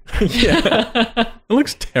better. Yeah, it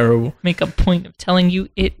looks terrible. make a point of telling you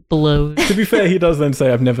it blows. To be fair, he does then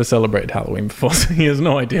say, I've never celebrated Halloween before, so he has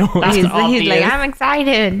no idea what That's he's obvious. like, I'm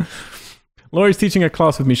excited. Laurie's teaching a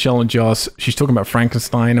class with Michelle and Joss. She's talking about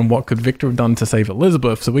Frankenstein and what could Victor have done to save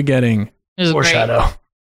Elizabeth. So we're getting It was great. Foreshadow.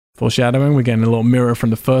 foreshadowing. We're getting a little mirror from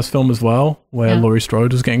the first film as well, where Yeah. Laurie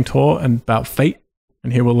Strode was getting taught and about fate.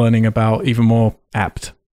 And here we're learning about even more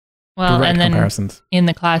apt Well, direct and then comparisons. in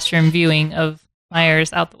the classroom viewing of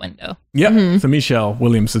Myers out the window. Yep. Mhm. So Michelle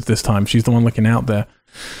Williams is this time. She's the one looking out there.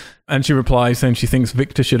 And she replies saying she thinks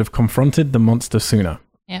Victor should have confronted the monster sooner.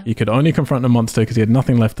 Yeah. He could only confront the monster because he had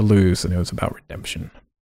nothing left to lose, and it was about redemption.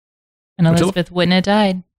 And Which I- Elizabeth wouldn't have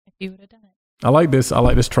died if he would have done it. I like this. I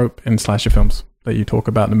like this trope in slasher films that you talk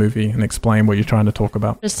about in the movie and explain what you're trying to talk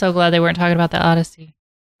about. Just so glad they weren't talking about the Odyssey.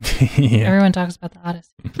 Yeah. Everyone talks about the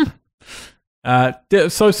Odyssey.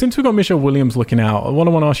 So since we've got Michelle Williams looking out, I want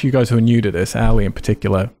to ask you guys who are new to this, Allie in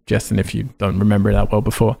particular, Justin, if you don't remember it that well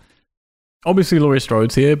before. Obviously, Laurie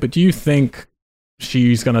Strode's here, but do you think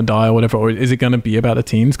she's going to die or whatever, or is it going to be about the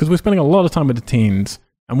teens? Because we're spending a lot of time with the teens,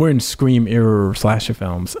 and we're in Scream era slasher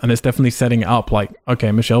films, and it's definitely setting it up like,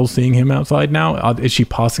 okay, Michelle's seeing him outside now. Is she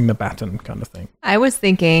passing the baton kind of thing? I was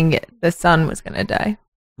thinking the son was going to die.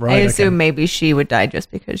 Right. I assume maybe she would die just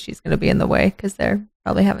because she's going to be in the way because they're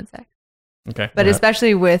probably having sex. Okay. But Right.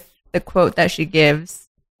 especially with the quote that she gives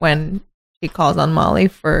when she calls on Molly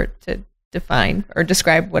to define or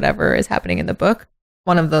describe whatever is happening in the book.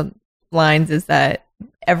 One of the lines is that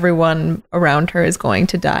everyone around her is going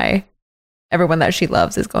to die. Everyone that she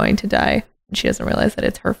loves is going to die. And she doesn't realize that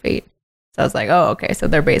it's her fate. So I was like, oh, okay. So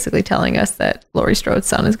they're basically telling us that Laurie Strode's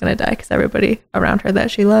son is going to die because everybody around her that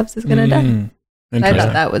she loves is going to die. Mm, I interesting.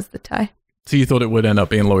 thought that was the tie. So you thought it would end up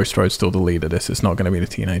being Laurie Strode still the lead of this? It's not going to be the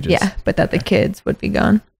teenagers. Yeah, but that the kids would be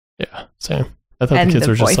gone. Yeah, same. I thought And the kids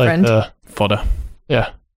the were just boyfriend. like Fodder.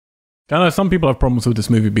 yeah. I know some people have problems with this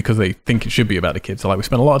movie because they think it should be about the kids. So like we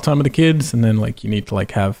spend a lot of time with the kids, and then like you need to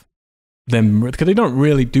like have them because they don't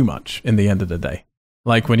really do much in the end of the day.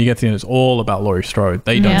 Like when you get to the end, it's all about Laurie Strode.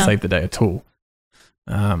 They don't Yeah. save the day at all.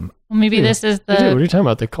 Well, maybe Yeah. this is What are you the. talking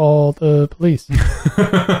about? They call the police.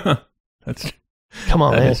 That's Come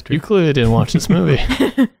on, That man. is true. You clearly didn't watch this movie.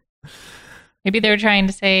 Maybe they're trying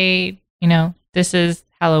to say, you know, this is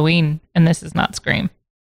Halloween and this is not Scream.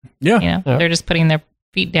 yeah, You know, Yeah. they're just putting their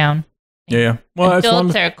feet down. yeah. Well, that's one,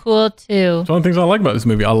 Adults are cool too. it's one of the things I like about this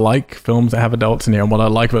movie. I like films that have adults in here, and what I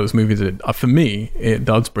like about this movie is for me, it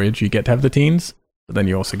does bridge. You get to have the teens, but then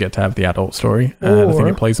you also get to have the adult story, and I think Or-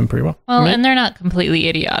 it plays them pretty well. Well, Right. and they're not completely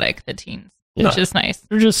idiotic, the teens, Yeah. which is nice.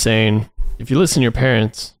 They're just saying, if you listen to your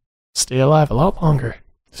parents, stay alive a lot longer.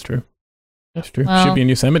 It's true. That's true. Well- Should be in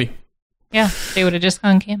Yosemite Yeah, they would have just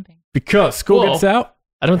gone camping. because school Whoa. gets out.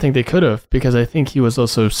 I don't think they could have because I think he was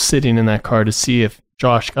also sitting in that car to see if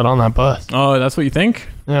Josh got on that bus. Oh, that's what you think?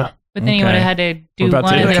 Yeah. But then he would have had to do We're about to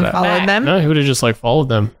one get and to then that. Followed back. them. No, he would have just like followed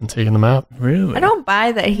them and taken them out. Really? I don't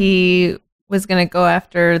buy that he was going to go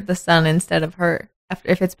after the son instead of her.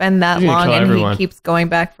 If it's been that He's gonna long kill and everyone. he keeps going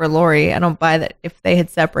back for Lori, I don't buy that if they had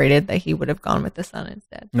separated that he would have gone with the son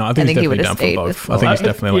instead. No, I think he's he definitely would down have for stayed both. with I think Lori. he's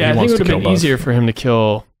definitely yeah, he I think wants it would to have kill been both. easier for him to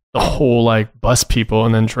kill the whole like bus people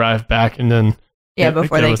and then drive back and then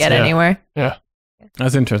Before they get anywhere.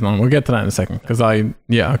 That's interesting. We'll get to that in a second because I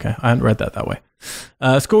hadn't read that way.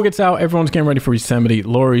 School gets out. Everyone's getting ready for Yosemite.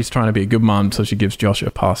 Laurie's trying to be a good mom, so she gives Josh a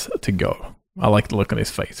pass to go. I like the look on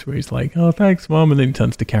his face where he's like, "Oh, thanks, mom," and then he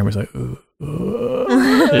turns to the camera. He's like,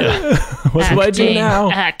 Yeah. "What do I do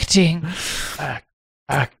now?" Acting.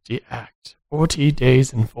 act. 40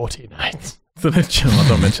 days and 40 nights. So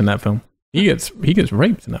don't mention that film. He gets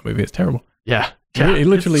raped in that movie. It's terrible. Yeah. He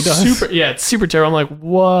literally It's does. It's super terrible. I'm like,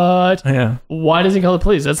 what? Yeah, Why does he call the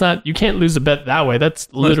police? That's not. You can't lose a bet that way. That's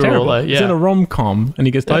Well, it's literal. terrible. He's in a rom-com and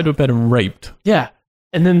he gets tied to a bed and raped, Yeah.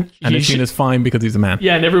 And then and it's seen as fine because he's a man.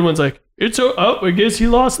 yeah, and everyone's like, I guess he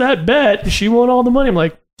lost that bet. She won all the money. I'm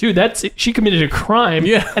like, dude, she committed a crime.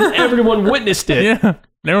 Yeah. And everyone witnessed it. Yeah, and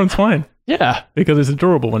everyone's fine Yeah. because it's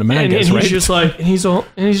adorable when a man And gets he's raped. just like, he's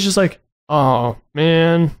just like, oh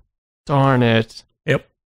man, darn it. Yep.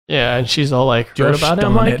 Yeah, and she's all like, heard Josh about it.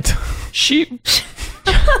 I'm darn like, it. she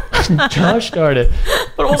Josh started.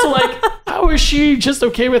 But also like, how is she just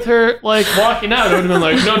okay with her like walking out? I would have been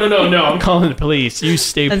like, no, I'm calling the police. You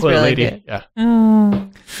stay That's put, really lady. good. Yeah.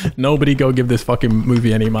 Nobody go give this fucking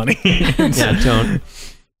movie any money. Yeah, don't.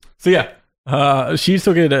 So she's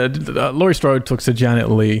talking to Laurie Strode talks to Janet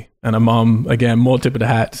Leigh and her mom again. More tip of the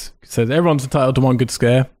hat. Says everyone's entitled to one good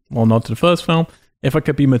scare. Well, not to the first film. If I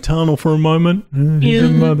could be maternal for a moment, she's a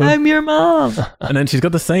mother. I'm your mom. And then she's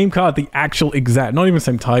got the same car, the actual exact, not even the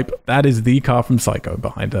same type. That is the car from Psycho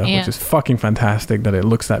behind her, Yeah. which is fucking fantastic that it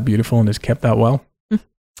looks that beautiful and is kept that well.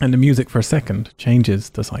 And the music for a second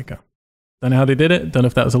changes to Psycho. Don't know how they did it. Don't know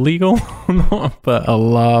if that was illegal or not, but I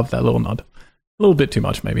love that little nod. A little bit too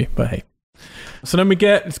much maybe, but hey. So then we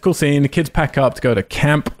get this cool scene. The kids pack up to go to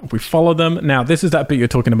camp. We follow them. Now, this is that bit you're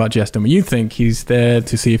talking about, Justin, where you think he's there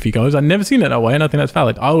to see if he goes. I've never seen it that way, and I think that's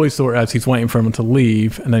valid. I always saw it as he's waiting for him to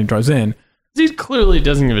leave, and then he drives in. He clearly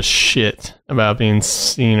doesn't give a shit about being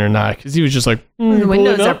seen or not, because he was just like, The pulling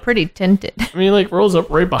windows are up. pretty tinted. I mean, he like rolls up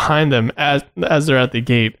right behind them as they're at the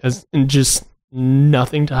gate, and just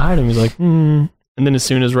nothing to hide him. He's like, And then as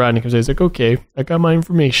soon as Rodney comes in, he's like, okay, I got my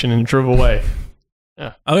information, and drove away.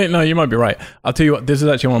 I think, no, you might be right. I'll tell you what, this is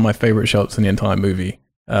actually one of my favorite shots in the entire movie,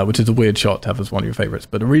 which is a weird shot to have as one of your favorites.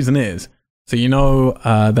 But the reason is, so you know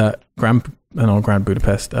that Grand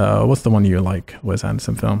Budapest, what's the one you like, Wes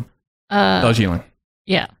Anderson film? Darjeeling.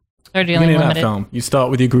 Yeah. Beginning Darjeeling of that Limited. film, you start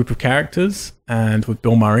with your group of characters and with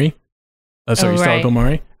Bill Murray. You start with right. Bill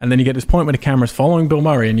Murray, and then you get this point where the camera's following Bill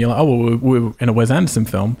Murray, and you're like, oh, well, we're in a Wes Anderson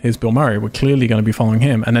film. Here's Bill Murray. We're clearly going to be following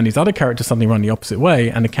him. And then these other characters suddenly run the opposite way,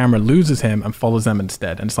 and the camera loses him and follows them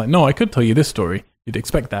instead. And it's like, no, I could tell you this story. You'd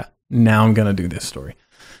expect that. Now I'm going to do this story.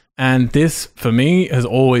 And this, for me, has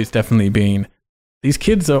always definitely been, these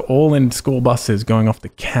kids are all in school buses going off to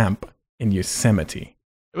camp in Yosemite.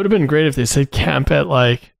 It would have been great if they said camp at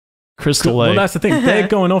like Crystal Lake. Well, that's the thing. They're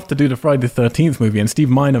going off to do the Friday the 13th movie, and Steve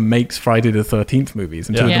Miner makes Friday the 13th movies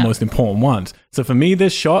and two of Yeah. the most important ones. So for me,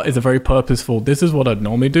 this shot is a very purposeful, this is what I'd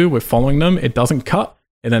normally do. We're following them. It doesn't cut.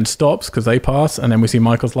 It then stops because they pass, and then we see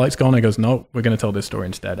Michael's lights go on. And he goes, no, we're going to tell this story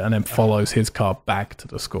instead, and then follows his car back to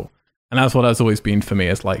the school. And that's what has always been for me.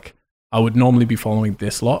 It's like, I would normally be following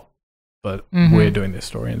this lot, but we're doing this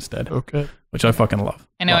story instead, Okay. which I fucking love.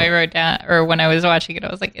 I know I wrote down, or when I was watching it,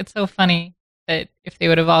 I was like, it's so funny that if they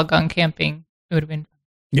would have all gone camping, it would have been fun.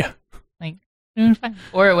 Yeah. Like, it would have been fun.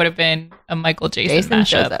 Or it would have been a Michael Jason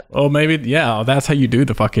shows mashup. up. Or maybe, yeah, that's how you do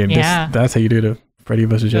the fucking, Yeah. that's how you do the Freddy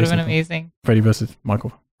versus It would have Jason. been amazing. Freddy versus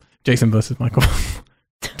Michael. Jason versus Michael.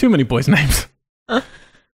 Too many boys' names.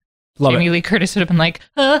 Love Jamie it. Lee Curtis would have been like,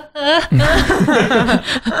 I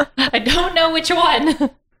don't know which one.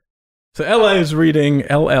 So LA is reading,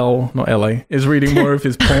 not LA, is reading more of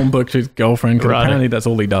his porn book to his girlfriend, because Erotic. apparently that's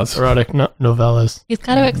all he does. Erotic novellas. He's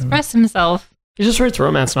got to express himself. He just writes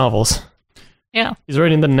romance novels. Yeah. He's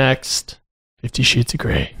writing the next 50 Shades of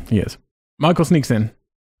Grey. He is. Michael sneaks in.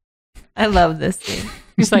 I love this scene.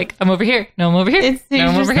 He's like, I'm over here. No, I'm over here. He's No,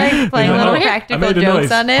 I'm just over here. like playing He's like, little "Oh, I practical made a jokes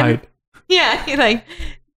noise. on him. Hide." Yeah, he like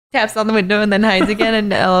taps on the window and then hides again,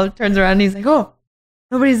 and Ella turns around and he's like, "Oh,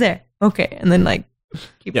 nobody's there." Okay, and then like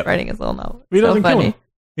keeps Yep. writing his little novel. He So doesn't kill funny. him.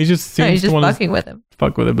 He just No, seems he's to just want fucking with him. to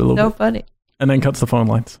fuck with him a little So bit. funny. And then cuts the phone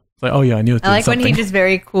lines. It's like, oh yeah, I knew it was I like doing when he something. just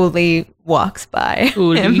very coolly walks by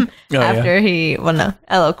Coolly. him Oh, yeah. after he. Well, no,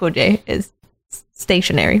 LL Cool J is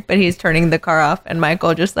stationary, but he's turning the car off, and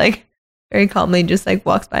Michael just like very calmly just like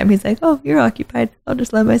walks by him. He's like, "Oh, you're occupied. I'll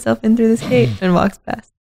just let myself in through this gate," and walks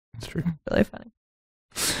past. It's true. Really funny.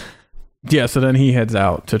 Yeah, so then he heads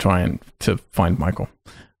out to try to find Michael.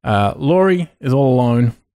 Laurie is all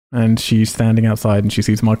alone, and she's standing outside, and she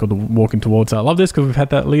sees Michael walking towards her. I love this because we've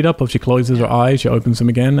had that lead up of she closes her eyes, she opens them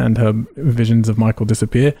again, and her visions of Michael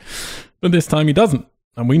disappear. But this time he doesn't,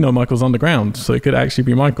 and we know Michael's underground, so it could actually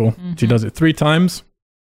be Michael. Mm-hmm. She does it 3 times,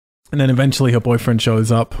 and then eventually her boyfriend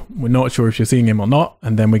shows up. We're not sure if she's seeing him or not,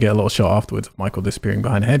 and then we get a little shot afterwards of Michael disappearing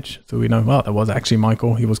behind a hedge. So we know, well, that was actually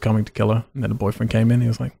Michael. He was coming to kill her, and then the boyfriend came in. He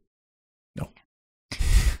was like, no.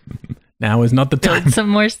 Now is not the time. Build some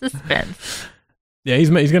more suspense. Yeah,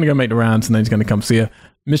 he's going to go make the rounds, and then he's going to come see her.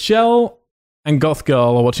 Michelle and Goth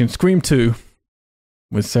Girl are watching Scream 2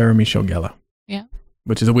 with Sarah Michelle Gellar. Yeah.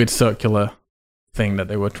 Which is a weird circular thing that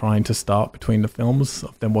they were trying to start between the films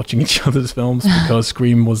of them watching each other's films, because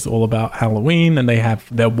Scream was all about Halloween, and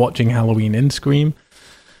they're watching Halloween in Scream.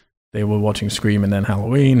 They were watching Scream and then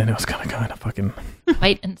Halloween, and it was kind of fucking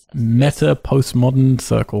meta postmodern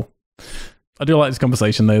circle. I do like this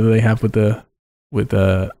conversation though that they have with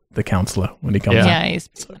the counselor when he comes. Yeah, he's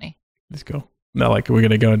funny. Let's go. They're like, we're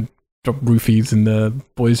gonna go and drop roofies in the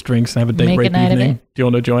boys' drinks and have a date rape evening. Do you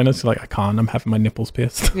want to join us? You're like, I can't. I'm having my nipples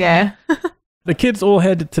pierced. Yeah. The kids all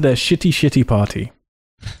head to their shitty party.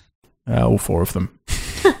 All 4 of them.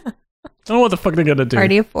 I don't know what the fuck they're gonna do.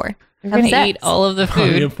 Party of 4. They're gonna eat all of the food.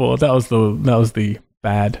 Party of 4. That was the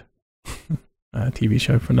bad TV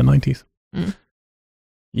show from the 90s. Mm.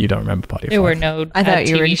 You don't remember Party of 5. There were no I thought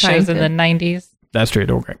you were TV shows in the 90s. That's true.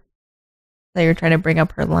 They're all great. So you're trying to bring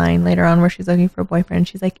up her line later on where she's looking for a boyfriend.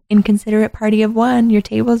 She's like, "Inconsiderate party of 1. Your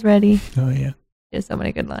table's ready." Oh yeah. She has so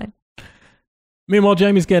many good lines. Meanwhile,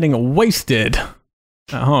 Jamie's getting wasted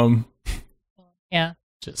at home. Yeah.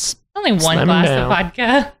 Just only 1 slam glass down. of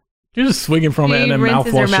vodka. You're just swinging from it and then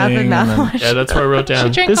rinses her mouthwashing. mouth with mouthwash. yeah, that's what I wrote down.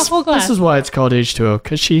 She drank a whole glass. This is why it's called H2O,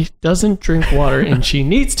 because she doesn't drink water and she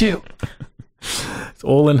needs to. It's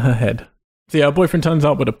all in her head. So yeah, her boyfriend turns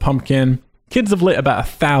up with a pumpkin. Kids have lit about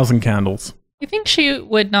 1,000 candles. You think she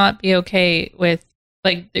would not be okay with,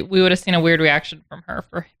 like, we would have seen a weird reaction from her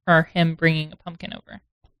for him bringing a pumpkin over?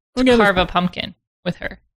 To carve a pumpkin with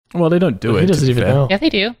her. Well, they don't do it. He doesn't even know. Yeah, they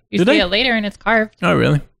do. You see it later and it's carved. Oh,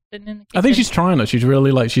 really? I think she's trying it. She's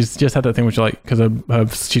really like, she's just had that thing which like,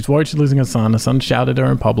 because she's worried she's losing her son. Her son shouted at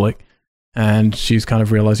her in public, and she's kind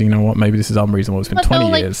of realizing, you know what, maybe this is unreasonable. It's been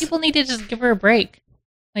 20 years. People need to just give her a break.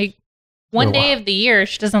 Like, one day of the year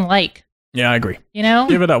she doesn't like. Yeah, I agree. You know?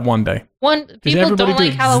 Give her that one day. People don't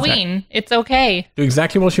like Halloween. It's okay. Do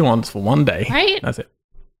exactly what she wants for one day. Right? That's it.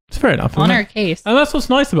 It's fair enough. On her case. And that's what's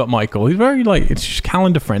nice about Michael. He's very like, it's just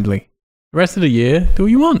calendar friendly. The rest of the year, do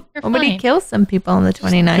what you want. Well, but he kills some people on the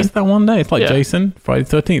 29th. Just that one day. It's like Jason, Friday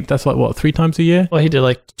the 13th. That's like, what, 3 times a year? Well, he did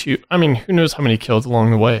like 2. I mean, who knows how many he killed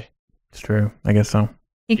along the way. It's true. I guess so.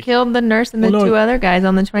 He killed the nurse and the 2 other guys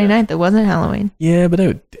on the 29th. It wasn't Halloween. Yeah, but they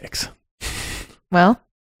were dicks. Well,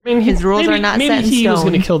 I mean, his rules are not set in Maybe he was stone.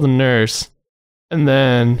 going to kill the nurse, and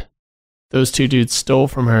then those 2 dudes stole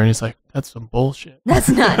from her, and he's like, that's some bullshit. That's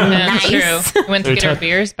not nice. That's true. He went to get her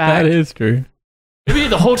beers back. That is true. Maybe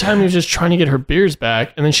the whole time he was just trying to get her beers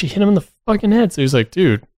back, and then she hit him in the fucking head. So he's like,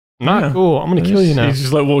 dude, not cool. I'm going to kill you now. He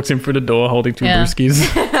just like walks in through the door holding 2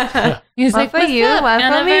 brewskis. He's One like, for what's you, up? one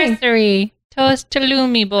for me." Anniversary. Toast to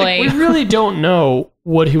Loomy boy. Like, we really don't know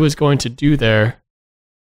what he was going to do there.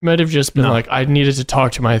 He might have just been like, I needed to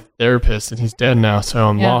talk to my therapist, and he's dead now, so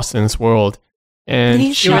I'm lost in this world. And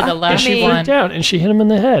He's she You were the last she one. freaked out, and she hit him in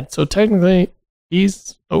the head. So technically,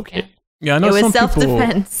 he's okay. Yeah, I know It was some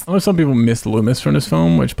self-defense. people. I know some people miss Loomis from this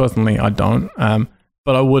film, which personally I don't.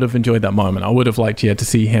 But I would have enjoyed that moment. I would have liked, to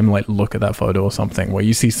see him like look at that photo or something where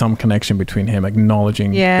you see some connection between him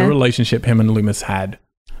acknowledging the relationship him and Loomis had.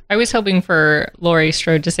 I was hoping for Laurie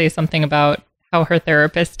Strode to say something about how her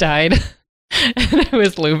therapist died. And it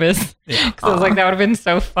was Loomis. Because I was like, that would have been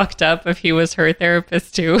so fucked up if he was her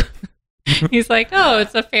therapist too. He's like, oh,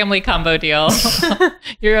 it's a family combo deal.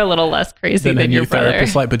 You're a little less crazy than your brother.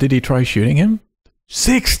 Therapist like, but did he try shooting him?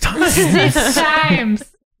 6 times. 6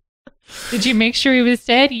 times. Did you make sure he was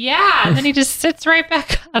dead? Yeah. And then he just sits right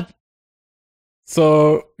back up.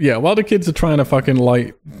 So, yeah, while the kids are trying to fucking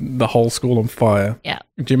light the whole school on fire,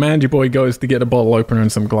 Jumanji boy goes to get a bottle opener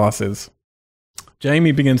and some glasses.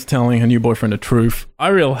 Jamie begins telling her new boyfriend the truth. I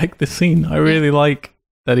really like this scene. I really like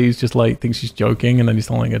that he's just like, thinks she's joking, and then he's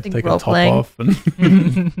telling her to take her top off.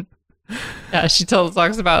 And yeah, she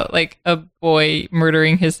talks about like a boy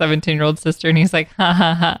murdering his 17-year-old sister, and he's like, ha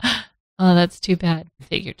ha ha. Oh, that's too bad.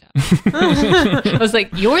 Take your time. I was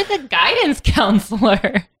like, you're the guidance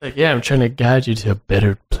counselor. Like, like, yeah, I'm trying to guide you to a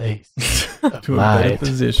better place. To a better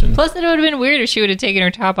position. Plus, it would have been weird if she would have taken her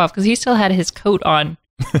top off because he still had his coat on.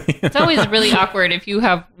 It's always really awkward if you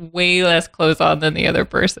have way less clothes on than the other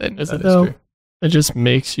person. Is it That is though? true. It just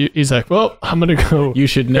makes you. He's like, well, I'm gonna go. You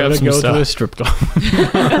should Grab never some go stuff. to a strip club.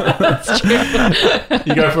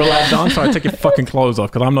 You go for a lap dance, all right, take your fucking clothes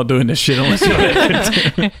off because I'm not doing this shit unless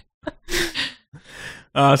you're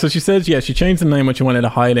So she says, yeah, she changed the name when she went into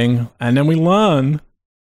hiding. And then we learn,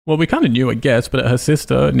 well, we kind of knew, I guess, but her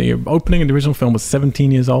sister in the opening in the original film was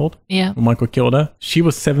 17 years old Yeah. when Michael killed her. She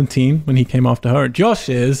was 17 when he came after her. Josh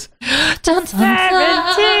is Dun, dun,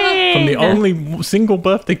 dun. from the only single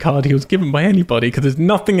birthday card he was given by anybody because there's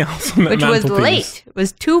nothing else on that Which was mantelpiece. late. It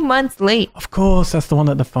was 2 months late. Of course, that's the one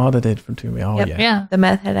that the father did from Toomey. Oh, Yep. yeah. Yeah. The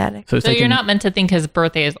meth head addict. So, it's So you're taken- not meant to think his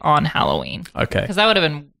birthday is on Halloween Okay. because that would have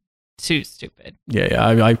been too stupid. Yeah,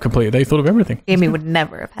 I completely, they thought of everything. Amy would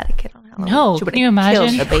never have had a kid on Halloween. No, She would can you have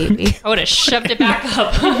imagine? killed the baby. I would have shoved it back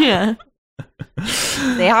up. Yeah.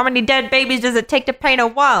 Say, how many dead babies does it take to paint a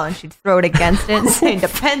wall? And she'd throw it against it and say,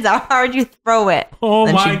 depends how hard you throw it. Oh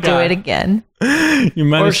Then my she'd God. do it again. You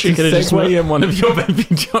managed she to could've just segue went- in one of your baby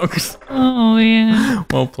jokes. Oh, yeah.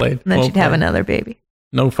 Well played. And then well she'd have played. another baby.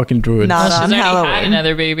 No fucking druids. Not Well, on she's already had Halloween.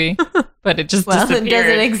 another baby, but it just Well, it disappeared.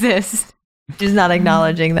 doesn't exist. She's not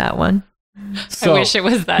acknowledging that one. So, I wish it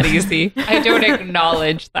was that easy. I don't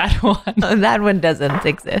acknowledge that one. That one doesn't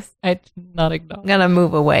exist. I did not I'm acknowledge. gonna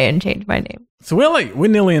move away and change my name. so we're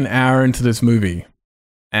nearly an hour into this movie,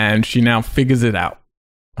 and she now figures it out.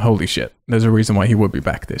 Holy shit! There's a reason why he would be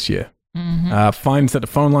back this year. Finds that the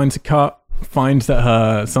phone lines are cut. Finds that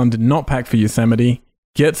her son did not pack for Yosemite.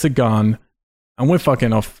 Gets a gun, and we're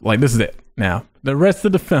fucking off. Like this is it now. The rest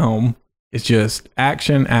of the film is just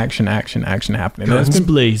action happening. Guns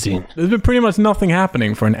blazing. There's been pretty much nothing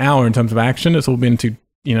happening for an hour in terms of action. It's all been to,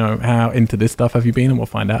 how into this stuff have you been? And we'll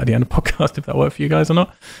find out at the end of the podcast if that worked for you guys or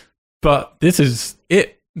not. But this is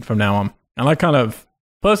it from now on. And I kind of,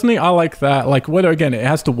 personally, I like that. Like, whether, again, it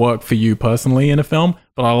has to work for you personally in a film,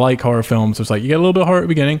 but I like horror films. It's like, you get a little bit of horror at the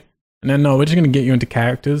beginning, and then, no, we're just going to get you into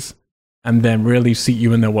characters, and then really seat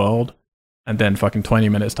you in their world, and then fucking 20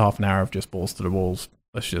 minutes to half an hour of just balls to the walls.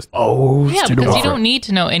 Let's just... Oh, Yeah, to the because you water. don't need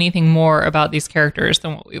to know anything more about these characters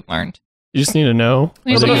than what we've learned. You just need to know.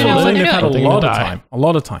 We But just that's need to what know I'm what saying, they're they've had doing. a lot of Die. time. A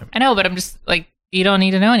lot of time. I know, but I'm just like, you don't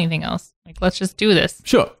need to know anything else. Like, let's just do this.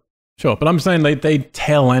 Sure. But I'm saying they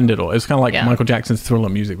tail end it all. It's kind of like Yeah. Michael Jackson's Thriller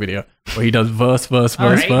music video, where he does verse, All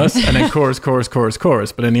right. and then chorus.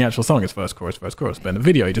 But in the actual song, it's verse, chorus. But in the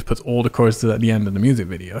video, he just puts all the choruses at the end of the music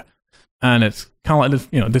video. And it's kind of like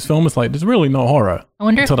this, this film is like, there's really no horror. I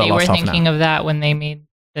wonder if Until that they were last half an thinking of that when they made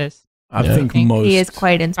this. I Yeah. think He most... He is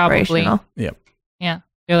quite inspirational.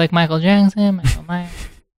 They're like Michael Jackson, Michael Myers.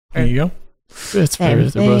 There you go. It's Same fair. They're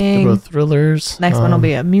thing. both thrillers. Next one will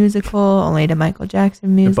be a musical, only to Michael Jackson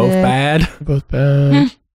They're music. both bad. both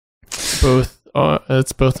bad. both.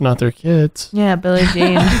 It's both not their kids. Yeah, Billie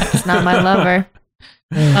Jean. It's not my lover.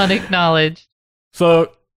 Unacknowledged.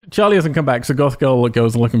 So Charlie hasn't come back, so Goth Girl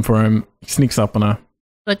goes looking for him. He sneaks up on her.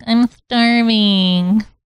 Look, I'm starving.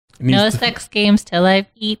 He needs No to- sex games till I've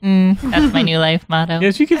eaten. That's my new life motto.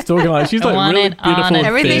 Yeah, she keeps talking like she's I like want really it on beautiful. it.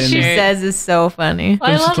 Everything thin. she says is so funny.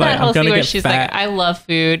 Well, I It's love just like, that I'm whole gonna scene where get she's fat. like, I love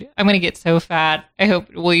food. I'm going to get so fat. I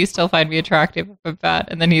hope, will you still find me attractive if I'm fat?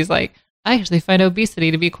 And then he's like, I actually find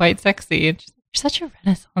obesity to be quite sexy. And she's like, you're such a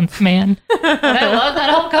Renaissance man. And I love that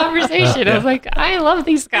whole conversation. I was like, I love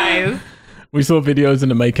these guys. We saw videos in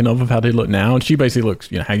the making of how they look now, and she basically looks,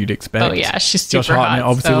 how you'd expect. Oh, yeah. She's super Josh Hartnett hot.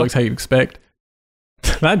 obviously so- looks how you'd expect.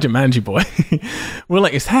 That Jumanji boy. We're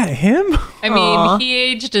like, is that him? I mean, Aw. he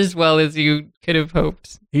aged as well as you could have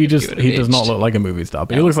hoped. He does would've not aged. look like a movie star,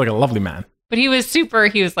 but he No. looks like a lovely man. But he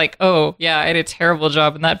was like, oh, yeah, I had a terrible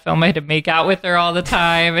job in that film. I had to make out with her all the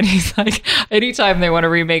time. And he's like, anytime they want to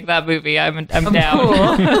remake that movie, I'm down.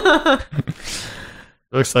 Cool.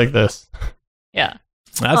 Looks like this. Yeah.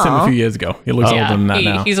 That's him a Aw. few years ago. He looks older than that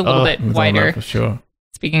now. He's a little bit He was older whiter, for sure.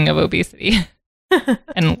 speaking of obesity,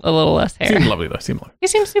 and a little less hair. Seemed lovely though. Seemed lovely. He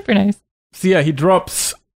seems super nice. So yeah, he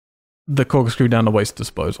drops the corkscrew down the waste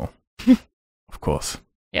disposal. Of course.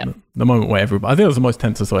 Yeah. The moment where everybody, I think it was the most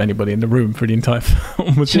tense I saw anybody in the room for the entire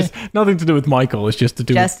film. Was just nothing to do with Michael. It's just to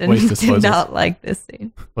do Justin with waste did disposals. not like this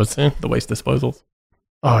scene. What's it? The waste disposals.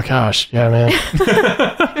 Oh gosh, yeah,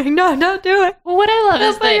 man. No, don't do it. Well, what I love Don't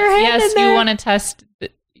is put that, your hand yes, in you there. want to test,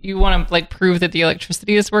 you want to like prove that the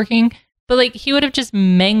electricity is working, but like he would have just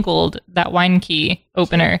mangled that wine key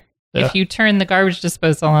opener Yeah. if you turn the garbage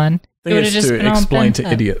disposal on. I It think would've it's just to been all explain bent to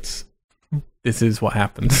up. idiots. this is what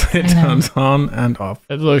happens. It I know. turns on and off.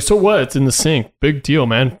 It's like, so what? It's in the sink. Big deal,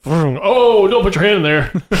 man. Oh, don't put your hand in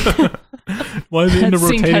there. Why is it in the That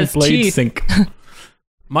sink rotating has blade teeth. sink?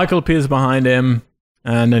 Michael appears behind him,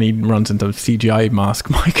 and then he runs into CGI mask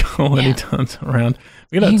Michael when he Yeah. turns around.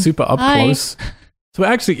 We get that super up Hi. close. So we're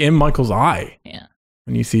actually in Michael's eye Yeah.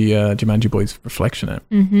 when you see Jumanji Boy's reflection in it.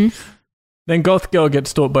 Mm-hmm. Then Goth Girl gets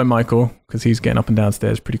stalked by Michael because he's getting up and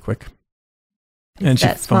downstairs pretty quick. And she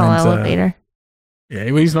That small finds elevator. yeah,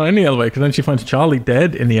 well, he's not in the elevator because then she finds Charlie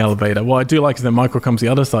dead in the elevator. What I do like is that Michael comes the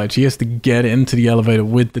other side. She has to get into the elevator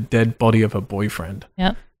with the dead body of her boyfriend.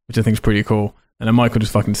 Yep. Which I think is pretty cool. And then Michael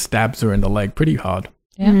just fucking stabs her in the leg pretty hard.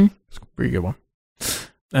 Yeah. Mhm. It's a pretty good one.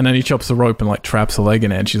 And then he chops the rope and like traps her leg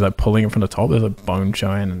in it, and she's like pulling it from the top. There's like bone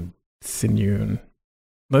showing and sinew, and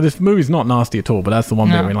like, this movie's not nasty at all, but that's the one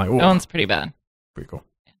bit No, where you're like, that oh, one's pretty bad. pretty cool.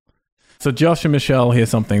 So Josh and Michelle hear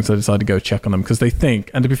something, so they decide to go check on them because they think,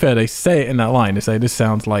 and to be fair, they say it in that line. They say this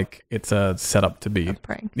sounds like it's a setup to be, A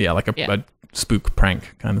prank. yeah, like a Yeah. spook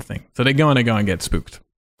prank kind of thing. So they go and get spooked,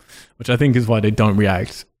 which I think is why they don't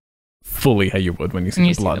react fully how you would when you see And the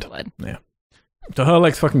you see blood. the blood. So her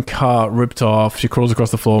leg's fucking cut, ripped off. She crawls across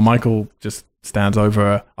the floor. Michael just stands over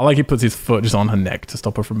her. I like he puts his foot just on her neck to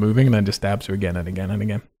stop her from moving and then just stabs her again and again and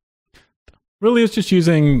again. Really is just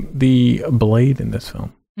using the blade in this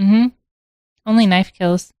film. Mm-hmm. Only knife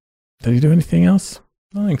kills. Did he do anything else?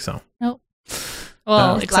 I don't think so. Well,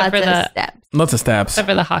 There's except for Lots of the steps. Lots of stabs. except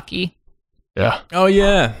for the hockey Yeah. Oh,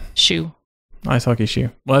 yeah. shoe. Nice hockey shoe.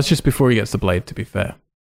 Well, that's just before he gets the blade, to be fair.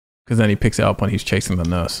 Because then he picks it up when he's chasing the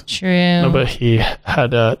nurse. True. No, but he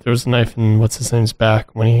had, there was a knife in what's his name's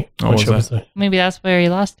back when he, Oh, when was she was there. Maybe that's where he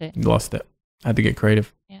lost it. He lost it. Had to get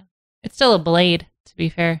creative. It's still a blade, to be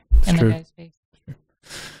fair, in true. the guy's face.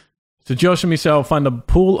 So Josh and Michelle find a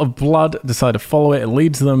pool of blood, decide to follow it. It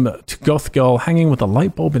leads them to Goth Girl hanging with a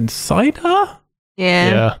light bulb inside her. Yeah.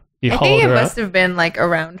 Yeah. He I hollowed think it her must out. have been like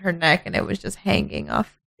around her neck and it was just hanging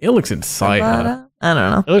off. It looks her inside her. bottom. I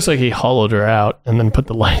don't know. It looks like he hollowed her out and then put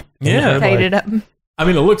the light in Yeah. her Tied leg. it up. I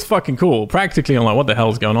mean, it looks fucking cool. Practically, I'm like, what the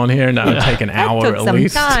hell's going on here? Now it'll Yeah. take an That hour took at some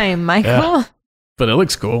least. time, Michael. But it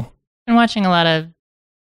looks cool. Been watching a lot of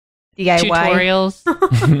DIY. tutorials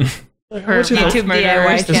Like, for what's it YouTube like?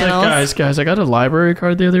 murderers. It's like, channels. guys, I got a library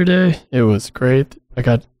card the other day. It was great.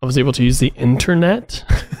 I was able to use the internet.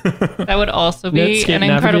 That would also be Netscape an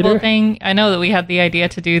incredible Navigator? thing. I know that we had the idea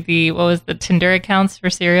to do the Tinder accounts for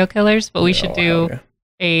serial killers, but we should do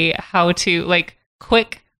a how to like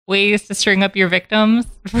quick ways to string up your victims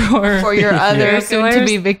For your other serial soon-to-be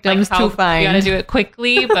killers. victims Like how to find. You got to do it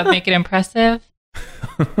quickly, but make it impressive.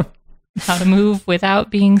 How to move without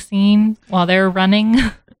being seen while they're running.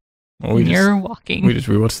 Well, when you're walking. we just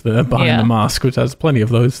rewatched the Behind Yeah. the Mask, which has plenty of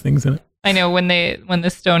those things in it. I know when the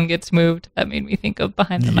stone gets moved, that made me think of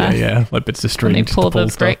Behind the Yeah, Mask. yeah, like bits of When string they to pull the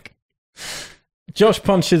stuff. brick. Josh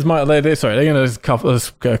punches Michael. They're going to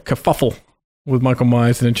kerfuffle with Michael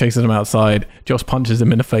Myers and then chases him outside. Josh punches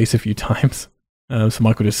him in the face a few times. So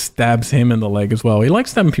Michael just stabs him in the leg as well. He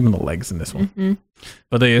likes stabbing people in the legs in this one. Mhm.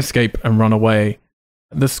 But they escape and run away.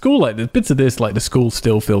 The school, like the bits of this, like the school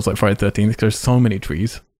still feels like Friday the 13th because there's so many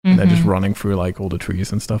trees. And they're just Mhm. running through like all the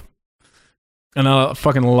trees and stuff. And I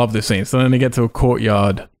fucking love this scene. So then they get to a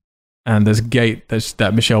courtyard and there's a gate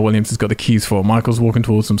that Michelle Williams has got the keys for. Michael's walking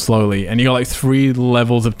towards them slowly. And you got like 3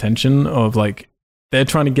 levels of tension of like, they're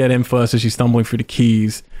trying to get in first as she's stumbling through the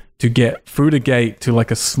keys to get through the gate to like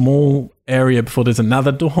a small area before there's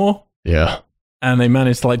another door. Yeah. And they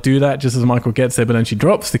manage to like do that just as Michael gets there, but then she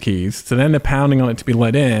drops the keys. So then they're pounding on it to be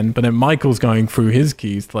let in, but then Michael's going through his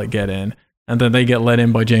keys to like get in. And then they get let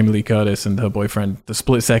in by Jamie Lee Curtis and her boyfriend. The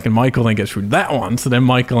split second, Michael then gets through that one. So then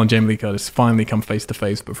Michael and Jamie Lee Curtis finally come face to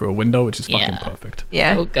face, but through a window, which is fucking Yeah. perfect.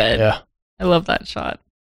 Yeah. So good. Yeah. I love that shot.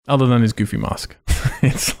 Other than his goofy mask.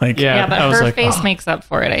 It's like, Yeah. Yeah, but I was her like, face oh. makes up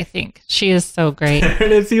for it, I think. She is so great. there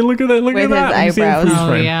it is. See, look at that. Look With at that. his You see him eyebrows. freeze Oh,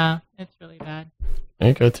 frame. yeah. It's really bad.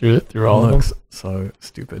 I go through all of them. Looks so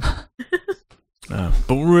stupid. But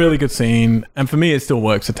really good scene. And for me, it still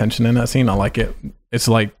works. The tension in that scene, I like it. It's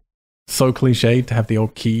like so cliched to have the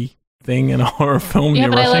old key thing in a horror film. Yeah,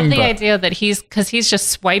 You're but I rushing, love the but idea that because he's just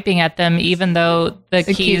swiping at them, even though the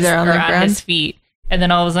keys are on the at ground. his feet. And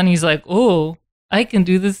then all of a sudden he's like, oh, I can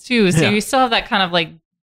do this too. So Yeah. you still have that kind of like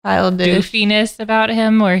Childish. goofiness about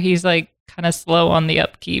him where he's like kind of slow on the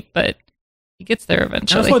upkeep, but he gets there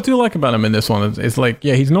eventually. That's what I do like about him in this one. It's like,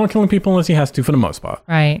 yeah, he's not killing people unless he has to for the most part.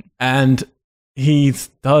 Right. And he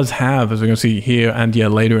does have, as we're going to see here and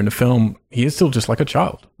later in the film, he is still just like a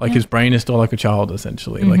child. Like Yeah. his brain is still like a child,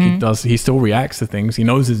 essentially. Like he still reacts to things. He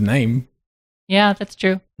knows his name, Yeah, that's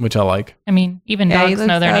true. which I like. I mean, even Yeah, he dogs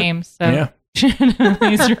know looks their up. names. So Yeah. Please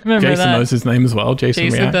remember Jason that. knows his name as well. Jason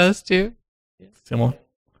reacts. does too. Similar.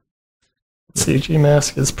 CG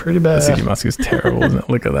mask is pretty The bad. CG mask is terrible, isn't it?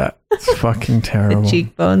 Look at that. It's fucking terrible. The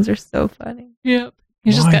cheekbones are so funny. Yep.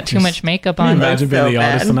 He's just Why got too just- much makeup Can you on. imagine being so the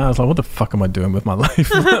artist bad. and I was like, what the fuck am I doing with my life?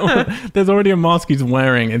 There's already a mask he's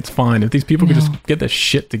wearing. It's fine. If these people could just get their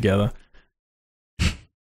shit together.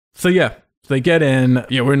 So yeah, they get in.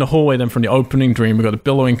 Yeah, we're in the hallway then from the opening dream. We've got the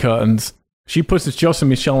billowing curtains. She pushes Joss and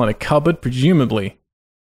Michelle in a cupboard, presumably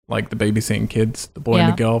like the babysitting kids, the boy and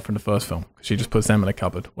Yeah. the girl from the first film. She just puts them in a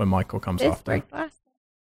cupboard when Michael comes This after. break glass.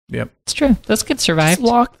 Yep. It's true. Those kids survived.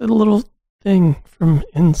 Just lock the little thing from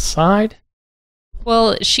inside.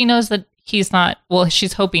 Well, she knows that he's not. Well,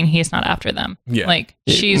 she's hoping he's not after them. Yeah. Like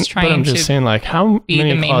she's But trying I'm to. just saying, like, how be the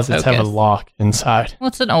many main closets have a focus. lock inside? Well,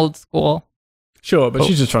 it's an old school. Sure, but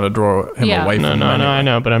she's just trying to draw him Yeah. away from No, them no, anyway. I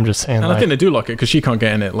know, but I'm just saying, And like, I think they do lock it because she can't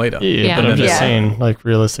get in it later. yeah, Yeah. but I'm just Yeah. saying, like,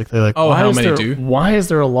 realistically, like, Oh, why how is many there, do? Why is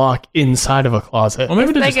there a lock inside of a closet? Or maybe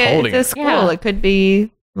It's they're like just holding it's it. a school. Yeah. It could be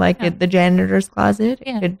like Yeah. the janitor's closet.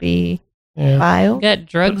 Yeah. It could be Yeah. file. You got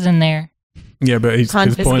drugs in there. Yeah, but his point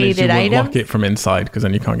is you Confiscated wouldn't lock items? it from inside because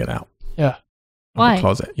then you can't get out Yeah. of Why? the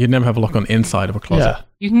closet. You'd never have a lock on the inside of a closet. Yeah.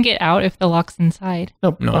 You can get out if the lock's inside.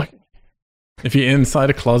 No. No. lock- If you're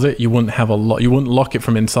inside a closet, you wouldn't have a lock. You wouldn't lock it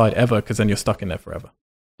from inside ever because then you're stuck in there forever.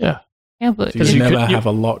 Yeah. Yeah, but So Because you you never could- you- have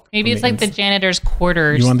a lock. maybe from it's like the inside. janitor's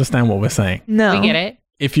quarters. You understand what we're saying? No. We get it.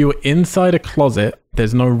 If you were inside a closet,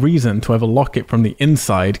 there's no reason to ever lock it from the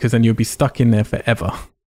inside because then you'll be stuck in there forever.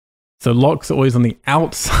 So locks are always on the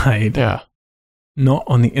outside, Yeah. not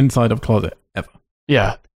on the inside of closet ever.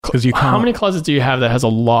 Yeah. 'Cause you How can't- many closets do you have that has a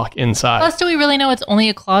lock inside? Plus, do we really know it's only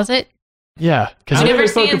a closet? Yeah. Because I'm never really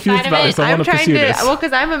so see confused inside of about it. this. I I'm want to trying pursue to, this. well,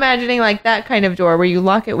 because I'm imagining like that kind of door where you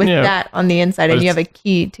lock it with Yeah. that on the inside But and you it's- have a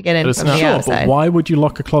key to get in but it's from not- the Sure, outside. but why would you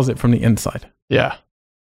lock a closet from the inside? yeah.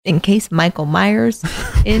 In case Michael Myers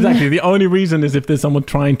in Exactly. The only reason is if there's someone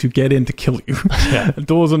trying to get in to kill you. Yeah.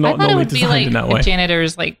 Doors are I not thought it normally would be designed like in that a way.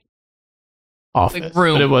 janitor's like. Office.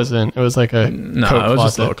 room. But it wasn't. It was like a No, coat it was just a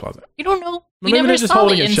closet. little closet. You don't know. We Maybe never they're just saw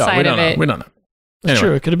holding the it shut. We inside don't of know. it. We don't know. It's Anyway.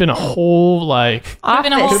 true. It could have been a whole, like, Could've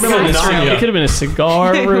been a whole office. Could've been a classroom. Narnia. it could have been a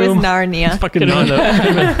cigar It was room. Narnia. Fucking Could've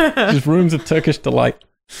been none. Just rooms of Turkish delight.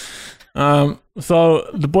 So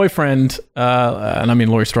the boyfriend, and I mean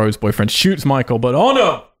Laurie Strode's boyfriend, shoots Michael, but oh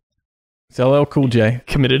no! It's LL Cool J.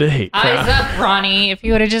 Committed a hate Eyes crime. up, Ronnie. If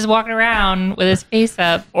he would have just walked around with his face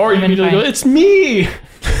up. Or you would've been immediately go, fine. it's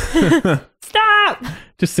me. Stop.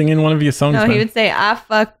 Just singing one of your songs. No, man. he would say, "I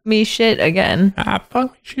fuck me shit again." Ah,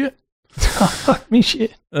 fuck me, shit. Fuck me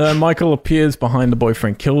shit. Michael appears behind the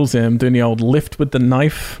boyfriend, kills him, doing the old lift with the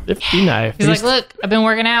knife. Nifty knife. He's like, look, I've been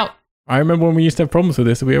working out. I remember when we used to have problems with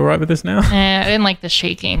this. Are we alright with this now? I didn't like the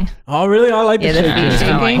shaking. Oh, really? I like Yeah, the the shaking. feet I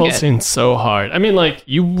don't like it. pulsing so hard. I mean, like,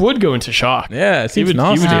 you would go into shock. Yeah, it You seems would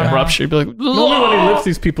nasty. Yeah. rupture. You'd be like, Normally when he lifts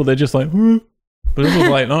these people, they're just like, but this was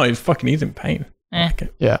like, no, he's in pain. Eh. Okay.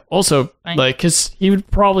 yeah. Also, Fine. like, because he would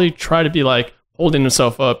probably try to be like holding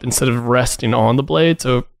himself up instead of resting on the blade.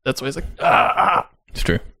 So that's why he's like, ah. It's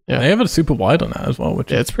true. Yeah. They have a super wide on that as well,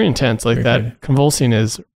 which Yeah, is it's pretty intense. Like, Very that good. convulsing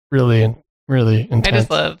is really, really intense. I just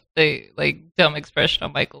love the like dumb expression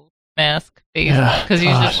on Michael's mask face Yeah, because he's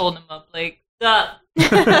gosh. just holding him up like, stop.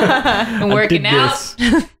 I I'm working did out.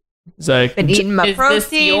 this. He's like, Been eating my Is protein.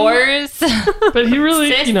 this yours? but he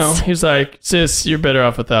really, Sis. you know, he's like, sis, you're better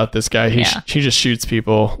off without this guy. He, Yeah. he just shoots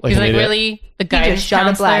people. Like He's an like, idiot. really? The He guy just shot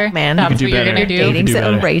a black man. That's You could what do you're better. gonna do. You could Dating do some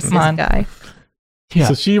better. racist Come on. guy. Yeah.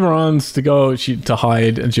 So she runs to go to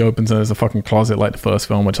hide, and she opens and there's a fucking closet like the first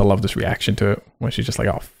film, which I love this reaction to it, where she's just like,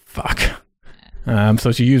 oh, fuck.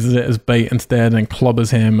 So she uses it as bait instead and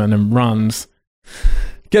clobbers him and then runs.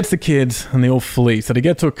 Gets the kids and they all flee. So they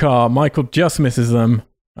get to a car. Michael just misses them.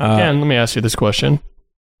 Again, let me ask you this question.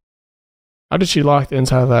 How did she lock the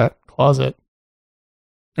inside of that closet?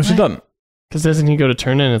 She doesn't. Because doesn't he go to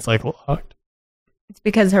turn it and it's like locked? It's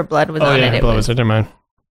because her blood was Oh, on yeah, it. It blood was, was never mind.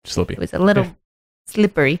 Slippy. it was a little Okay.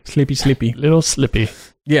 slippery. Sleepy. Little slippy.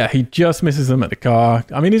 Yeah, he just misses them at the car.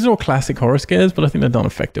 I mean, these are all classic horror scares, but I think they're done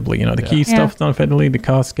effectively. You know, the Yeah. key Yeah. stuff's done effectively, the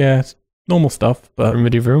car scares, normal stuff. But Vroom,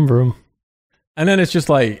 vroom, vroom. and then it's just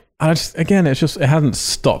like, it hasn't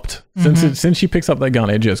stopped since she picks up that gun.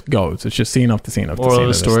 It just goes. It's just scene after scene after Moral scene of the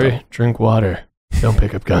of this story, stuff. drink water. Don't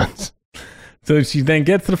pick up guns. So she then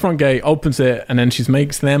gets to the front gate, opens it, and then she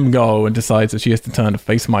makes them go and decides that she has to turn to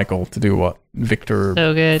face Michael to do what Victor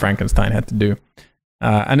So good. Frankenstein had to do.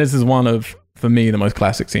 And this is one of, for me, the most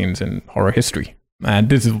classic scenes in horror history. And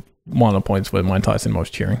this is one of the points where Mike Tyson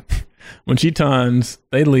was cheering. When she turns,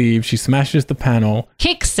 they leave, she smashes the panel.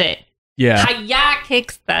 Kicks it. Yeah. Hiya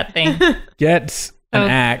kicks that thing. Gets an Oh,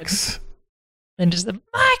 axe. Then just the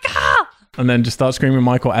Michael. and then just start screaming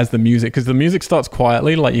Michael as the music, because the music starts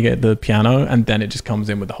quietly, like you get the piano, and then it just comes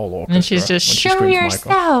in with the whole orchestra. And she's just, when she show screams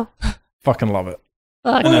yourself. Fucking love it.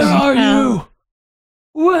 Fuck Where are yourself. you?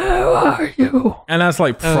 Where are you? And that's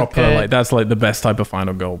like proper, Okay. like that's like the best type of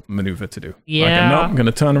final girl maneuver to do. Yeah. Like, no, I'm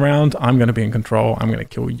gonna turn around. I'm gonna be in control. I'm gonna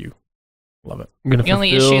kill you. Love it. I'm gonna The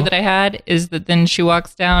only fulfill- issue that I had is that then she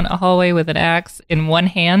walks down a hallway with an axe in one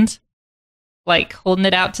hand, like holding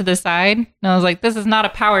it out to the side. And I was like, this is not a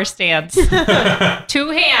power stance. 2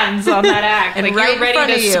 hands on that axe. And like right in you're ready front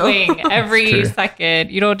to of you. swing every true.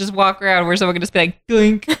 second. You don't just walk around where someone can just be like,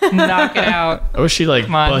 doink, knock it out. I wish she like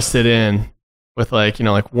Come on. busted in with like, you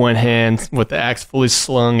know, like one hand with the axe fully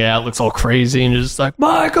slung out, looks all crazy, and just like,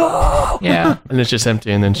 Michael! Yeah. And it's just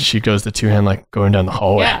empty, and then she goes to 2-hand, like going down the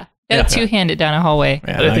hallway. Yeah. Got to two-handed down a hallway.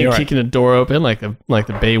 Yeah, And I no, think you're right. kicking the door open, like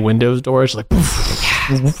the bay windows door, it's like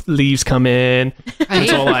poof, leaves come in.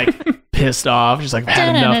 It's all like pissed off. She's like, I've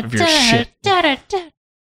had enough of your shit.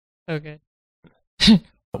 So good.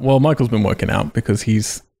 Well, Michael's been working out because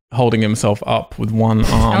he's holding himself up with one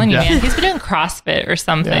arm. Telling you, Yeah. man, he's been doing CrossFit or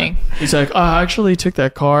something. He's like, I actually took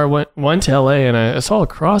that car, went to LA, and I saw a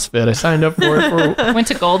CrossFit. I signed up for it for. Went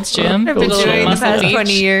to Gold's Gym. I've did been a little doing the muscle past each.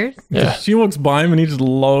 20 years. Yeah. She walks by him and he just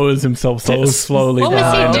lowers himself so Yes. slowly. What was he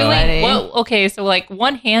behind her. doing? Funny. Well, okay, so like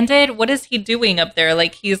one-handed, what is he doing up there?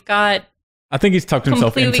 Like he's got I think he's tucked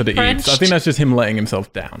himself Completely into the eaves. I crunched. think that's just him letting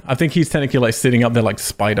himself down. I think he's technically like sitting up there like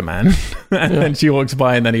Spider-Man. And then she walks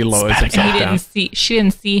by and then he lowers and himself he down. didn't see. She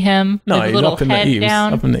didn't see him. No, His he's little up in the head eaves.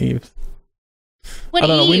 down. Up in the eaves. What I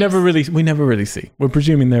don't know. We eaves? never really see. We're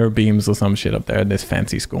presuming there are beams or some shit up there in this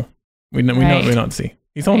fancy school. We Right. don't see.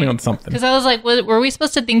 He's only Right. on something. Because I was like, were we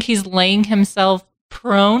supposed to think he's laying himself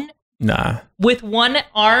prone Nah. with one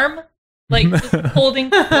arm, like just holding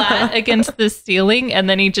flat against the ceiling, and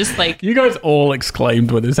then he just like. You guys all exclaimed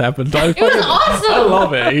when this happened. It was awesome. I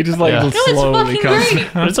love it. He just like Yeah. It was slowly fucking comes great. down.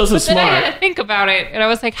 But it's also But then I had smart. to think about it, and I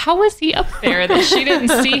was like, "How was he up there that she didn't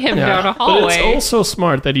see him down a But hallway?" it's also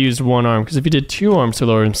smart that he used one arm, because if he did 2 arms to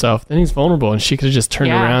lower himself, then he's vulnerable, and she could have just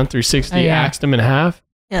turned Yeah. around 360, Oh, yeah. axed him in half.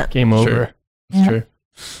 Yeah. Game Sure. over. It's Yeah. true.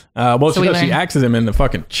 Well, So she we does. She learned- axes him in the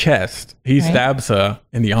fucking chest. He Right. stabs her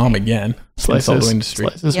in the arm again. Slices, Insult the industry.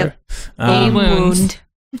 slices Yep. her. Old wounds. Wound.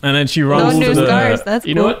 And then she No runs new to scars. That's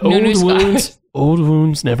You know what? No new Old scars.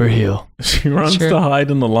 wounds never heal. she runs Sure. to hide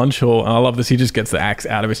in the lunch hall. And I love this. He just gets the axe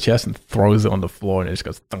out of his chest and throws it on the floor, and it just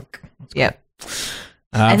goes thunk. Yep.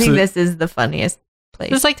 I think so- this is the funniest place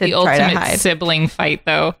This is like to the try to ultimate hide. sibling fight,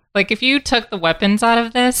 though. Like if you took the weapons out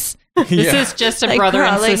of this, this Yeah. is just a Like brother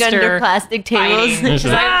and crawling under sister plastic tables. fighting. Because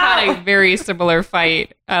I've had a very similar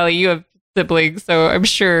fight. Ali, you have siblings, so I'm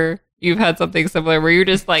sure you've had something similar where you're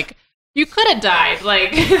just like, you could have died.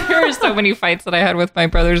 Like there are so many fights that I had with my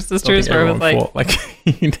brothers and I think sisters where I was everyone like, fought like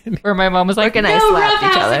he did. where my mom was like, and I no, slapped each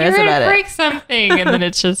roughhouse, other. you're That's gonna about it. break something, and then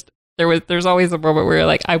it's just there's always a moment where you're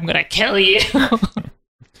like, I'm gonna kill you.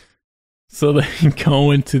 So they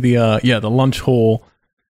go into the the lunch hall.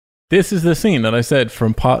 This is the scene that I said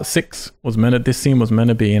from part 6 this scene was meant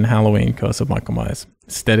to be in Halloween Curse of Michael Myers.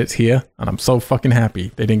 Instead it's here, and I'm so fucking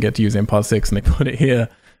happy they didn't get to use it in part 6 and they put it here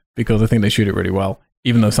because I think they shoot it really well,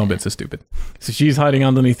 even though some bits are stupid. So she's hiding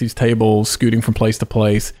underneath these tables, scooting from place to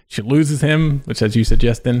place. She loses him, which as you said,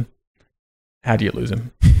 Justin, how do you lose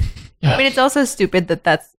him? I mean, it's also stupid that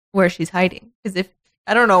that's where she's hiding. Because if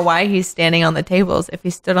I don't know why he's standing on the tables. If he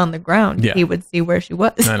stood on the ground, Yeah. he would see where she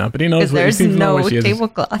was. No, but he knows Because where he there's seems to know no where she is.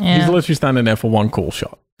 tablecloth. Yeah. He's literally standing there for one cool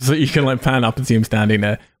shot. So you can like pan up and see him standing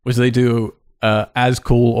there, which they do as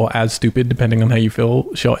cool or as stupid, depending on how you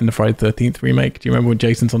feel, shot in the Friday the 13th remake. Do you remember when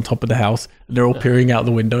Jason's on top of the house? They're all peering out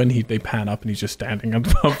the window and they pan up and he's just standing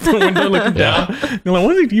above the window looking down. You're like,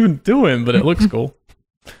 what is he even doing? But it looks cool.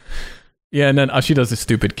 Yeah, and then she does this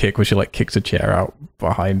stupid kick where she like kicks a chair out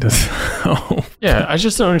behind us. Yeah, I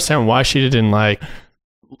just don't understand why she didn't like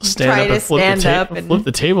stand Try up to and flip stand the, up and- flip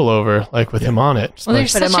the table over like with him on it. Just Well, like,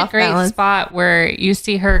 there's Put him such a off great balance. spot where you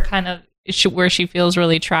see her kind of where she feels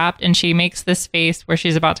really trapped, and she makes this face where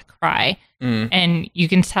she's about to cry, and you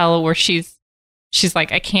can tell where she's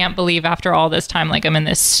like, I can't believe after all this time, like I'm in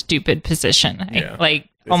this stupid position, Yeah. like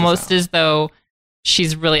This almost is how. as though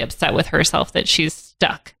she's really upset with herself that she's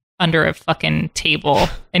stuck under a fucking table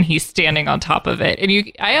and he's standing on top of it.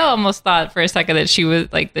 And I almost thought for a second that she was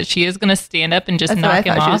like that she is gonna stand up and just That's what I knock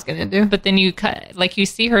him thought she was off. going to do. But then you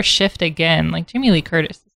see her shift again. Like Jamie Lee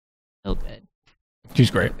Curtis is so good.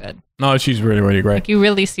 She's great. So good. No, she's really, really great. Like you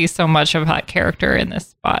really see so much of that character in this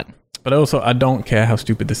spot. But also, I don't care how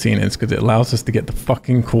stupid the scene is because it allows us to get the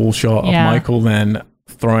fucking cool shot Yeah. of Michael then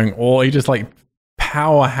throwing he just like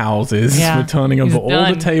powerhouses Yeah. for turning He's over all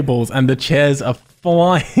done. the tables, and the chairs are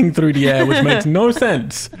flying through the air, which makes no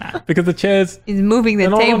sense because the chairs He's moving the they're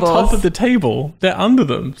not tables. on top of the table; they're under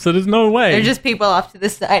them, so there's no way. They're just people off to the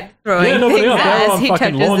side throwing yeah, no, but things they're as on he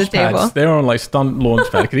fucking touches the launch table. pads. They're on like stunt launch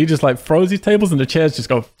pad because he just like throws these tables and the chairs just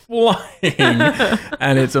go flying,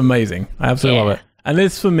 and it's amazing. I absolutely love it. And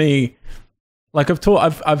this for me, like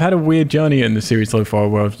I've had a weird journey in the series so far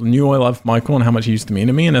where I knew I loved Michael and how much he used to mean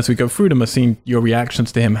to me, and as we go through them, I've seen your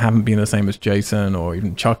reactions to him haven't been the same as Jason or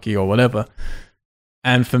even Chucky or whatever.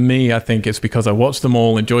 And for me, I think it's because I watched them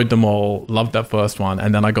all, enjoyed them all, loved that first one,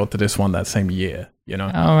 and then I got to this one that same year, you know?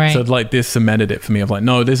 Oh, right. So like this cemented it for me of like,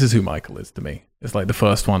 no, this is who Michael is to me. It's like the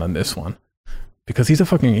first one and this one. Because he's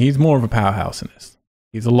more of a powerhouse in this.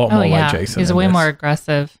 He's a lot more like Jason. He's in way this, more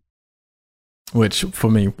aggressive. which for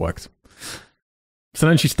me works. So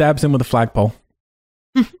then she stabs him with a flagpole.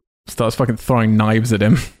 Starts fucking throwing knives at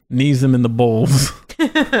him. Knees him in the balls.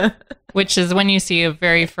 Which is when you see a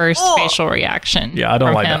very first facial reaction. Yeah, I don't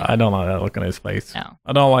from like him. that. I don't like that look on his face. No.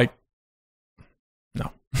 I don't like.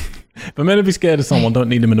 No. If I'm meant to be scared of someone, don't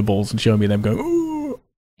need them in the balls and show me them going, ooh.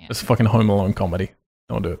 Yeah. It's fucking Home Alone comedy.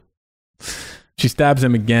 Don't do it. She stabs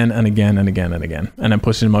him again and again and again and again, and then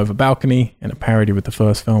pushes him over a balcony in a parody with the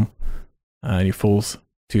first film. And he falls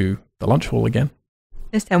to the lunch hall again.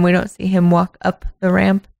 This time we don't see him walk up the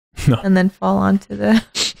ramp No. and then fall onto the.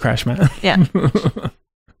 Crash mat. Yeah.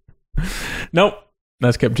 Nope.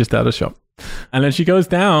 That's kept just out of shot. And then she goes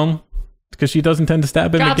down because she does intend to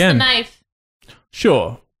stab him Drops again. the knife.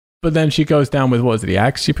 Sure. But then she goes down with, what is it, the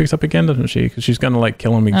axe she picks up again, doesn't she? Because she's going to like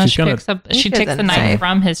kill him. No, she's she going picks to. up. She takes the doesn't knife say.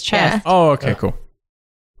 from his chest. Oh, okay, cool.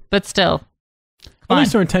 But still, At come on.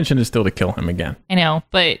 least her intention is still to kill him again. I know,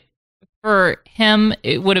 but for him,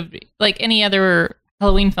 it would have like any other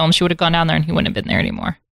Halloween film. She would have gone down there, and he wouldn't have been there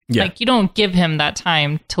anymore. Yeah, Like you don't give him that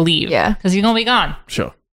time to leave. Yeah. because he's gonna be gone.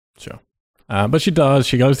 sure. But she does.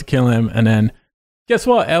 She goes to kill him, and then guess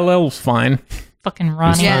what? LL's fine. Fucking He's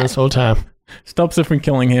Ronnie. Yeah. fine this whole time. Stops her from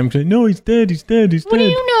killing him. She's like, no, he's dead. He's dead. He's What do dead.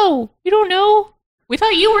 you know? You don't know. We thought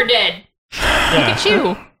you were dead. Look at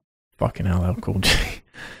you. Fucking LL Cool J.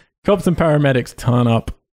 Cops and paramedics turn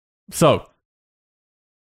up. So,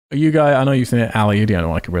 are you guys, I know you've seen it, Ali, you don't know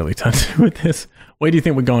what I can really turn to with this. Where do you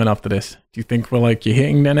think we're going after this? Do you think we're like, you're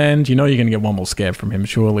hitting an end? You know you're going to get one more scare from him,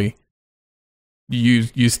 surely.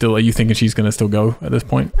 You still, are you thinking she's going to still go at this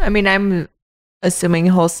point? I mean, I'm assuming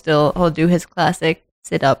he'll do his classic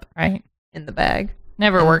sit up Right. in the bag.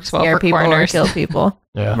 Never and works well scare for people coroners. or kill people.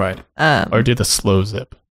 Yeah. Right. Or do the slow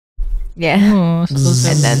zip. Yeah. Ooh,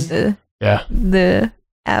 And then Yeah. the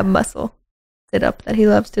ab muscle sit up that he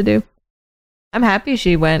loves to do. I'm happy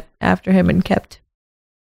she went after him and kept.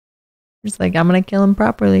 Just like, I'm going to kill him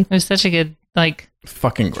properly. It was such a good like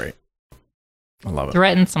Fucking great. I love it.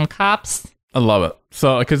 threaten some cops. I love it.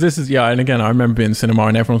 So, because this is, yeah, and again, I remember being in cinema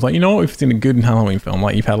and everyone's like, you know what, we've seen a good Halloween film.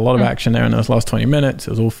 Like, you've had a lot of action there in those last 20 minutes. It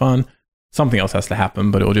was all fun. Something else has to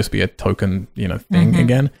happen, but it'll just be a token, thing Mhm.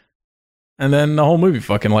 again. And then the whole movie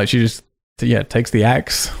fucking, like, she just, takes the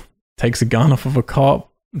axe, takes a gun off of a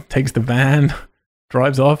cop, takes the van,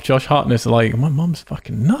 drives off. Josh Hartnett is like, my mom's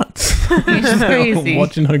fucking nuts. She's crazy.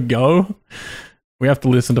 Watching her go. We have to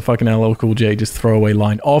listen to fucking LL Cool J just throwaway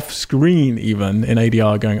line off screen, even in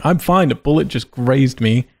ADR, going, "I'm fine. A bullet just grazed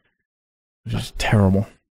me," which is terrible.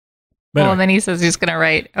 But Well, anyway, and then he says he's gonna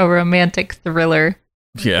write a romantic thriller.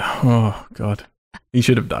 yeah. Oh god, he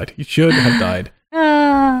should have died. He should have died.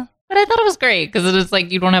 But I thought it was great because it was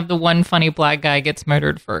like you don't have the one funny black guy gets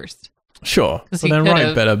murdered first. Sure, 'Cause but he then write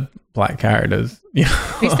could've. better black characters.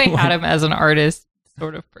 At least they had him as an artist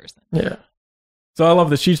sort of person. Yeah. So I love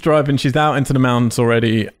that she's driving. She's out into the mountains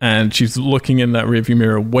already, and she's looking in that rearview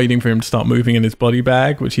mirror, waiting for him to start moving in his body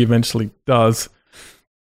bag, which he eventually does.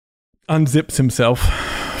 Unzips himself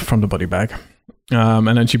from the body bag, and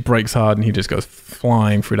then she brakes hard, and he just goes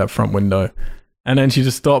flying through that front window. And then she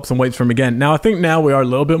just stops and waits for him again. Now I think now we are a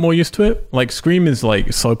little bit more used to it. Like Scream is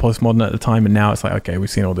like so postmodern at the time, and now it's like, okay, we've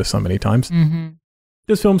seen all this so many times. Mm-hmm.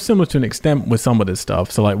 This film's similar to an extent with some of this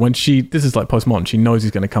stuff. So like when this is like postmodern, she knows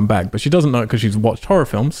he's going to come back, but she doesn't know it because she's watched horror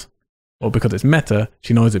films or because it's meta.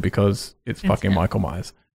 She knows it because it's fucking him. Michael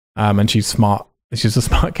Myers. And she's smart. She's a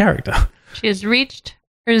smart character. She has reached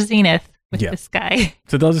her zenith with Yeah. this guy.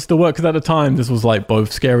 So does it still work? Because at the time, this was like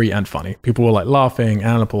both scary and funny. People were like laughing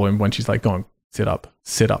and appalling when she's like going, sit up.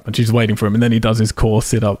 And she's waiting for him. And then he does his core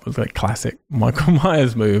sit up. It's like classic Michael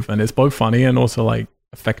Myers move. And it's both funny and also like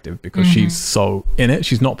effective because she's so in it.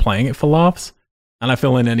 She's not playing it for laughs. And I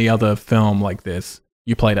feel in any other film like this,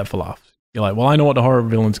 you play that for laughs. You're like, well, I know what the horror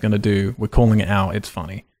villain's going to do. We're calling it out. It's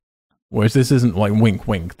funny. Whereas this isn't like wink,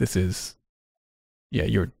 wink. This is yeah,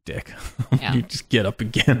 you're a dick. Yeah. You just get up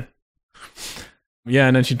again. Yeah,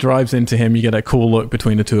 and then she drives into him. You get a cool look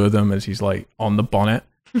between the two of them as he's like on the bonnet.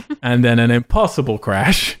 And then an impossible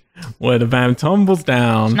crash where the van tumbles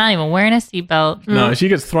down. She's not even wearing a seatbelt. No, she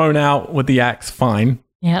gets thrown out with the axe fine.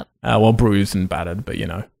 Yep. Well, bruised and battered, but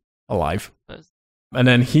alive. And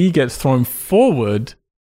then he gets thrown forward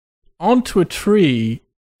onto a tree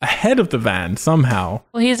ahead of the van somehow.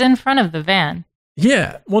 Well, he's in front of the van.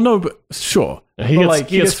 Yeah. Well, no, but sure. He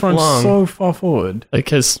gets thrown flung. so far forward. Like,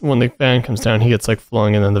 because when the van comes down, he gets like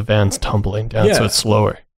flung, and then the van's tumbling down, Yeah. so it's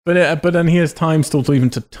slower. But then he has time still to even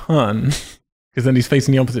to turn, because then he's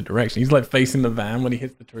facing the opposite direction. He's like facing the van when he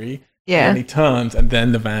hits the tree. Yeah. And he turns, and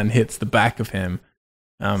then the van hits the back of him.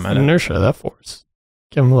 And And inertia, that force.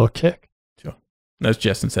 Give him a little kick. as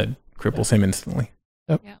Justin said, cripples him instantly.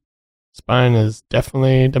 Spine is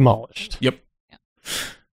definitely demolished. Yep.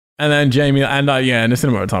 And then Jamie, and in the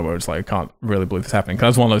cinema at the time where it's like, I can't really believe this happening.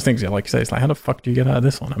 Because that's one of those things, like you say, it's like, how the fuck do you get out of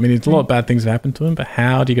this one? I mean, it's a lot of bad things have happened to him, but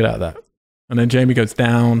how do you get out of that? And then Jamie goes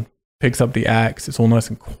down, picks up the axe. It's all nice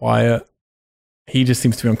and quiet. He just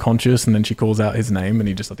seems to be unconscious, and then she calls out his name, and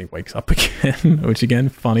he just, I think, wakes up again, which again,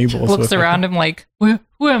 funny, but also Looks around him like, who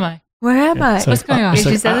am I? Where am I? It's What's going on? it's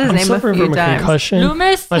She said his I'm name a suffering few from times. concussion.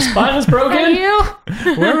 Loomis? My spine is Are broken. you?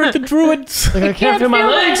 Where are the druids? Like, I can't feel my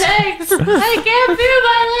legs. I can't feel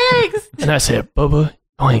my legs. And I said, Bubba,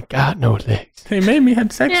 you ain't got no legs. They made me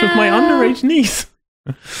have sex with my Yeah. underage niece.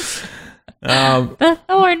 The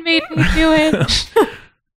thorn made me do it.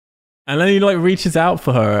 And then he like reaches out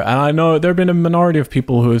for her, and I know there have been a minority of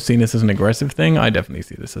people who have seen this as an aggressive thing. I definitely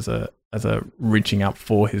see this as a reaching out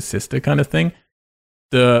for his sister kind of thing.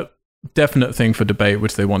 The definite thing for debate,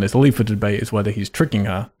 which they want is to leave for debate, is whether he's tricking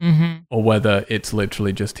her Mm-hmm. or whether it's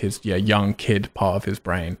literally just his young kid part of his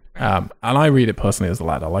brain. And I read it personally as the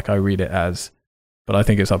latter. Like I read it as, but I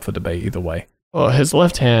think it's up for debate either way. Well, his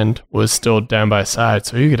left hand was still down by his side,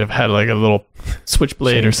 so he could have had like a little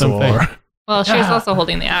switchblade or something. Chainsaw. Well, she was also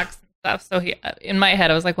holding the axe and stuff. So he, in my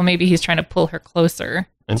head, I was like, well, maybe he's trying to pull her closer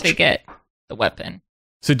And to get the weapon.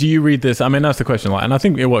 So do you read this? I mean, that's the question. Like, and I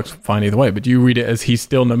think it works fine either way. But do you read it as he's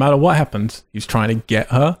still, no matter what happens, he's trying to get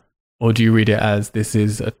her, or do you read it as this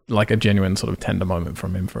is like a genuine sort of tender moment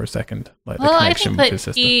from him for a second, like the Well, I connection think with that his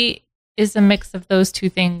sister? he is a mix of those two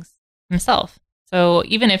things himself. So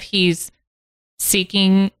even if he's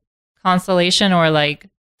seeking consolation or like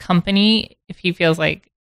company, if he feels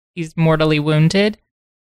like he's mortally wounded,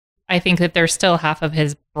 I think that there's still half of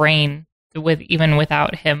his brain with even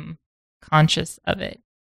without him conscious of it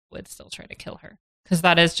would still try to kill her, because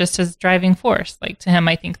that is just his driving force. Like to him,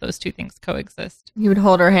 I think those two things coexist. He would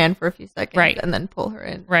hold her hand for a few seconds, Right. and then pull her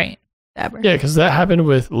in, Right. stab her. Yeah, because that happened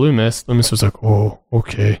with Loomis. Loomis was like, "Oh,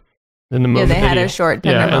 okay." Then the Yeah, moment they that had he- a short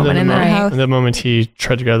yeah, tender and then moment the in their moment- house. And the moment he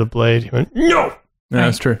tried to grab the blade, he went, "No!" No,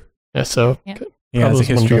 that's true. Yeah, so Yeah. He has a Probably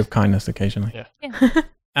history one of kindness occasionally. Yeah.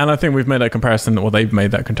 And I think we've made that comparison, or they've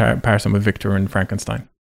made that comparison with Victor and Frankenstein.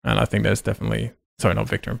 And I think there's definitely, sorry, not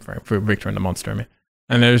Victor and Victor and the Monster, I mean.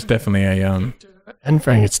 And there's definitely a, and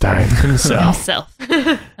Frankenstein himself. Himself.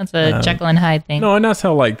 That's a Um, Jekyll and Hyde thing. no, and that's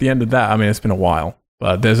how like the end of that, I mean, it's been a while,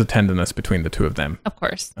 but there's a tenderness between the two of them. Of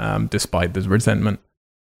course. Despite the resentment.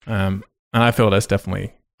 And I feel that's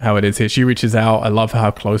definitely how it is here. She reaches out. I love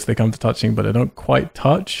how close they come to touching, but they don't quite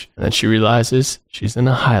touch. And then she realizes she's in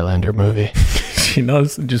a Highlander movie. She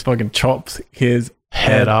does, just fucking chops his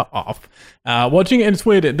head Head up. off. Watching it, it's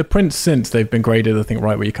weird. The prints since they've been graded, I think,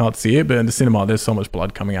 right where you can't see it, but in the cinema, there's so much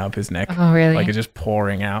blood coming out of his neck. Oh, really? Like it's just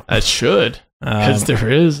pouring out. That should, because there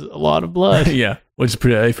is a lot of blood. Yeah, which is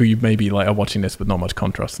pretty. If you maybe like are watching this with not much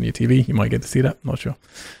contrast on your TV, you might get to see that. Not sure.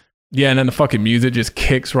 Yeah, and then the fucking music just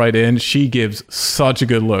kicks right in. She gives such a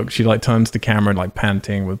good look. She like turns the camera like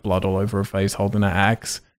panting with blood all over her face, holding her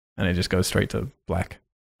axe, and it just goes straight to black.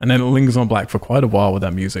 And then it lingers on black for quite a while with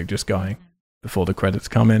that music just going before the credits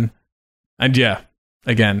come in. And yeah,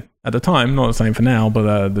 again, at the time, not the same for now,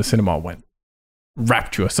 but the cinema went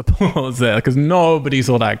rapturous applause there because nobody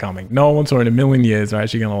saw that coming. No one saw in a million years they're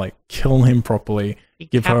actually going to like kill him properly,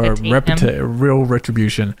 give her Decapitate him. a real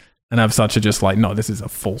retribution, and have such a just like, no, this is a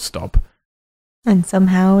full stop. And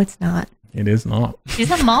somehow it's not. It is not. She's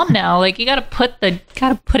a mom now. Like you gotta put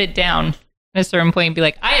it down at a certain point and be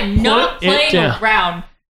like, I am not Put it playing down. around.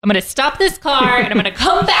 I'm gonna stop this car and I'm gonna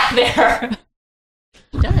come back there.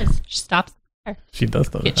 She does. She stops the car. She does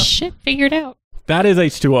though. Get shit figured out. That is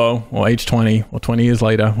H2O or H20 or 20 years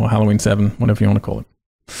later or Halloween 7, whatever you want to call it.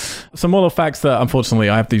 Some more facts that unfortunately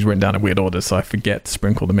I have these written down in weird order, so I forget to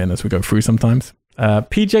sprinkle them in as we go through sometimes.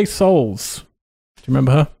 PJ Souls. Do you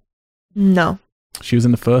remember her? No. She was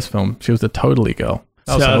in the first film. She was the Totally girl.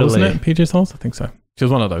 That was her, wasn't Totally. it? PJ Souls? I think so. She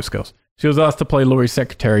was one of those girls. She was asked to play Laurie's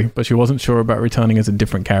secretary, but she wasn't sure about returning as a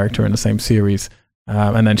different character in the same series.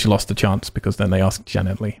 And then she lost the chance because then they asked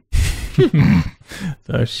Janet Leigh.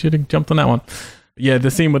 So she should have jumped on that one. Yeah,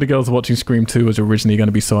 the scene where the girls are watching Scream 2 was originally going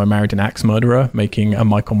to be So I Married an Axe Murderer, making a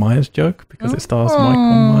Michael Myers joke because it stars Michael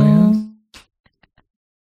Myers.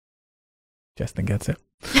 Justin gets it.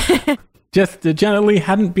 Janet Leigh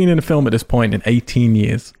hadn't been in a film at this point in 18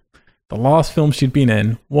 years. The last film she'd been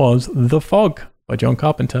in was The Fog by John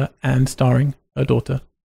Carpenter and starring her daughter,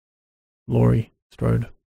 Laurie Strode.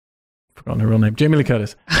 Forgotten her real name. Jamie Lee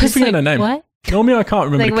Curtis. I keep forgetting her name. What? Normally I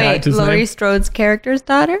can't remember the character's Laurie name. Strode's character's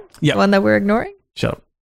daughter? Yeah. The one that we're ignoring? Shut up.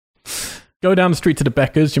 Go down the street to the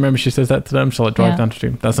Beckers. Do you remember she says that to them? Shall I drive down the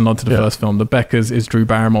street? That's a nod to the first film. The Beckers is Drew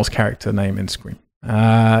Barrymore's character name in Scream.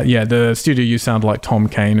 The studio used sound like Tom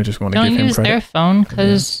Kane. I just want to give him Don't use credit. their phone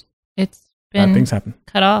because it's been Things happen.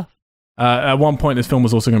 cut off. At one point, this film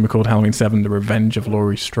was also going to be called Halloween 7, The Revenge of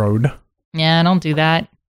Laurie Strode. Yeah, don't do that.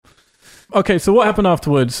 Okay, so what happened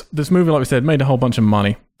afterwards? This movie, like we said, made a whole bunch of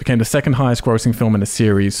money. Became the second highest grossing film in the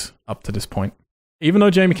series up to this point. Even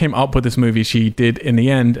though Jamie came up with this movie, she did, in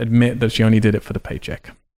the end, admit that she only did it for the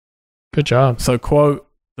paycheck. Good job. So, quote,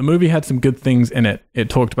 the movie had some good things in it. It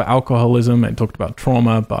talked about alcoholism, it talked about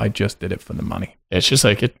trauma, but I just did it for the money. It's just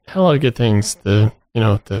like it had a lot of good things. The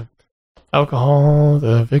alcohol,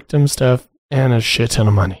 the victim stuff, and a shit ton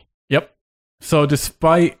of money. Yep. So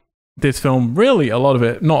despite this film, really a lot of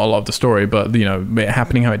it, not a lot of the story, but it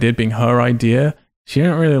happening how it did, being her idea, she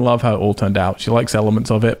didn't really love how it all turned out. She likes elements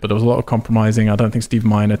of it, but there was a lot of compromising. I don't think Steve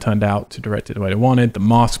Miner turned out to direct it the way they wanted. The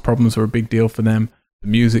mask problems were a big deal for them. The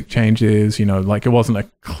music changes, it wasn't a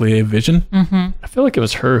clear vision. Mm-hmm. I feel like it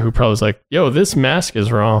was her who probably was like, yo, this mask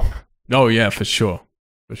is wrong. Oh, yeah, for sure.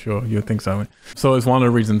 For sure. You would think so. So it's one of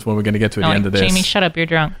the reasons why we're going to get to at the end of this. Jamie, shut up. You're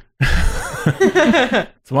drunk.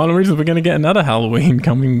 It's one of the reasons we're going to get another Halloween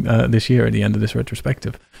coming this year at the end of this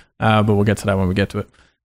retrospective. But we'll get to that when we get to it.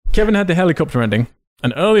 Kevin had the helicopter ending.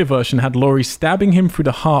 An earlier version had Laurie stabbing him through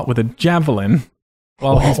the heart with a javelin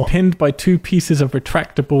while he's pinned by 2 pieces of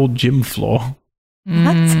retractable gym floor.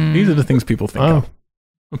 What? These are the things people think of.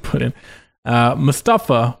 Put in.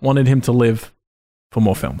 Mustafa wanted him to live for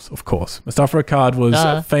more films, of course. Mustafa Akkad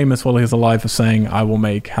was famous while he was alive for saying, I will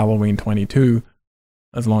make Halloween 22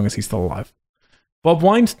 as long as he's still alive. Bob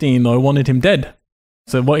Weinstein, though, wanted him dead.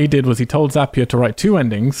 So what he did was he told Zapier to write 2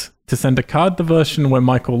 endings, to send Akkad the version where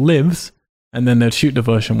Michael lives, and then they'd shoot the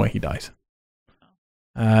version where he dies.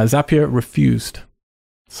 Zapier refused.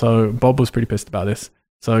 So Bob was pretty pissed about this.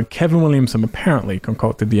 So Kevin Williamson apparently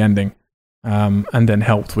concocted the ending and then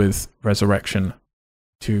helped with Resurrection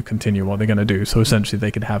to continue what they're going to do. So essentially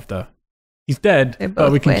they could have he's dead,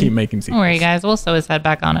 but we can keep making sequels. Don't worry, guys. We'll sew his head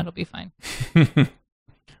back on. It'll be fine.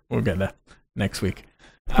 We'll get there next week.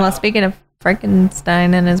 Well, speaking of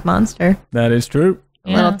Frankenstein and his monster, That is true.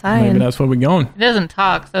 a little tie-in. Maybe that's where we're going. It doesn't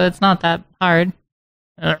talk, so it's not that hard.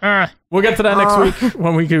 We'll get to that next week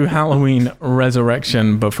when we do Halloween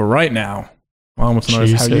Resurrection. But for right now, I want to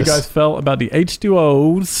know how you guys felt about the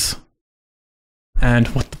H2Os and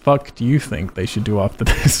what the fuck do you think they should do after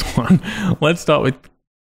this one? Let's start with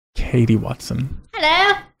Katie Watson.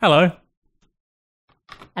 Hello. Hello.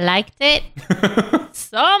 I liked it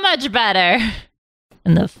so much better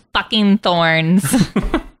than the fucking Thorns.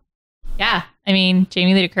 Yeah, I mean,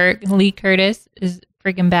 Jamie Lee Curtis is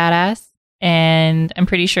freaking badass. And I'm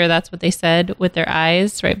pretty sure that's what they said with their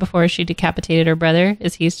eyes right before she decapitated her brother,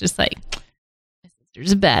 is he's just like, my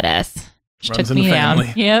sister's a badass. She Runs took in the me down.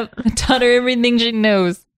 family. Yep. Taught her everything she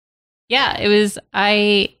knows. Yeah, it was,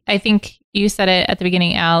 I think you said it at the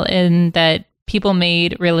beginning, Al, in that people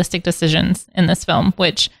made realistic decisions in this film,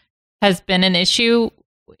 which has been an issue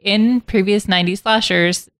in previous 90s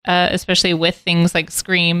slashers, especially with things like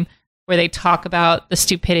Scream, where they talk about the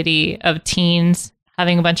stupidity of teens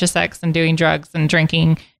having a bunch of sex and doing drugs and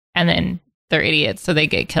drinking, and then they're idiots, so they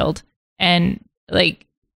get killed. And like,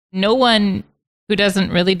 no one who doesn't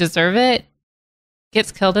really deserve it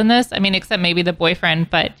gets killed in this. I mean, except maybe the boyfriend,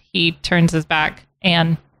 but he turns his back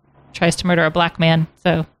and tries to murder a black man,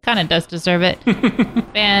 so kind of does deserve it.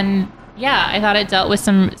 And yeah, I thought it dealt with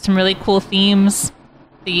some really cool themes.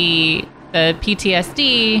 The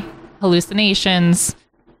PTSD, hallucinations,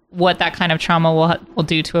 what that kind of trauma will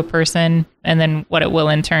do to a person, and then what it will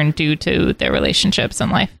in turn do to their relationships in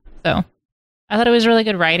life. So I thought it was really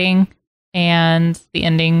good writing, and the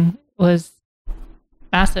ending was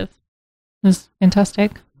massive. It was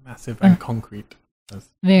fantastic. Massive and concrete.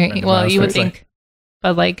 Very well, you would think.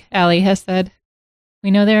 But like Allie has said,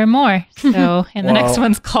 we know there are more. So, and the next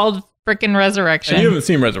one's called frickin' Resurrection. And you haven't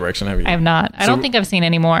seen Resurrection, have you? I have not. I don't think I've seen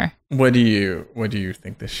any more. What do you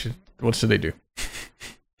think what should they do?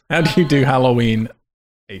 How do you do Halloween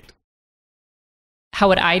 8? How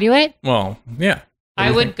would I do it? Well, yeah. What do I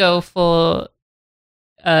you would think? go full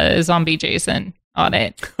zombie Jason on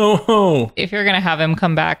it. Oh, If you're going to have him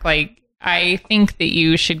come back, like, I think that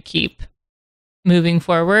you should keep moving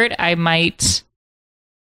forward. My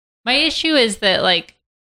issue is that, like,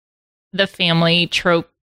 the family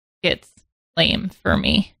trope gets lame for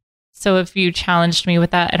me. So if you challenged me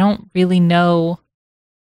with that, I don't really know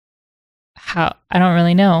how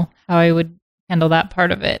I would handle that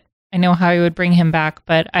part of it. I know how I would bring him back,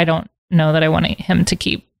 but I don't know that I want him to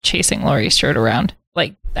keep chasing Laurie Strode around.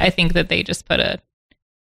 Like, I think that they just put a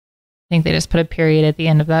period at the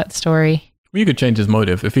end of that story. well, you could change his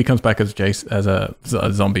motive. If he comes back as Jace, as a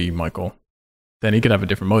zombie Michael, then he could have a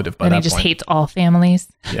different motive by And that he just point. hates all families.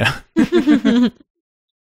 Yeah.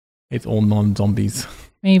 It's all non-zombies.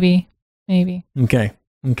 Maybe. Okay.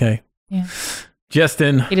 Yeah.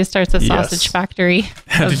 Justin, He just starts a Yes. sausage factory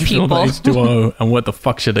how of did you feel about people. H2O and what the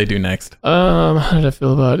fuck should they do next? How did I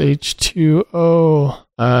feel about H2O?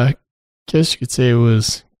 Guess you could say it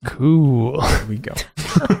was cool. Here we go.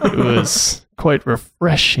 It was quite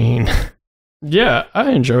refreshing. Yeah,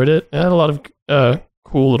 I enjoyed it. It had a lot of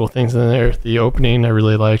cool little things in there. The opening I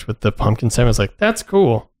really liked with the pumpkin salmon. I was like, that's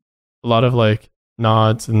cool. A lot of like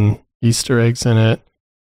nods and Easter eggs in it.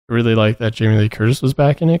 I really like that Jamie Lee Curtis was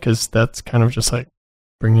back in it because that's kind of just like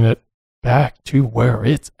bringing it back to where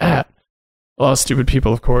it's at. A lot of stupid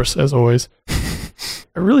people, of course, as always.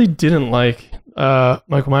 I really didn't like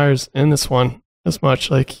Michael Myers in this one as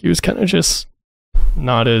much. Like, he was kind of just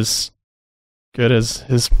not as good as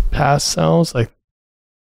his past selves. Like,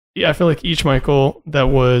 yeah, I feel like each Michael that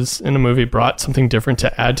was in a movie brought something different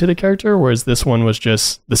to add to the character, whereas this one was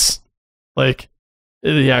just this, like,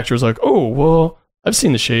 the actor was like, oh, well, I've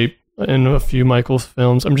seen The Shape in a few Michael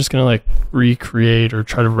films. I'm just going to, like, recreate or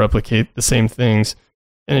try to replicate the same things.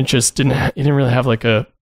 And it just didn't, it didn't really have, like, a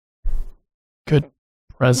good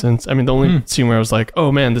presence. I mean, the only scene where I was like,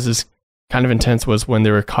 oh, man, this is kind of intense was when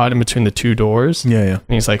they were caught in between the two doors. Yeah. And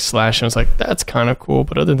he's like slashing. I was like, that's kind of cool.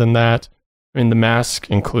 But other than that, I mean, the mask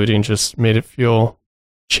including just made it feel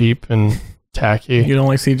cheap and tacky. You don't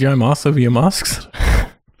like CGI masks over your masks?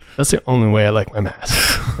 That's the only way I like my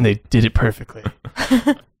mask. And they did it perfectly.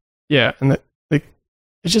 Yeah. And like,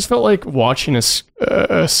 it just felt like watching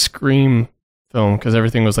a Scream film because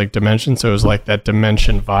everything was like Dimension. So it was like that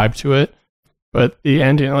Dimension vibe to it. But the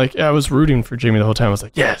ending, like, I was rooting for Jamie the whole time. I was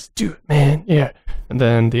like, yes, do it, man. Yeah. And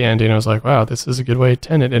then the ending, I was like, wow, this is a good way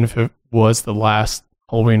to end it. And if it was the last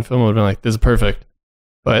Halloween film, I would have been like, this is perfect.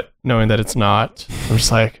 But knowing that it's not, I'm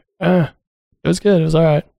just like, it was good. It was all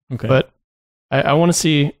right. Okay. But I want to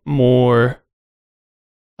see more,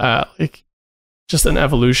 like, just an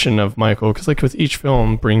evolution of Michael. Because, like, with each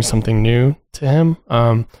film, brings something new to him.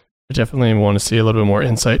 I definitely want to see a little bit more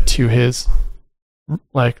insight to his,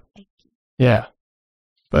 like, yeah.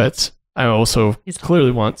 But I also clearly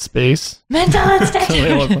want space. Mental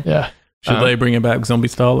instability. Yeah. Should they bring it back zombie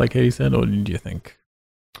style, like Katie said, or do you think?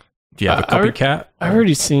 Do you have a copycat? I've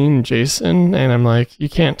already seen Jason, and I'm like, you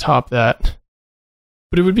can't top that.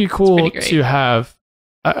 But it would be cool pretty great. to have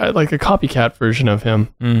like a copycat version of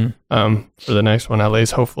him for the next one, at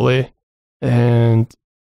least, hopefully.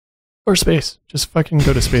 Or space. Just fucking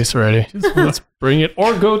go to space already. Let's bring it.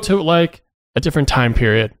 Or go to like a different time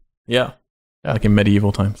period. Yeah. Like in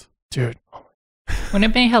medieval times. Dude.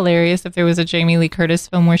 Wouldn't it be hilarious if there was a Jamie Lee Curtis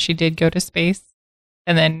film where she did go to space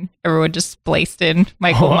and then everyone just spliced in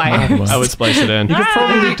Michael Myers? I would splice it in. You could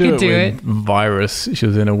probably You do could it do with Virus. She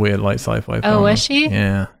was in a weird like sci-fi film. Oh, was she?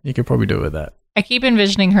 Yeah. You could probably do it with that. I keep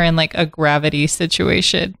envisioning her in like a gravity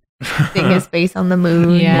situation. Seeing his face on the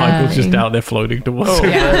moon. Yeah. Michael's just out there floating towards her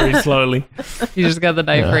yeah. very slowly. You just got the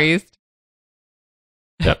knife Yeah. raised.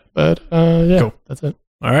 Yeah. But yeah, Cool. that's it.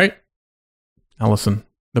 All right. Allison,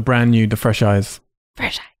 the brand new, the fresh eyes.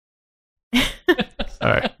 Fresh eye. All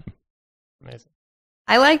right. Amazing.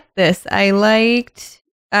 I liked this. I liked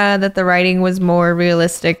that the writing was more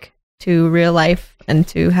realistic to real life and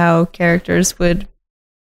to how characters would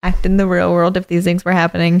act in the real world if these things were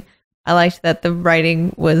happening. I liked that the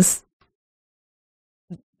writing was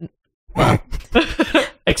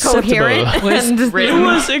Acceptable. coherent Was and written. It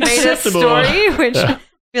was made a acceptable. story, which Yeah.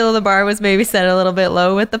 I feel the bar was maybe set a little bit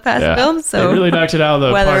low with the past Yeah. films. So They really knocked it out of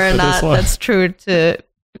the whether park or for not this one. that's true to,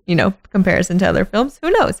 comparison to other films, who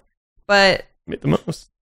knows? But Made the most.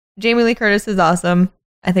 Jamie Lee Curtis is awesome.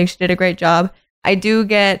 I think she did a great job. I did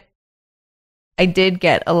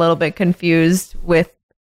get a little bit confused with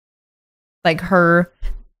like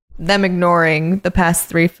them ignoring the past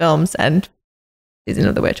 3 films and Season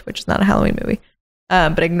of the Witch, which is not a Halloween movie,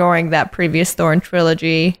 but ignoring that previous Thorn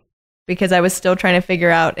trilogy because I was still trying to figure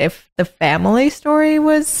out if the family story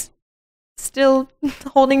was still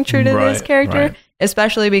holding true to this character,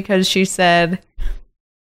 especially because she said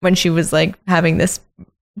when she was like having this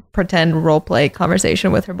pretend role play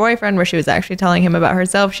conversation with her boyfriend where she was actually telling him about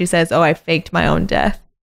herself, she says, "Oh, I faked my own death."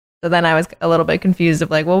 So then I was a little bit confused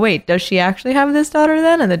of like, well, wait, does she actually have this daughter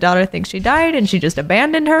then? And the daughter thinks she died and she just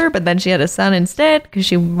abandoned her, but then she had a son instead because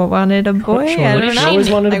she wanted a boy. Sure. I don't know. She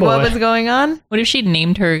always wanted a boy. What was going on? What if she'd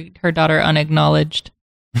named her daughter Unacknowledged?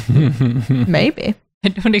 Maybe. I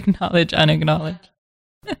don't acknowledge unacknowledged.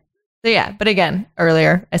 So yeah, but again,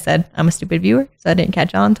 earlier I said I'm a stupid viewer, so I didn't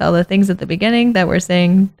catch on to all the things at the beginning that were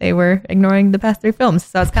saying they were ignoring the past 3 films.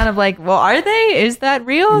 So it's kind of like, well, are they? Is that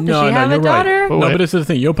real? Does she have a you're daughter? Right. No, but this is the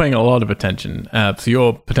thing. You're paying a lot of attention. So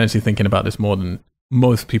you're potentially thinking about this more than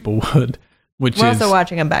most people would, which We're is... also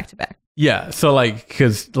watching them back to back. Yeah, so like,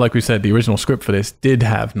 because like we said, the original script for this did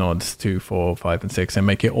have nods to 4, 5, and 6 and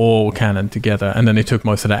make it all canon together, and then they took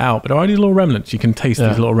most of that out, but there are these little remnants. You can taste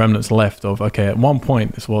these little remnants left of, okay, at one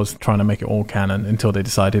point this was trying to make it all canon until they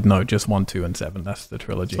decided, no, just 1, 2, and 7, that's the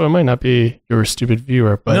trilogy. So it might not be you're a stupid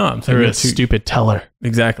viewer, but no, I'm saying you're a stupid teller.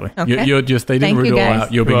 Exactly. Okay. You're just, they didn't Thank read you, it all guys.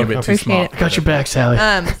 out. You're being a bit too Appreciate smart. it. I got your back, Sally.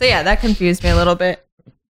 So yeah, that confused me a little bit.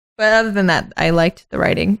 But other than that, I liked the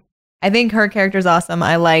writing. I think her character's awesome.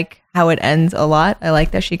 I like how it ends a lot. I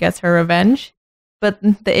like that she gets her revenge. But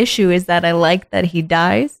the issue is that I like that he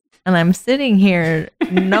dies. And I'm sitting here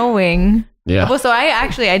knowing... Yeah. Well, so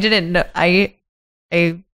I didn't know...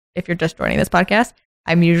 If you're just joining this podcast,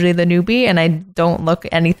 I'm usually the newbie and I don't look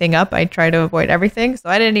anything up. I try to avoid everything. So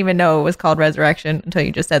I didn't even know it was called Resurrection until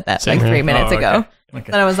you just said that Same like here. 3 minutes ago.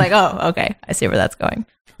 Okay. Then I was like, oh, okay. I see where that's going.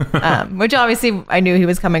 Which obviously I knew he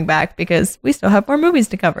was coming back because we still have more movies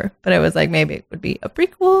to cover. But it was like, maybe it would be a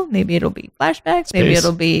prequel. Maybe it'll be flashbacks. Maybe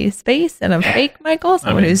it'll be space and a fake Michael.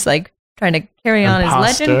 Someone who's like trying to carry on his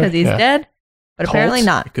legend because he's dead. But apparently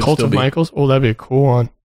not. Could Cult still of be. Michaels? Oh, that'd be a cool one.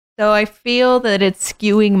 So I feel that it's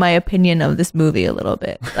skewing my opinion of this movie a little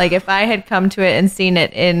bit. Like if I had come to it and seen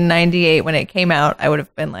it in 98 when it came out, I would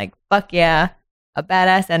have been like, fuck yeah, a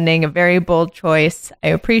badass ending, a very bold choice. I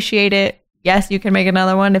appreciate it. Yes, you can make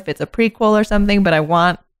another one if it's a prequel or something, but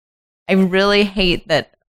I really hate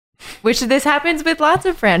that, which this happens with lots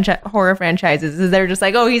of horror franchises, is they're just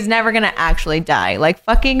like, oh, he's never going to actually die. Like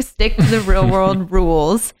fucking stick to the real world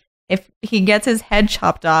rules. If he gets his head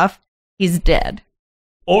chopped off, he's dead.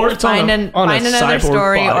 Or it's Find on another cyborg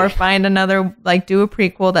story body. or find another, like do a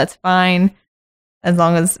prequel. That's fine. As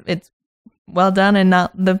long as it's well done and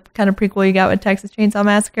not the kind of prequel you got with Texas Chainsaw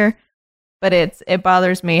Massacre. But it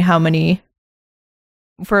bothers me how many,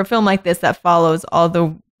 for a film like this that follows all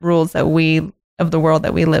the rules of the world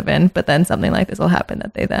that we live in, but then something like this will happen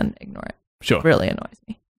that they then ignore it. Sure. It really annoys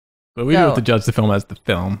me. But we do have to judge the film as the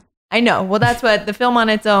film. I know. Well, that's what the film on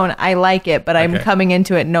its own, I like it, but I'm coming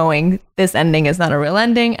into it knowing this ending is not a real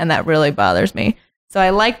ending, and that really bothers me. So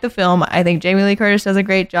I like the film. I think Jamie Lee Curtis does a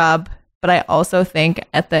great job, but I also think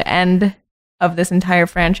at the end of this entire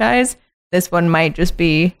franchise, this one might just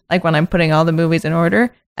be, like when I'm putting all the movies in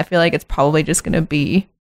order, I feel like it's probably just going to be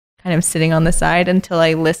kind of sitting on the side until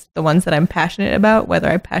I list the ones that I'm passionate about, whether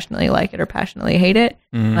I passionately like it or passionately hate it.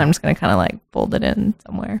 And I'm just going to kind of like fold it in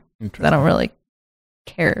somewhere. I don't really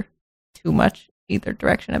care too much either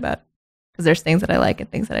direction about it, because there's things that I like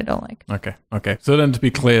and things that I don't like. Okay. So then to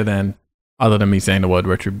be clear then, other than me saying the word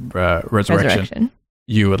resurrection,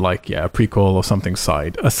 you would like, a prequel or something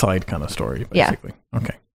a side kind of story, basically. Yeah.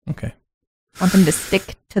 Okay. Want them to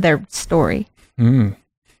stick to their story.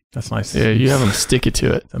 That's nice. Yeah, you have them stick it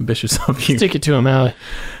to it. It's ambitious of you. Stick it to him, Allie.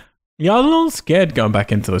 Yeah, I'm a little scared going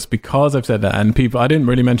back into this because I've said that, and I didn't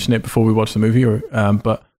really mention it before we watched the movie,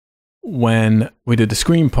 but when we did the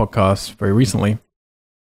Scream podcast very recently,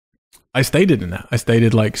 I stated in that. I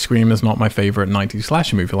stated like Scream is not my favorite 90s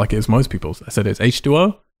slasher movie like it is most people's. I said it's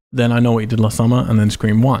H2O, then I Know What You Did Last Summer, and then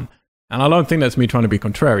Scream 1. And I don't think that's me trying to be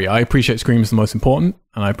contrary. I appreciate Scream is the most important,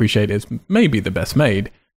 and I appreciate it's maybe the best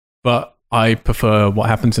made, but I prefer what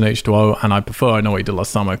happens in H2O, and I prefer I Know What You Did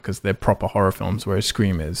Last Summer because they're proper horror films, whereas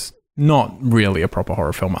Scream is not really a proper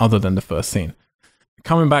horror film other than the first scene.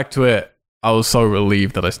 Coming back to it, I was so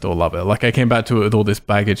relieved that I still love it. Like I came back to it with all this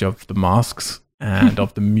baggage of the masks and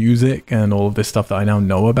of the music and all of this stuff that I now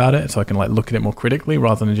know about it, so I can like look at it more critically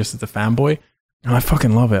rather than just as a fanboy. And I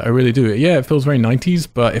fucking love it. I really do. Yeah, it feels very 90s,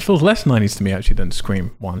 but it feels less 90s to me actually than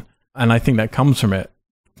Scream 1. And I think that comes from it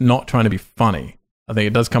not trying to be funny. I think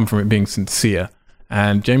it does come from it being sincere.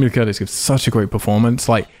 And Jamie Lee Curtis gives such a great performance.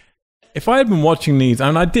 Like, if I had been watching these,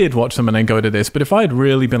 and I did watch them and then go to this, but if I had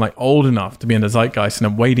really been like old enough to be in the zeitgeist and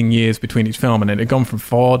I'm waiting years between each film and it had gone from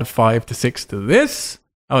 4 to 5 to 6 to this,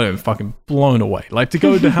 I would have been fucking blown away. Like, to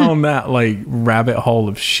go down that, like, rabbit hole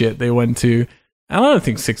of shit they went to. And I don't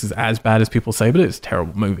think 6 is as bad as people say, but it's a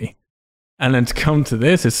terrible movie. And then to come to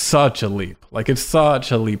this is such a leap. Like, it's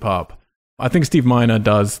such a leap up. I think Steve Miner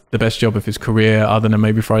does the best job of his career, other than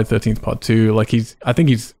maybe Friday the 13th Part 2. Like, I think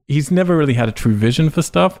he's never really had a true vision for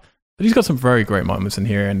stuff, but he's got some very great moments in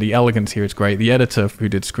here, and the elegance here is great. The editor who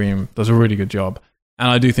did Scream does a really good job. And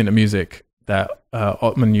I do think the music that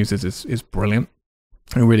Ottman uses is brilliant.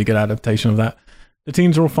 A really good adaptation of that. The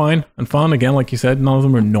teens are all fine and fun. Again, like you said, none of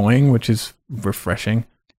them are annoying, which is refreshing.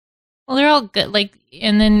 Well, they're all good. Like,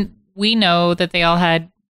 and then we know that they all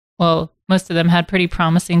had, well, most of them had pretty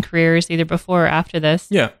promising careers either before or after this.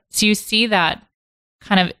 Yeah. So you see that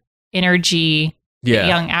kind of energy that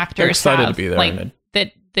young actors They're excited have, to be there. like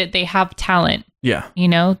that they have talent. Yeah. You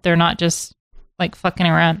know, they're not just like fucking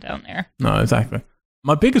around down there. No, exactly.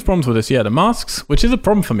 My biggest problems with this, the masks, which is a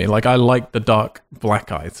problem for me. Like, I like the dark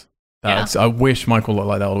black eyes. I wish Michael looked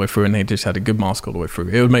like that all the way through, and they just had a good mask all the way through.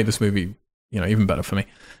 It would make this movie, even better for me.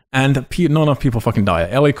 And not enough people fucking die.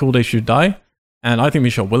 LA Cool Day should die, and I think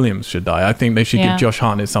Michelle Williams should die. I think they should give Josh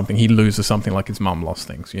Hartnett something. He loses something like his mum lost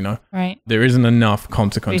things, Right. There isn't enough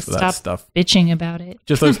consequence for that stuff. Bitching about it.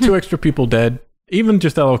 Just those 2 extra people dead. Even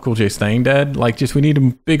just LL Cool J staying dead. Like, just we need a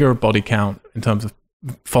bigger body count in terms of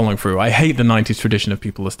following through. I hate the 90s tradition of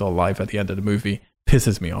people are still alive at the end of the movie.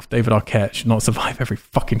 Pisses me off. David Arquette should not survive every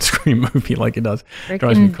fucking Scream movie like it does.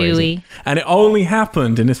 Drives me crazy. Dewey. And it only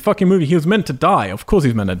happened in this fucking movie. He was meant to die. Of course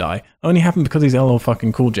he's meant to die. It only happened because he's LL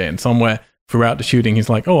fucking Cool J. And somewhere throughout the shooting, he's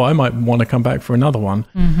like, oh, I might want to come back for another one.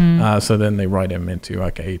 Mm-hmm. So then they write him into,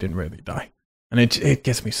 okay, he didn't really die. And it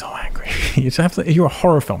gets me so angry. You're a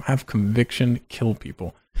horror film. Have conviction. Kill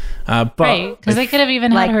people. But right, because they could have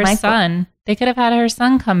even had her son. They could have had her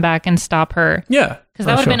son come back and stop her. Yeah. Because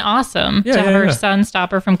that would have been awesome to have her son stop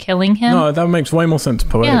her from killing him. No, that makes way more sense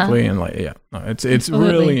poetically. And it's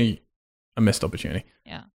really a missed opportunity.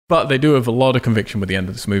 Yeah. But they do have a lot of conviction with the end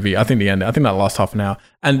of this movie. I think that last half an hour,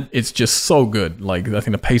 and it's just so good. Like, I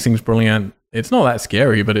think the pacing's brilliant. It's not that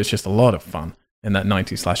scary, but it's just a lot of fun in that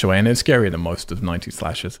 90s slasher way. And it's scarier than most of 90s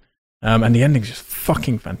slashers. And the ending's just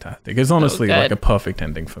fucking fantastic. It's honestly like a perfect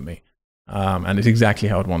ending for me. And it's exactly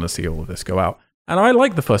how I'd want to see all of this go out. And I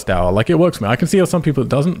like the first hour. Like, it works for me. I can see how some people it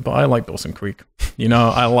doesn't, but I like Dawson Creek.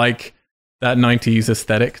 I like that 90s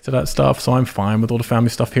aesthetic to that stuff. So I'm fine with all the family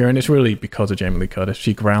stuff here. And it's really because of Jamie Lee Curtis.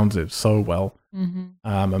 She grounds it so well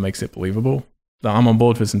and makes it believable. So I'm on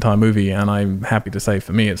board for this entire movie. And I'm happy to say,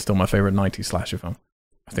 for me, it's still my favorite 90s slasher film.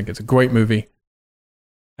 I think it's a great movie.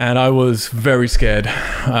 And I was very scared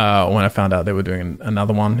when I found out they were doing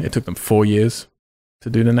another one. It took them 4 years to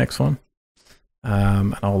do the next one.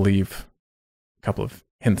 And I'll leave a couple of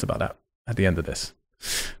hints about that at the end of this.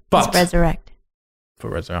 But it's Resurrect. For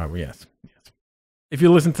Resurrect, yes. If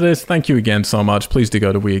you listen to this, thank you again so much. Please do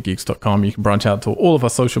go to weirdgeeks.com. You can branch out to all of our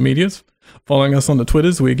social medias. Following us on the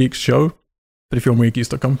Twitters, Weird Geeks Show. But if you're on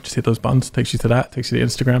weirdgeeks.com, just hit those buttons. Takes you to that. Takes you to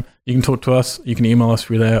Instagram. You can talk to us. You can email us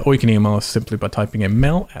through there. Or you can email us simply by typing in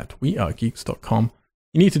mail@wearegeeks.com.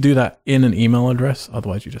 You need to do that in an email address.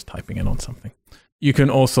 Otherwise, you're just typing in on something. You can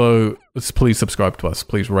also, please subscribe to us.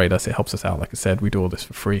 Please rate us. It helps us out. Like I said, we do all this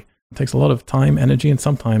for free. It takes a lot of time, energy, and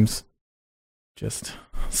sometimes just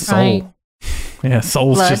soul. Right. Yeah,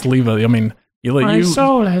 souls just leave it. I mean, My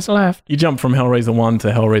soul has left. You jump from Hellraiser 1 to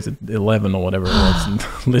Hellraiser 11 or whatever it was and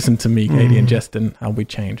listen to me, Katie and Justin, how we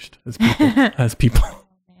changed as people.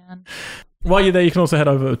 Man. While you're there, you can also head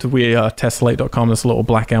over to tessellate.com. There's a little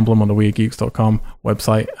black emblem on the weirdgeeks.com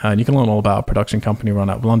website. And you can learn all about our production company run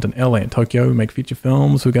out of London, LA, and Tokyo. We make feature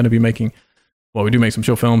films. We're going to be making, we do make some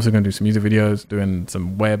short films. We're going to do some music videos, doing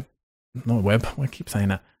some I keep saying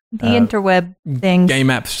that. The interweb things. Game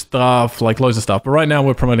app stuff, like loads of stuff. But right now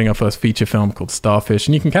we're promoting our first feature film called Starfish.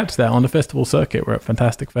 And you can catch that on the festival circuit. We're at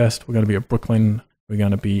Fantastic Fest. We're going to be at Brooklyn. We're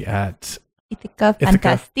going to be at Ithaca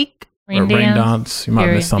Fantastic. Rain Dance. You might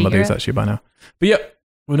have missed some of these actually by now. But yep,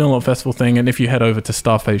 we're doing a little festival thing. And if you head over to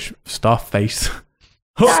Starface.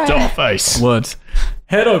 Words.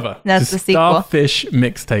 Head over That's to the sequel. Starfish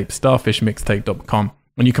Mixtape, starfishmixtape.com.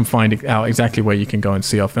 And you can find out exactly where you can go and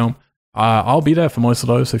see our film. I'll be there for most of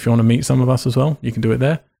those. So if you want to meet some of us as well, you can do it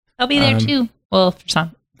there. I'll be there too. Well, for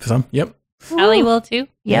some. For some, yep. Ellie will too.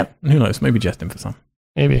 Yep. Who knows? Maybe Justin for some.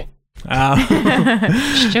 Maybe.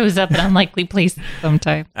 Shows up in unlikely places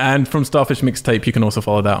sometime. And from Starfish Mixtape, you can also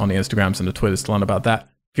follow that on the Instagrams and the Twitters to learn about that.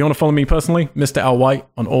 If you want to follow me personally, Mr. Al White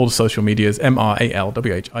on all the social medias,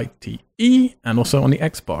 MRALWHITE, and also on the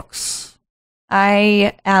Xbox.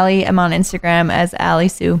 Allie, am on Instagram as Allie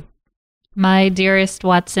Sue. My dearest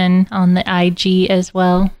Watson on the IG as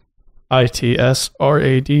well.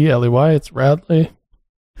 ITSRADLEY. It's Radley.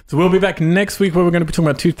 So we'll be back next week where we're going to be talking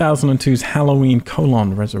about 2002's Halloween: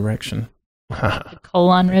 Resurrection.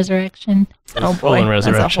 Colon Resurrection. Oh boy, that's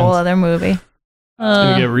a whole other movie. It's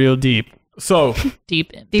going to get real deep. So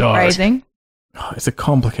Deep Dark. Rising. it's a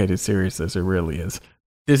complicated series, as it really is.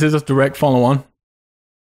 This is a direct follow-on.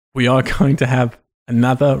 We are going to have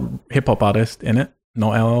another hip-hop artist in it,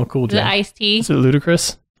 not LL Cool J. The Ice-T. Is it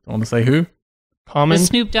ludicrous? Don't want to say who. The Common?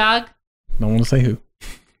 Snoop Dogg. Don't want to say who.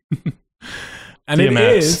 And it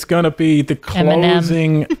DMX. is going to be the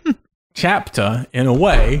closing chapter, in a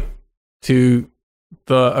way, to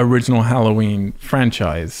the original Halloween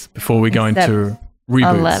franchise before we go into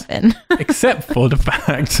reboots. 11. Except for the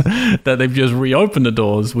fact that they've just reopened the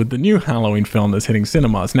doors with the new Halloween film that's hitting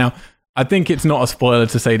cinemas. Now, I think it's not a spoiler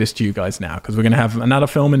to say this to you guys now, because we're going to have another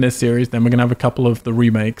film in this series, then we're going to have a couple of the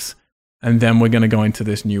remakes, and then we're going to go into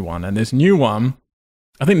this new one. And this new one,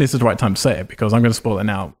 I think this is the right time to say it, because I'm going to spoil it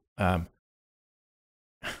now.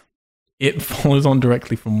 It follows on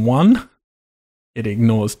directly from 1. It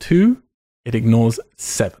ignores 2. It ignores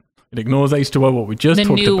 7. It ignores H2O, what we just The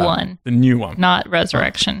talked new about. one. The new one. Not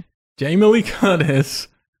Resurrection. Jamie Lee Curtis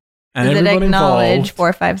and Does it everybody acknowledge involved.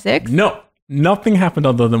 4, 5, 6? No, nothing happened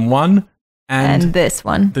other than 1 and this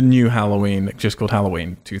one. the new Halloween, just called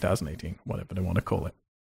Halloween 2018, whatever they want to call it.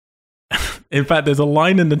 In fact, there's a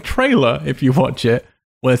line in the trailer, if you watch it,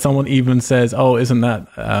 where someone even says, "Oh, isn't that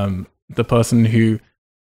the person who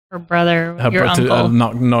Her brother, her your bro-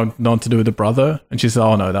 uncle. not to do with the brother?" And she says,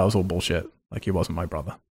 "Oh no, that was all bullshit. Like he wasn't my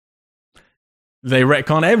brother." They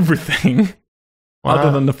retcon everything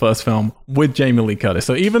other than the first film with Jamie Lee Curtis.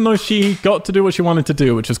 So even though she got to do what she wanted to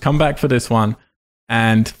do, which was come back for this one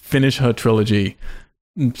and finish her trilogy,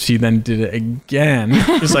 she then did it again.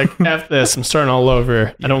 She's like, F this. I'm starting all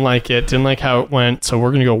over. I don't like it. Didn't like how it went. So we're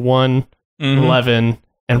going to go 1, 11,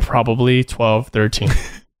 and probably 12, 13.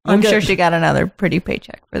 I'm Okay. sure she got another pretty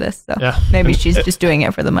paycheck for this, so Yeah. maybe she's just doing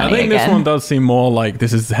it for the money I think again. this one does seem more like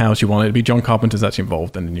this is how she wanted it to be. John Carpenter's actually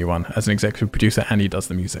involved in the new one as an executive producer, and he does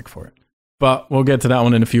the music for it. But we'll get to that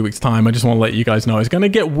one in a few weeks' time. I just want to let you guys know it's going to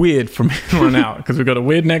get weird from here on out, because we've got a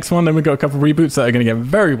weird next one, then we've got a couple of reboots that are going to get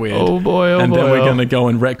very weird. Oh boy, and then we're oh. going to go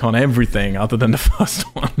and retcon everything other than the first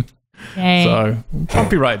one. Dang. So,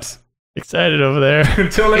 copyrights. Excited over there.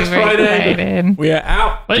 Until next Super Friday, excited. we are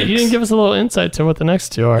out. Wait, you didn't give us a little insight to what the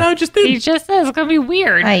next two are. No, just He did. just says it's gonna be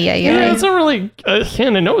weird. Yeah. Yeah, it's not really. I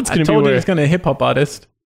kind of know it's I going to be told you weird. it's going to hip hop artist.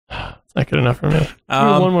 It's not good enough for me. Give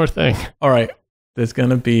me one more thing. All right. There's going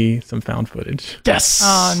to be some found footage. Yes.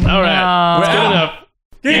 Oh, no. All right. We're It's good out. enough.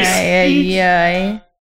 Peace. Yeah.